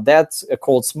know about that,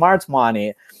 called smart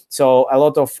money. So a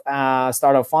lot of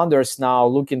startup founders now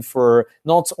looking for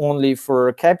not only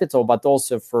for capital, but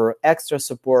also for extra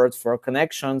support, for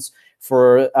connections,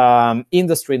 for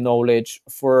industry knowledge,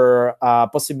 for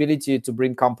possibility to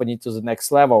bring company to the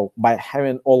next level by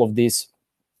having all of these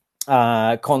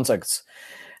contacts.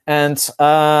 And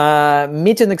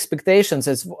meeting expectations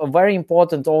is very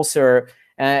important also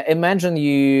Imagine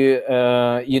you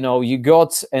you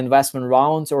got investment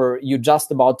rounds, or you're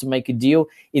just about to make a deal.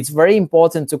 It's very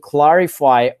important to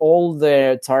clarify all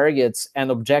the targets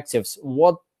and objectives.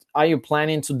 What are you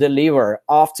planning to deliver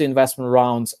after investment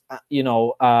rounds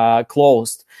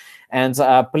closed? And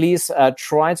please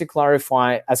try to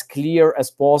clarify as clear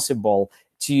as possible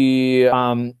to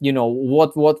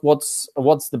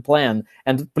what's the plan.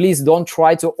 And please don't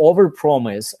try to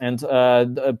overpromise, and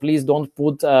please don't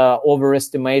put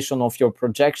overestimation of your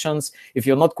projections if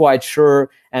you're not quite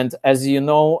sure. And as you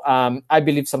know, I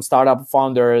believe some startup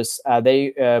founders,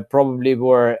 they probably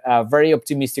were very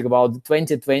optimistic about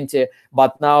 2020,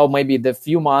 but now maybe the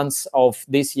few months of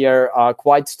this year are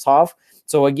quite tough.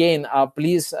 So again,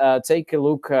 please take a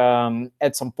look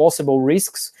at some possible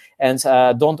risks, and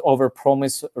don't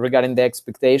overpromise regarding the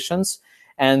expectations,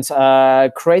 and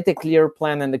create a clear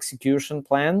plan and execution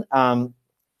plan.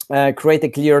 Create a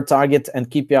clear target and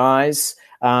KPIs,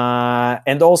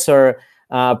 and also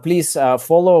please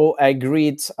follow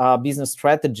agreed business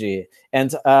strategy.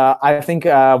 And I think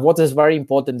what is very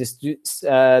important is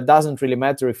doesn't really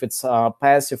matter if it's a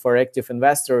passive or active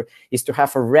investor, is to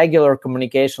have a regular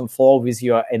communication flow with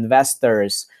your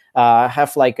investors.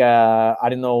 Have like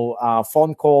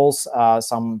phone calls,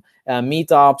 some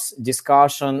meetups,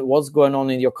 discussion, what's going on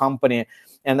in your company.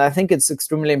 And I think it's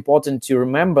extremely important to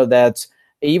remember that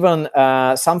even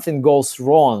something goes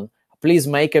wrong, please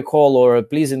make a call, or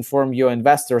please inform your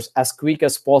investors as quick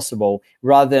as possible,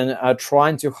 rather than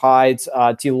trying to hide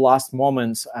till last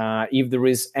moment if there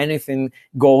is anything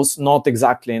goes not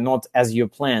as you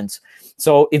planned.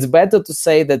 So it's better to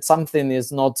say that something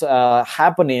is not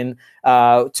happening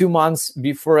 2 months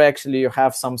before actually you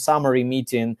have some summary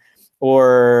meeting,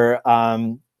 or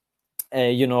some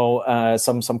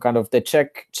kind of the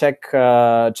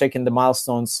checking the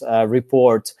milestones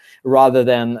report, rather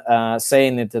than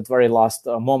saying it at very last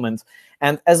moment.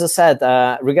 And as I said,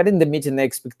 regarding the meeting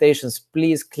expectations,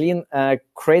 please create a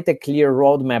clear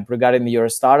roadmap regarding your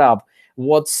startup.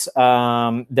 What's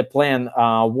the plan?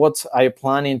 What are you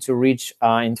planning to reach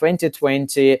in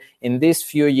 2020, in these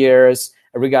few years,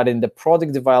 regarding the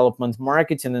product development,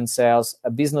 marketing and sales,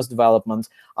 business development?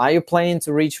 Are you planning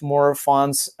to reach more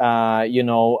funds,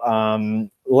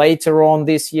 later on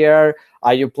this year?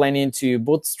 Are you planning to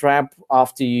bootstrap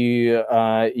after you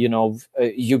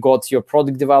got your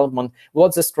product development?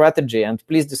 What's the strategy? And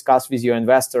please discuss with your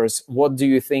investors, what do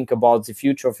you think about the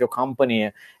future of your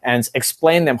company, and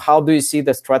explain them how do you see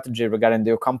the strategy regarding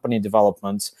your company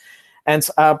development. And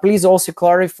please also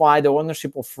clarify the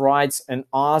ownership of rights and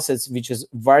assets, which is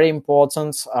very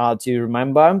important to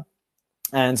remember.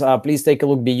 And please take a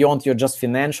look beyond your just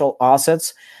financial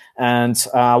assets. And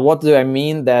what do I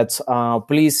mean? That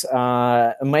please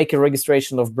make a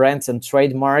registration of brands and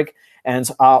trademark. And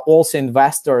also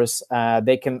investors,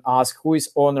 they can ask who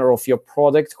is owner of your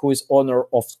product, who is owner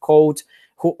of code,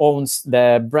 who owns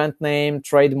the brand name,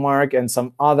 trademark, and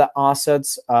some other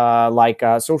assets like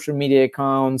social media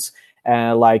accounts,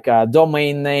 like a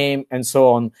domain name, and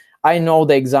so on. I know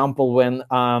the example when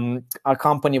a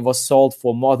company was sold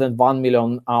for more than £1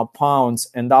 million,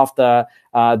 and after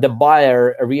the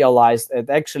buyer realized that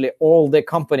actually all the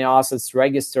company assets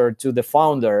registered to the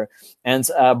founder, and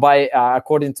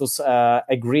according to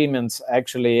agreements,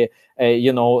 actually,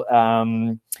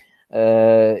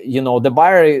 the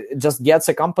buyer just gets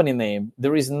a company name.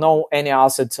 There is no any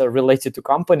assets related to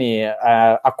company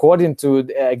according to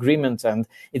the agreement. And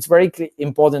it's very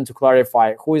important to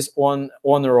clarify who is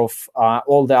owner of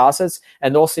all the assets,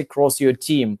 and also across your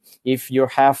team. If you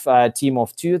have a team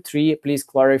of 2, 3, please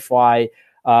clarify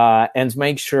and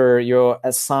make sure you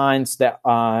assign the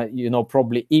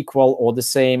probably equal or the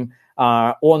same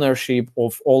ownership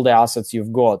of all the assets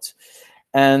you've got.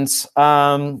 And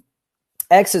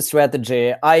exit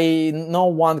strategy. I know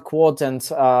one quote, and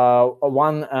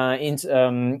one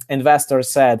investor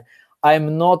said,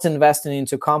 "I'm not investing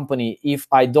into company if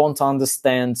I don't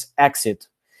understand exit."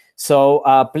 So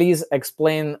please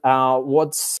explain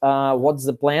what's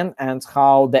the plan and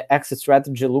how the exit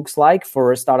strategy looks like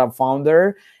for a startup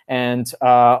founder, and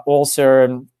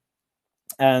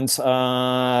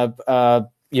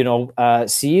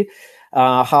see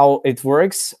how it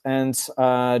works, and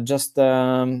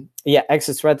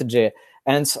exit strategy.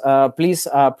 And please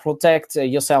protect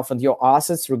yourself and your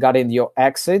assets regarding your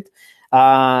exit.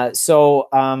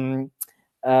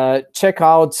 Check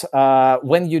out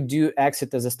when you do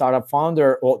exit as a startup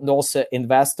founder, or also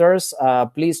investors,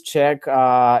 please check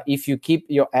if you keep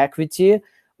your equity,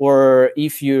 or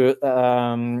if you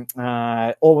own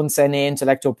any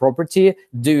intellectual property.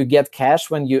 Do you get cash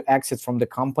when you exit from the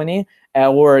company?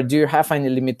 Or do you have any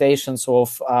limitations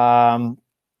of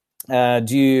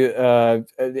do you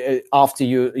after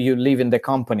you leave in the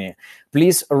company.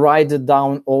 Please write it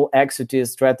down, all equity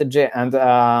strategy, and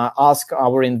ask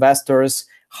our investors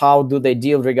how do they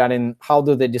deal regarding, how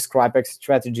do they describe exit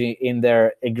strategy in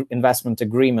their investment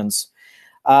agreements.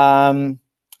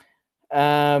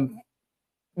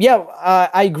 Yeah,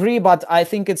 I agree, but I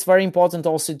think it's very important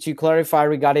also to clarify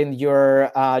regarding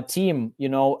your team,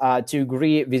 to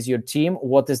agree with your team.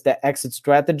 What is the exit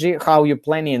strategy? How you're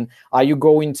planning? Are you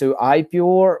going to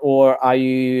IPO, or are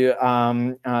you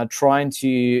trying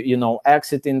to,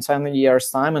 exit in 10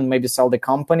 years time and maybe sell the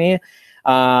company?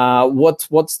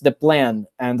 What's the plan?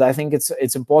 And I think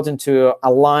it's important to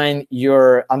align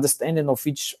your understanding of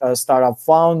each startup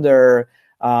founder.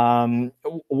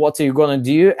 What are you going to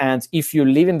do? And if you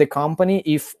live in the company,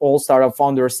 if all startup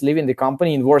founders live in the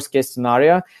company, in worst case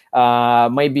scenario,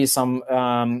 maybe some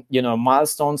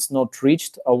milestones not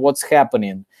reached, or what's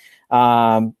happening.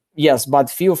 Yes,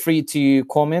 but feel free to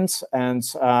comment. And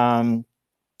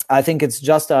I think it's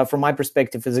just from my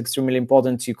perspective, it's extremely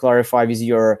important to clarify with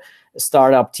your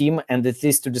startup team, and at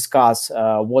least to discuss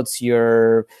what's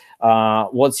your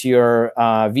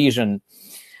vision.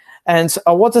 And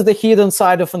what is the hidden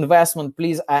side of investment?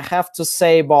 Please, I have to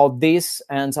say about this,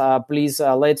 and please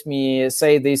let me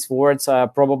say these words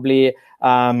probably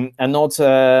and not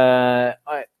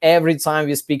every time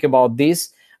we speak about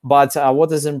this, but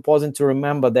what is important to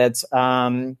remember that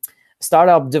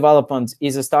startup development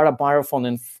is a startup marathon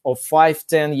of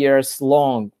 5-10 years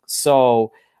long.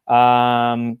 So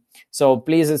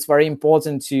please, it's very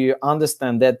important to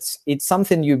understand that it's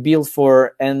something you build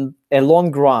for a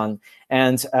long run.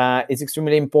 And it's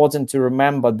extremely important to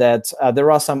remember that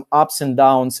there are some ups and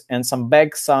downs and some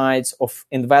backsides of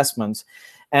investments.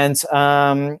 And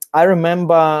I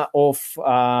remember of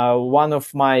one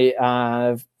of my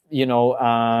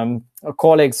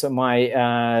colleagues,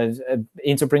 my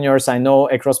entrepreneurs I know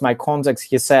across my contacts.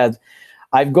 He said,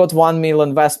 I've got 1 mil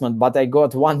investment, but I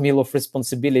got 1 mil of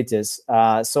responsibilities.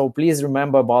 So please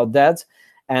remember about that.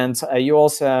 And you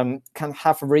also can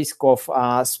have a risk of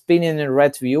spinning in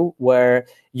red wheel, where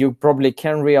you probably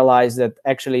can realize that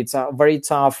actually it's a very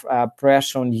tough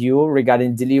pressure on you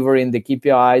regarding delivering the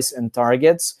KPIs and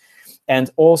targets. And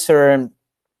also,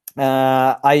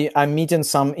 I'm meeting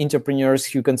some entrepreneurs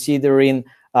who considering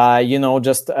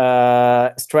just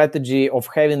strategy of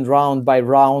having round by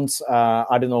rounds,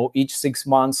 each 6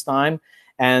 months time,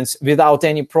 and without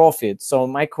any profit. So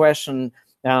my question,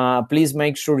 please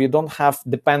make sure you don't have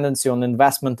dependency on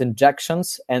investment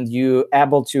injections, and you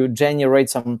able to generate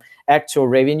some actual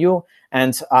revenue.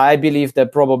 And I believe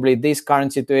that probably this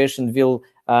current situation will,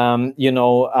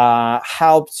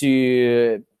 help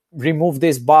to remove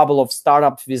this bubble of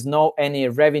startups with no any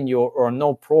revenue or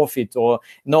no profit or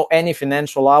no any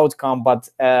financial outcome, but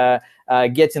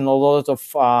getting a lot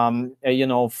of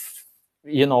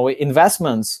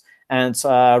investments and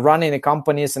running the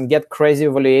companies and get crazy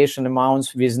valuation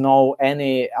amounts with no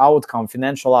any outcome,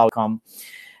 financial outcome.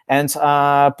 And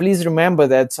please remember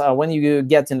that when you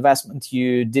get investment,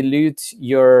 you dilute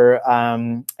your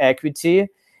equity.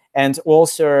 And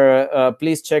also,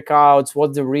 please check out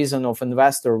what's the reason of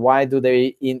investor. Why do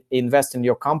they invest in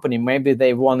your company? Maybe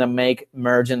they want to make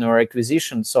merger or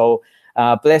acquisition. So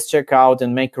please check out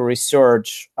and make a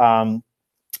research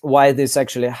why this is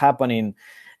actually happening.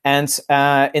 And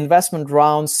investment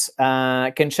rounds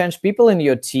can change people in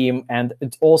your team, and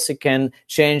it also can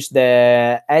change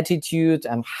the attitude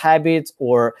and habit,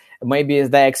 or maybe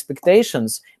the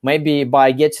expectations. Maybe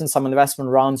by getting some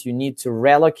investment rounds, you need to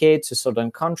relocate to a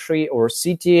certain country or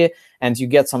city, and you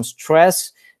get some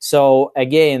stress. So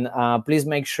again, please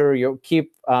make sure you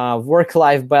keep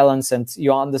work-life balance, and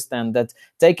you understand that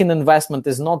taking investment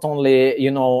is not only,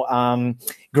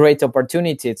 great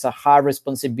opportunity. It's a high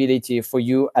responsibility for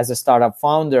you as a startup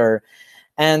founder.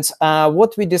 And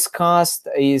what we discussed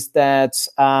is that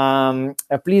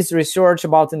please research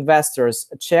about investors,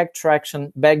 check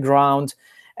traction, background,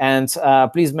 and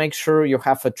please make sure you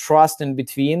have a trust in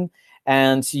between,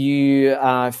 and you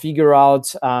figure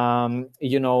out,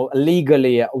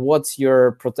 legally what's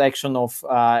your protection of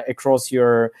across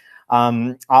your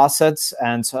assets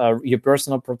and your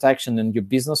personal protection and your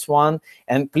business one.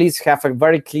 And please have a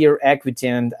very clear equity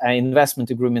and investment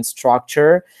agreement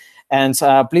structure. And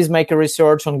please make a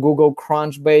research on Google,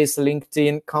 Crunchbase,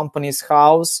 LinkedIn, Companies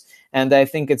House. And I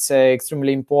think it's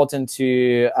extremely important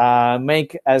to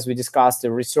make, as we discussed,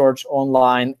 the research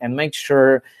online, and make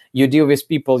sure you deal with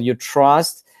people you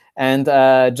trust. And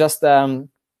just a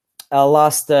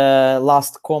last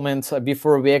comment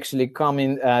before we actually come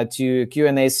in to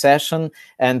Q&A session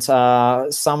and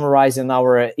summarizing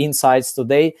our insights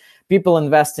today. people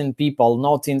invest in people,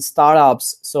 not in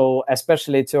startups. So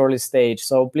especially at early stage.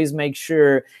 So please make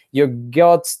sure you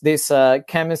got this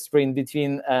chemistry in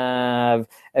between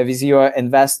with your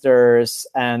investors,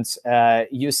 and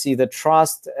you see the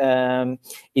trust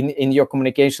in your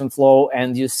communication flow,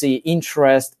 and you see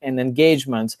interest and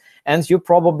engagement, and you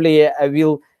probably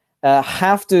will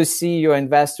have to see your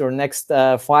investor next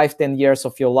 5-10 years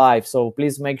of your life. So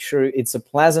please make sure it's a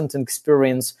pleasant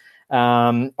experience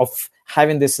of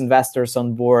having these investors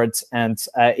on board, and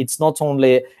it's not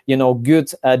only good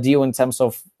deal in terms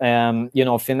of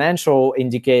financial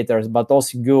indicators, but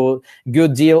also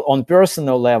good deal on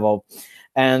personal level.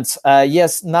 And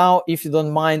yes, now if you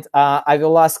don't mind, I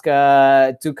will ask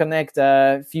to connect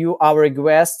a few our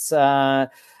guests.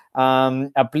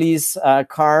 Please,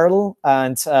 Carl,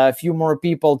 and a few more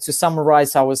people to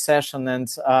summarize our session and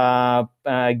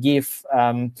give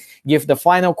the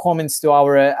final comments to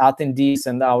our attendees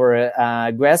and our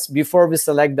guests before we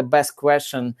select the best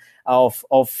question of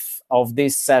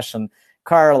this session.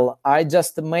 Carl, I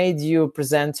just made you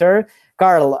presenter.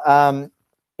 Carl,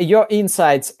 your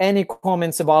insights, any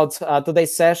comments about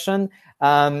today's session?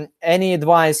 Any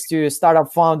advice to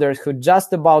startup founders who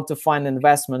just about to find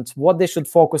investment, what they should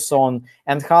focus on,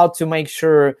 and how to make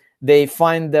sure they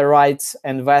find the right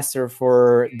investor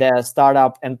for their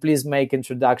startup? And please make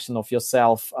introduction of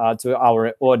yourself to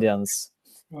our audience.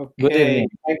 Okay. Good evening.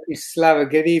 Thank you, Slava.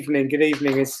 Good evening. Good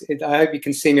evening. I hope you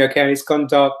can see me okay. It's gone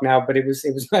dark now, but it was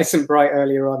nice and bright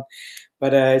earlier on.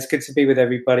 But it's good to be with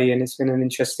everybody, and it's been an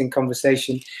interesting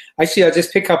conversation. Actually, I'll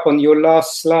just pick up on your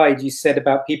last slide. You said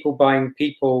about people buying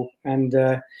people, and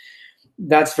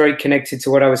that's very connected to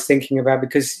what I was thinking about,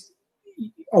 because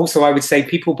also I would say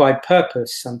people buy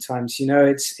purpose sometimes.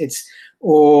 In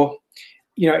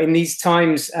these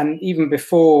times, and even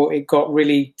before it got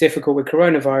really difficult with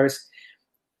coronavirus,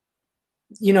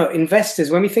 investors,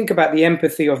 when we think about the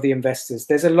empathy of the investors,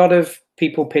 there's a lot of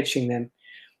people pitching them.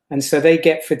 And so they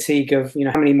get fatigue of,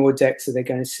 how many more decks are they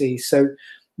going to see? So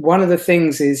one of the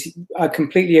things is, I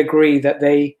completely agree that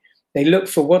they look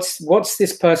for what's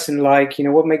this person like,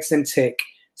 what makes them tick.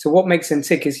 So what makes them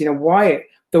tick is, why.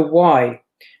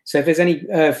 So if there's any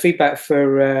feedback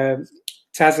for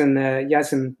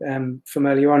Yazan from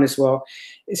earlier on as well,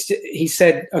 he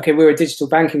said, okay, we're a digital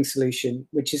banking solution,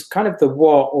 which is kind of the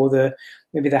what, or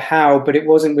maybe the how, but it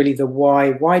wasn't really the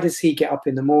why. Why does he get up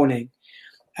in the morning?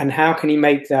 And how can he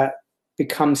make that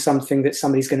become something that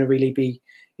somebody's going to really be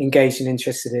engaged and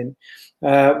interested in?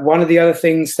 One of the other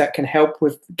things that can help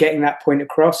with getting that point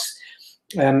across,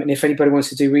 and if anybody wants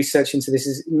to do research into this,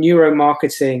 is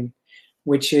neuromarketing,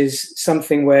 which is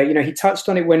something where, he touched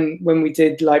on it when we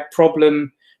did like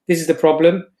problem, this is the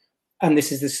problem, and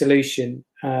this is the solution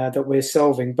that we're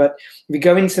solving. But if we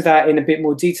go into that in a bit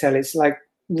more detail, it's like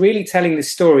really telling the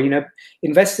story.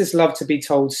 Investors love to be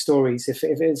told stories. If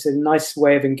it's a nice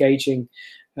way of engaging,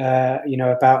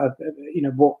 about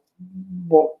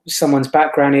what someone's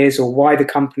background is, or why the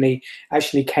company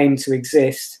actually came to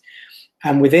exist,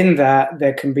 and within that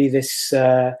there can be this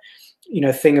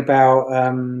thing about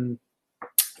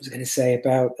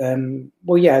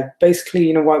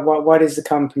basically, why does the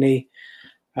company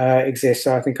exist?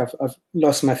 So I think I've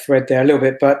lost my thread there a little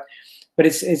bit, but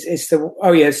it's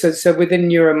the so within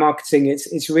neuromarketing,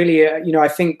 it's really I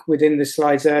think within the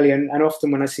slides earlier, and often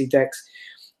when I see decks,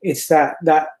 it's that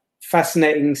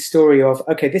fascinating story of,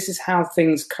 okay, this is how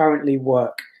things currently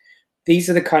work. These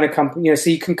are the kind of company, so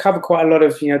you can cover quite a lot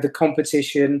of the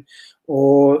competition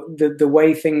or the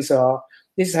way things are.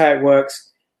 This is how it works.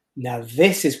 Now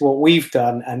this is what we've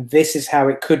done, and this is how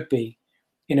it could be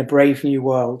in a brave new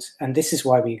world, and this is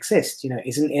why we exist.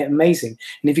 Isn't it amazing?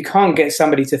 And if you can't get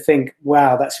somebody to think,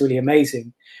 wow, that's really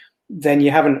amazing, then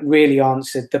you haven't really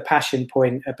answered the passion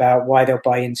point about why they'll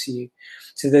buy into you.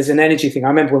 So there's an energy thing. I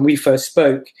remember when we first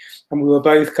spoke, and we were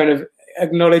both kind of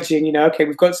acknowledging, okay,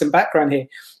 we've got some background here.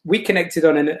 We connected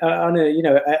on an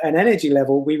energy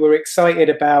level. We were excited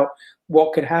about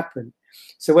what could happen.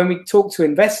 So when we talk to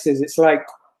investors, it's like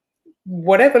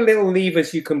whatever little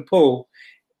levers you can pull.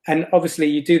 And obviously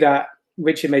you do that.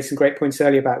 Richard made some great points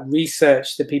earlier about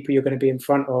research the people you're going to be in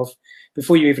front of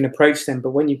before you even approach them.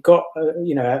 But when you've got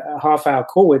a half-hour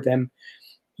call with them,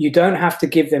 you don't have to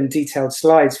give them detailed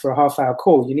slides for a half-hour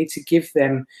call. You need to give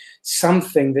them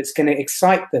something that's going to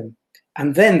excite them.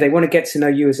 And then they want to get to know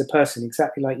you as a person,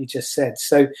 exactly like you just said.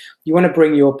 So you want to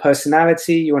bring your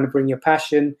personality, you want to bring your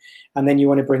passion, and then you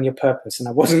want to bring your purpose. And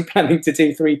I wasn't planning to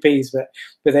do 3 Ps, but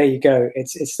there you go.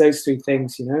 It's those 3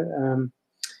 things,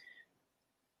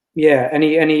 Yeah.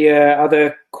 Any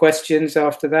other questions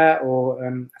after that? Or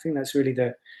I think that's really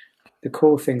the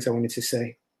core things I wanted to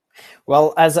say.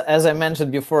 Well, as I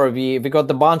mentioned before, we got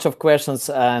a bunch of questions,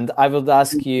 and I will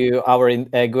ask you, our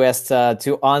guest,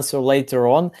 to answer later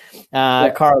on.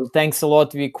 Carl, thanks a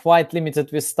lot. We're quite limited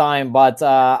with time, but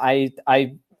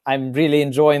I'm really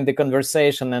enjoying the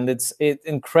conversation, and it's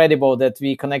incredible that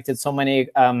we connected so many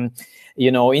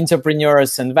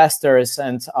entrepreneurs, investors,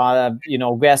 and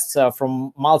guests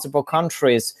from multiple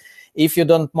countries. If you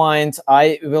don't mind,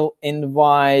 I will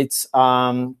invite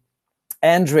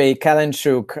Andrei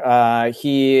Kalinchuk.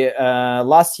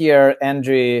 Last year,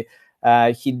 Andrei,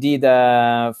 he did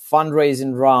a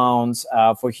fundraising round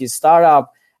for his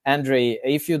startup. Andrei,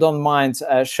 if you don't mind,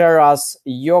 share us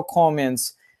your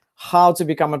comments. How to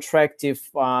become attractive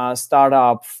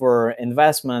startup for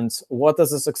investments? What is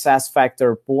the success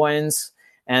factor points?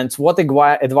 And what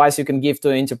advice you can give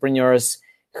to entrepreneurs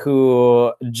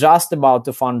who just about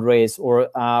to fundraise, or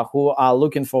who are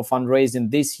looking for fundraising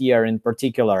this year in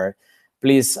particular?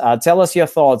 Please tell us your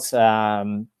thoughts.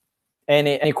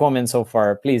 Any comments so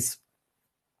far, please?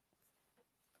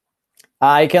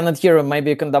 I cannot hear you. Maybe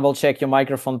you can double check your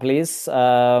microphone, please.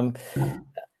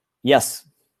 Yes.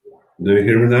 Do you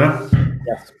hear me now?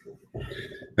 Yes.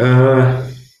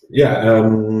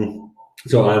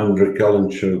 So I'm Andrei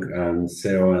Kalinchuk. I'm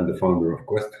CEO and the founder of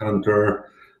Quest Hunter,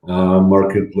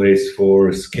 marketplace for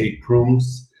escape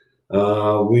rooms.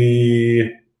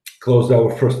 We closed our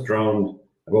first round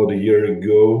about a year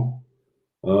ago.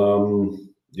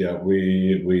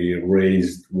 We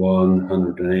raised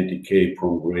 180K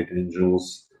from Great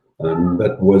Angels, and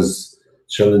that was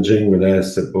challenging, but I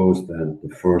suppose that the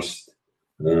first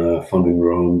funding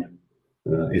round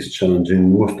is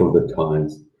challenging most of the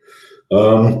times.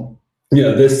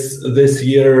 This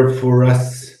year for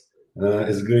us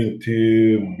is going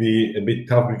to be a bit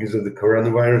tough because of the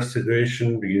coronavirus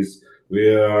situation, because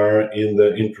we are in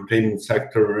the entertainment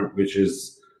sector, which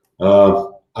is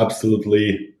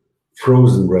absolutely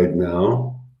frozen right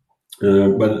now.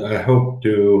 But I hope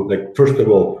to, first of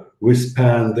all, we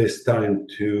spend this time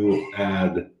to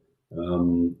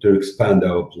expand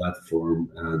our platform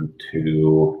and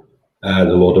to add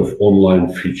a lot of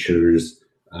online features,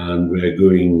 and we're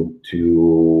going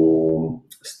to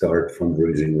start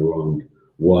fundraising around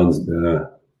once the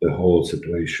whole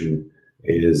situation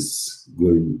is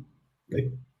going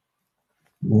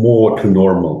more to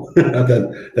normal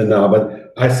than now.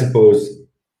 But I suppose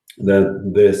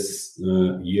that this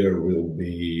year will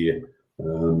be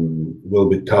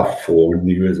tough for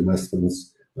new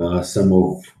investments. Some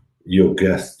of your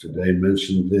guests today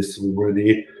mentioned this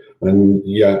already, and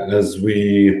as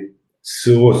we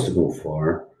saw so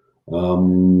far,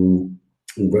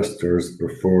 investors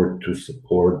prefer to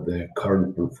support their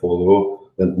current portfolio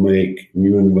than make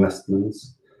new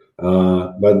investments.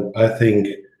 But I think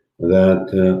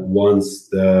that once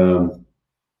the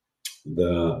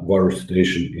virus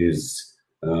situation is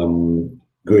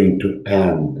going to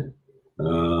end,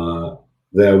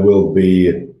 there will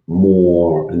be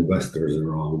more investors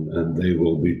around, and they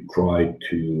will be trying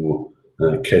to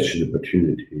catch an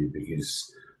opportunity,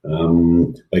 because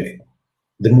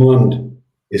demand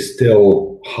is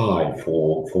still high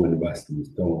for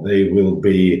investments. So they will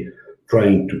be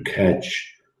trying to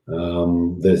catch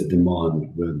this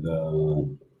demand with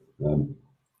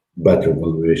better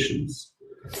valuations.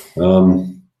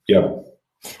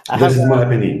 This is my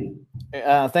opinion.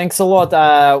 Thanks a lot.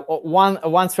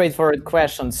 One straightforward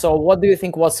question. So what do you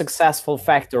think was successful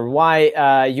factor?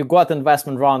 Why you got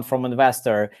investment round from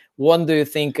investor? What do you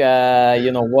think,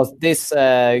 was this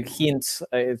hint,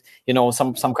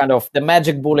 some kind of the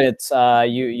magic bullet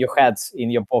you had in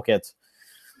your pocket?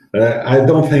 I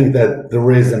don't think that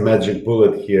there is a magic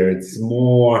bullet here. It's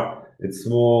more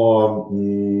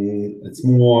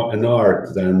an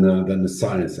art than a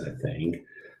science, I think.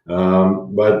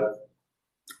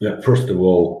 First of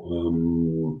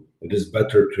all, it is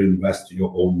better to invest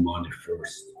your own money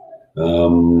first.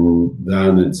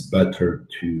 Then it's better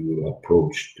to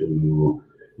approach to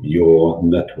your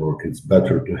network. It's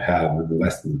better to have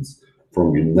investments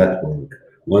from your network.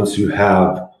 Once you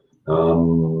have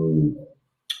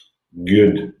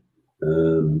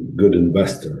good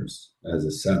investors, as I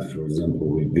said, for example,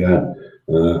 we got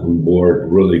on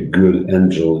board really good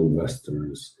angel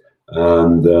investors,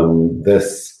 and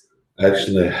this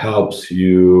actually helps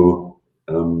you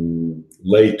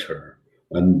later.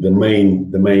 And the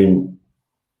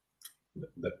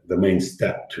main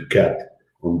step to get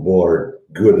on board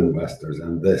good investors,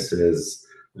 and this is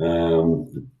a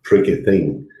tricky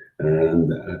thing.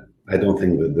 And I don't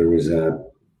think that there is a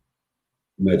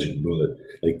magic bullet.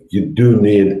 You do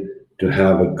need to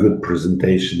have a good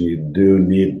presentation. You do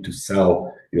need to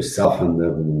sell yourself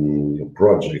and your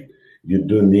project. You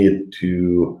do need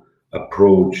to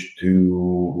approach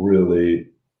to really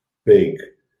big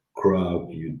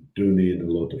crowd. You do need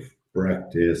a lot of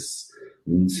practice,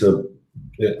 and so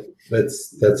yeah,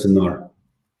 that's an art.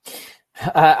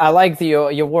 I like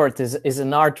your word is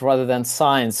an art rather than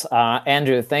science.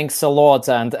 Andrew, thanks a lot.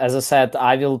 And as I said,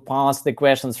 I will pass the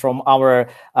questions from our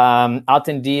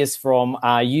attendees from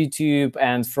YouTube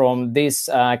and from this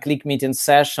Click Meeting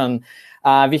session.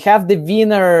 We have the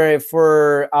winner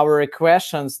for our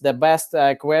questions. The best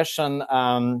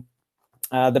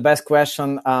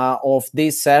question of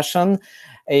this session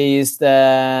is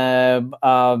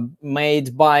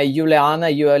made by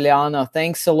Juliana. Juliana,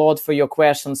 thanks a lot for your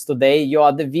questions today. You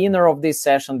are the winner of this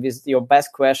session with your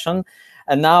best question.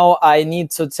 And now I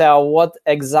need to tell what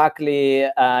exactly,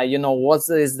 what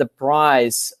is the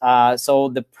prize. So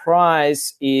the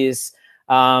prize is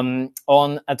on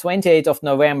 28th of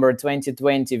November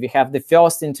 2020, we have the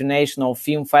first International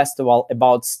Film Festival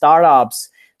about startups.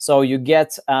 So you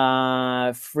get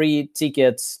free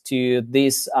tickets to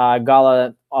this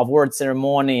gala award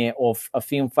ceremony of a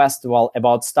film festival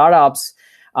about startups.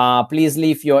 Please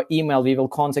leave your email. We will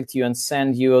contact you and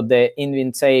send you the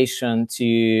invitation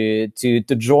to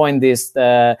join this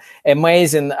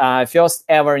amazing first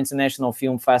ever International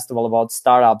Film Festival about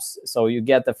startups. So you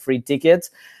get a free ticket.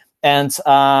 And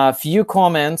a few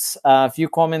comments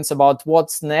about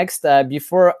what's next.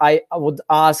 Before I would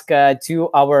ask to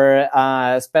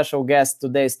our special guests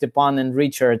today, Stepan and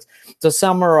Richard, to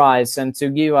summarize and to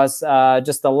give us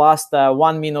just the last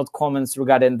 1 minute comments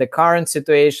regarding the current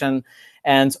situation,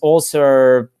 and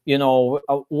also,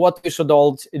 what we should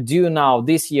all do now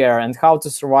this year and how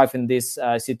to survive in this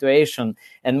situation,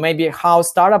 and maybe how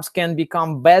startups can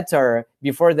become better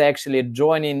before they actually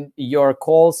join in your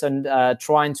calls and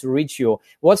trying to reach you.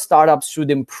 What startups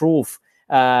should improve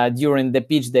during the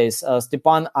pitch days?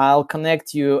 Stepan, I'll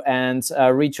connect you, and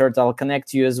Richard, I'll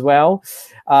connect you as well.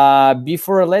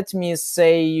 Before, let me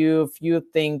say you a few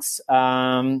things.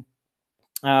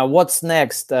 What's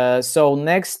next? So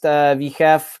next we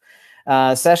have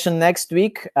a session next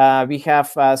week. We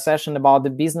have a session about the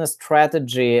business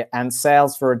strategy and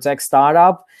sales for a tech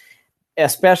startup,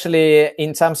 especially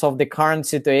in terms of the current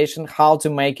situation, how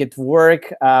to make it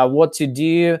work, what to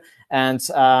do, and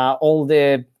all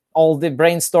the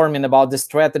brainstorming about the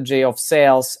strategy of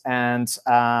sales and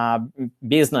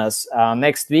business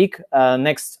next week,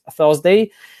 next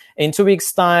Thursday. In 2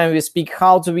 weeks' time, we speak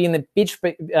how to win a pitch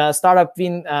how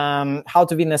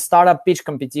to win a startup pitch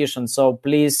competition. So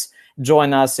please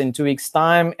join us in 2 weeks'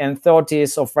 time. And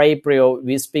 30th of April,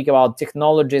 we speak about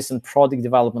technologies and product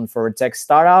development for a tech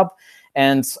startup.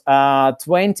 And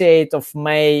 28th of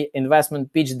May,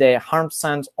 investment pitch day,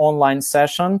 100% online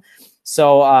session.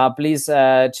 So please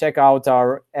check out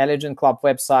our Eligent Club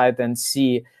website and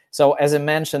see. So as I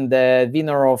mentioned, the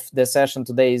winner of the session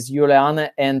today is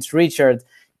Juliana and Richard.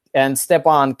 And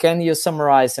Stepan, can you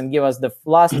summarize and give us the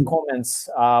last comments,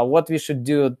 what we should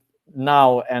do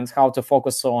now and how to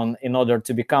focus on in order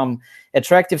to become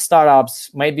attractive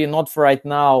startups? Maybe not for right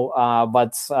now,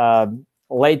 but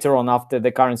later on, after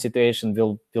the current situation,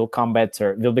 will become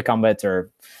better.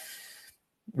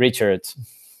 Richard.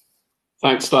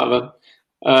 Thanks, Slava.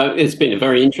 It's been a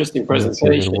very interesting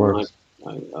presentation. I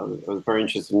was very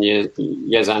interested in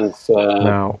Yezan's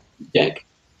deck.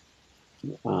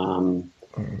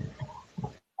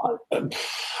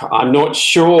 I'm not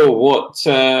sure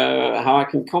how I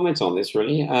can comment on this,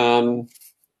 really.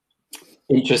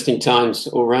 Interesting times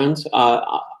all around.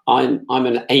 I'm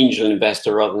an angel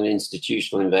investor rather than an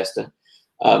institutional investor.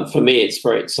 For me, it's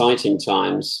very exciting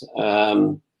times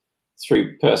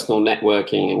through personal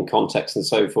networking and contacts and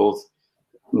so forth.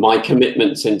 My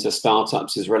commitments into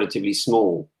startups is relatively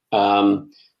small.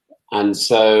 And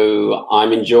so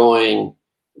I'm enjoying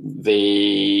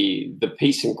the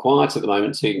peace and quiet at the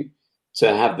moment to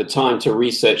have the time to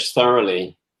research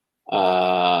thoroughly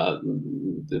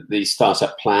the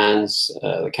startup plans,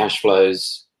 the cash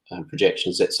flows,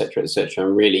 projections, etc.,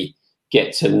 and really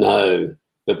get to know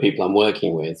the people I'm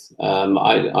working with.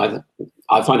 I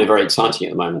find it very exciting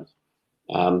at the moment,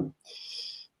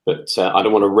 but I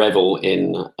don't want to revel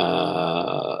in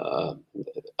at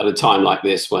a time like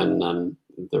this when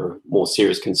there are more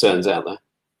serious concerns out there.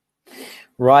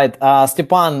 Right.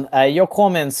 Stepan, your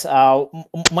comments,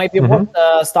 maybe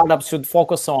what startups should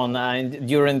focus on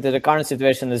during the current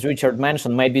situation, as Richard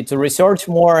mentioned, maybe to research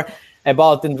more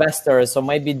about investors, or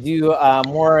maybe do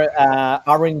more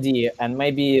R&D and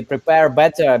maybe prepare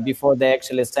better before they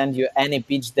actually send you any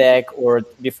pitch deck or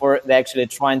before they actually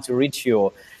trying to reach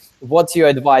you. What's your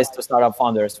advice to startup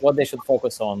founders? What they should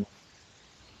focus on?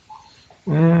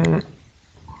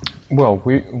 Well,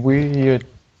 we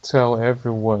tell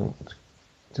everyone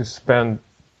to spend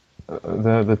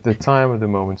the time of the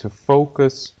moment, to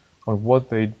focus on what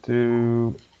they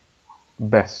do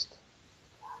best.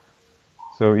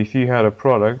 So if you had a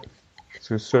product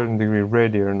to a certain degree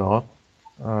ready or not,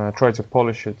 try to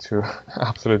polish it to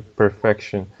absolute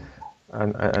perfection,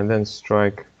 and then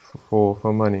strike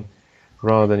for money,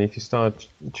 rather than if you start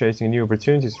chasing new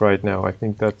opportunities right now. I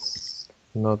think that's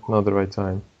not the right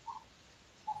time.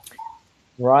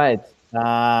 Right.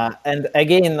 And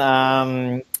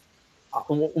again,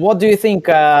 what do you think?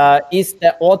 Is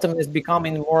the autumn is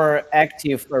becoming more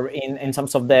active in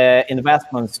terms of the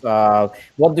investments?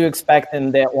 What do you expect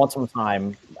in the autumn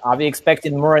time? Are we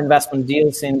expecting more investment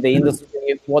deals in the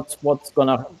industry? What's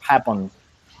gonna happen?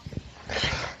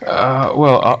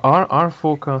 Well, our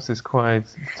forecast is quite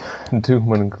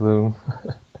doom and gloom.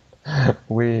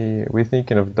 We're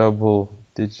thinking of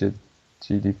double-digit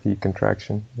GDP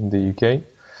contraction in the UK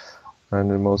and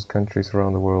in most countries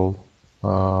around the world.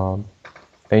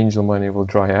 Angel money will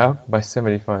dry out by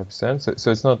 75%.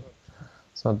 So it's not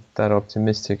that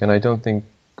optimistic, and I don't think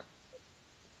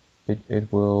it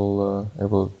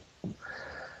will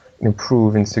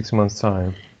improve in 6 months'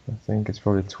 time. I think it's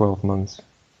probably 12 months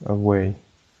away.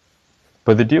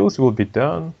 But the deals will be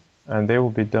done, and they will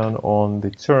be done on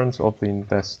the terms of the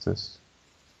investors.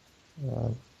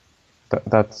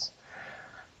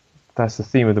 That's the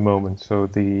theme of the moment. So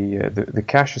the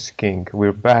cash is king.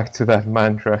 We're back to that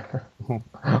mantra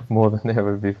more than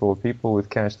ever before. People with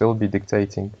cash, they'll be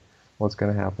dictating what's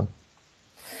going to happen.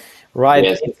 Right.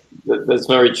 Yes, that's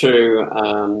very true.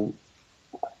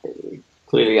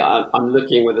 Clearly, I'm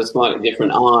looking with a slightly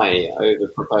different eye over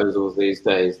proposals these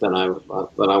days than I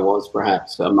was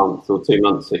perhaps a month or 2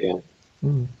 months ago.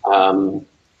 And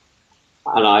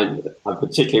I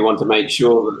particularly want to make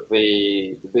sure that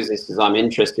the businesses I'm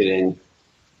interested in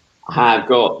have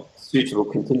got suitable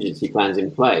contingency plans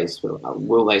in place.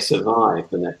 Will they survive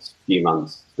the next few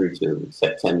months through to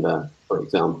September, for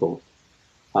example?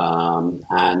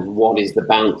 And what is the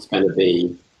bounce going to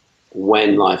be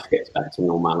when life gets back to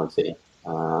normality?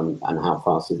 And how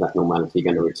fast is that normality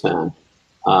going to return?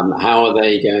 How are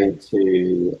they going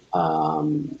to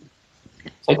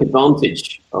take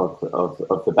advantage of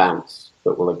the bounce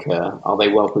that will occur? Are they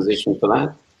well positioned for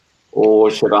that?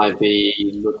 Or should I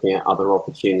be looking at other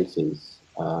opportunities?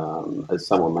 As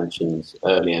someone mentioned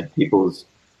earlier, people's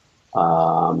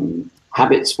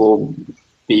habits will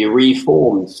be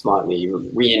reformed slightly,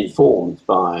 reinformed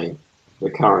by the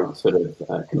current sort of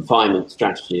confinement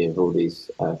strategy of all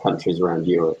these countries around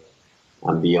Europe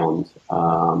and beyond.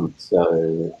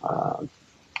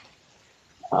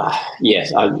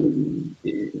 Yes, time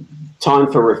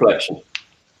for reflection.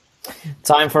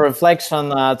 Time for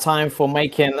reflection, time for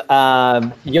making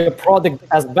your product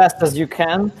as best as you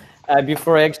can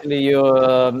before actually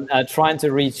you're trying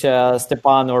to reach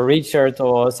Stepan or Richard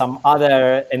or some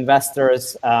other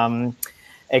investors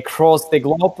across the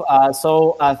globe.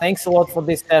 So thanks a lot for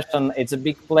this session. It's a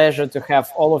big pleasure to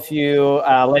have all of you,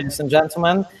 ladies and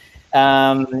gentlemen.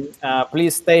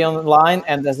 Please stay online,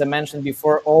 and as I mentioned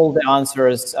before, all the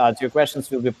answers to your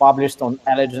questions will be published on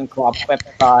Eligent Club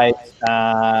website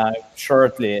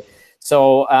shortly.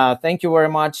 So thank you very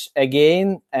much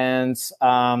again, and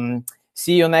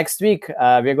see you next week.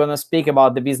 We're going to speak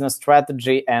about the business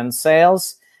strategy and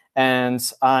sales, and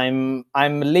I'm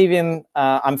leaving.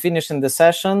 I'm finishing the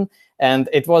session, and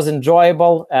it was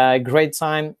enjoyable, great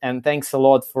time, and thanks a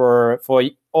lot for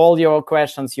all your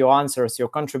questions, your answers, your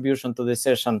contribution to the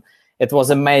session. It was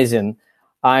amazing.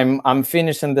 I'm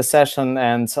finishing the session,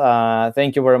 and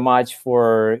thank you very much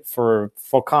for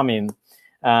coming.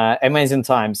 Amazing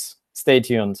times. Stay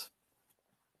tuned.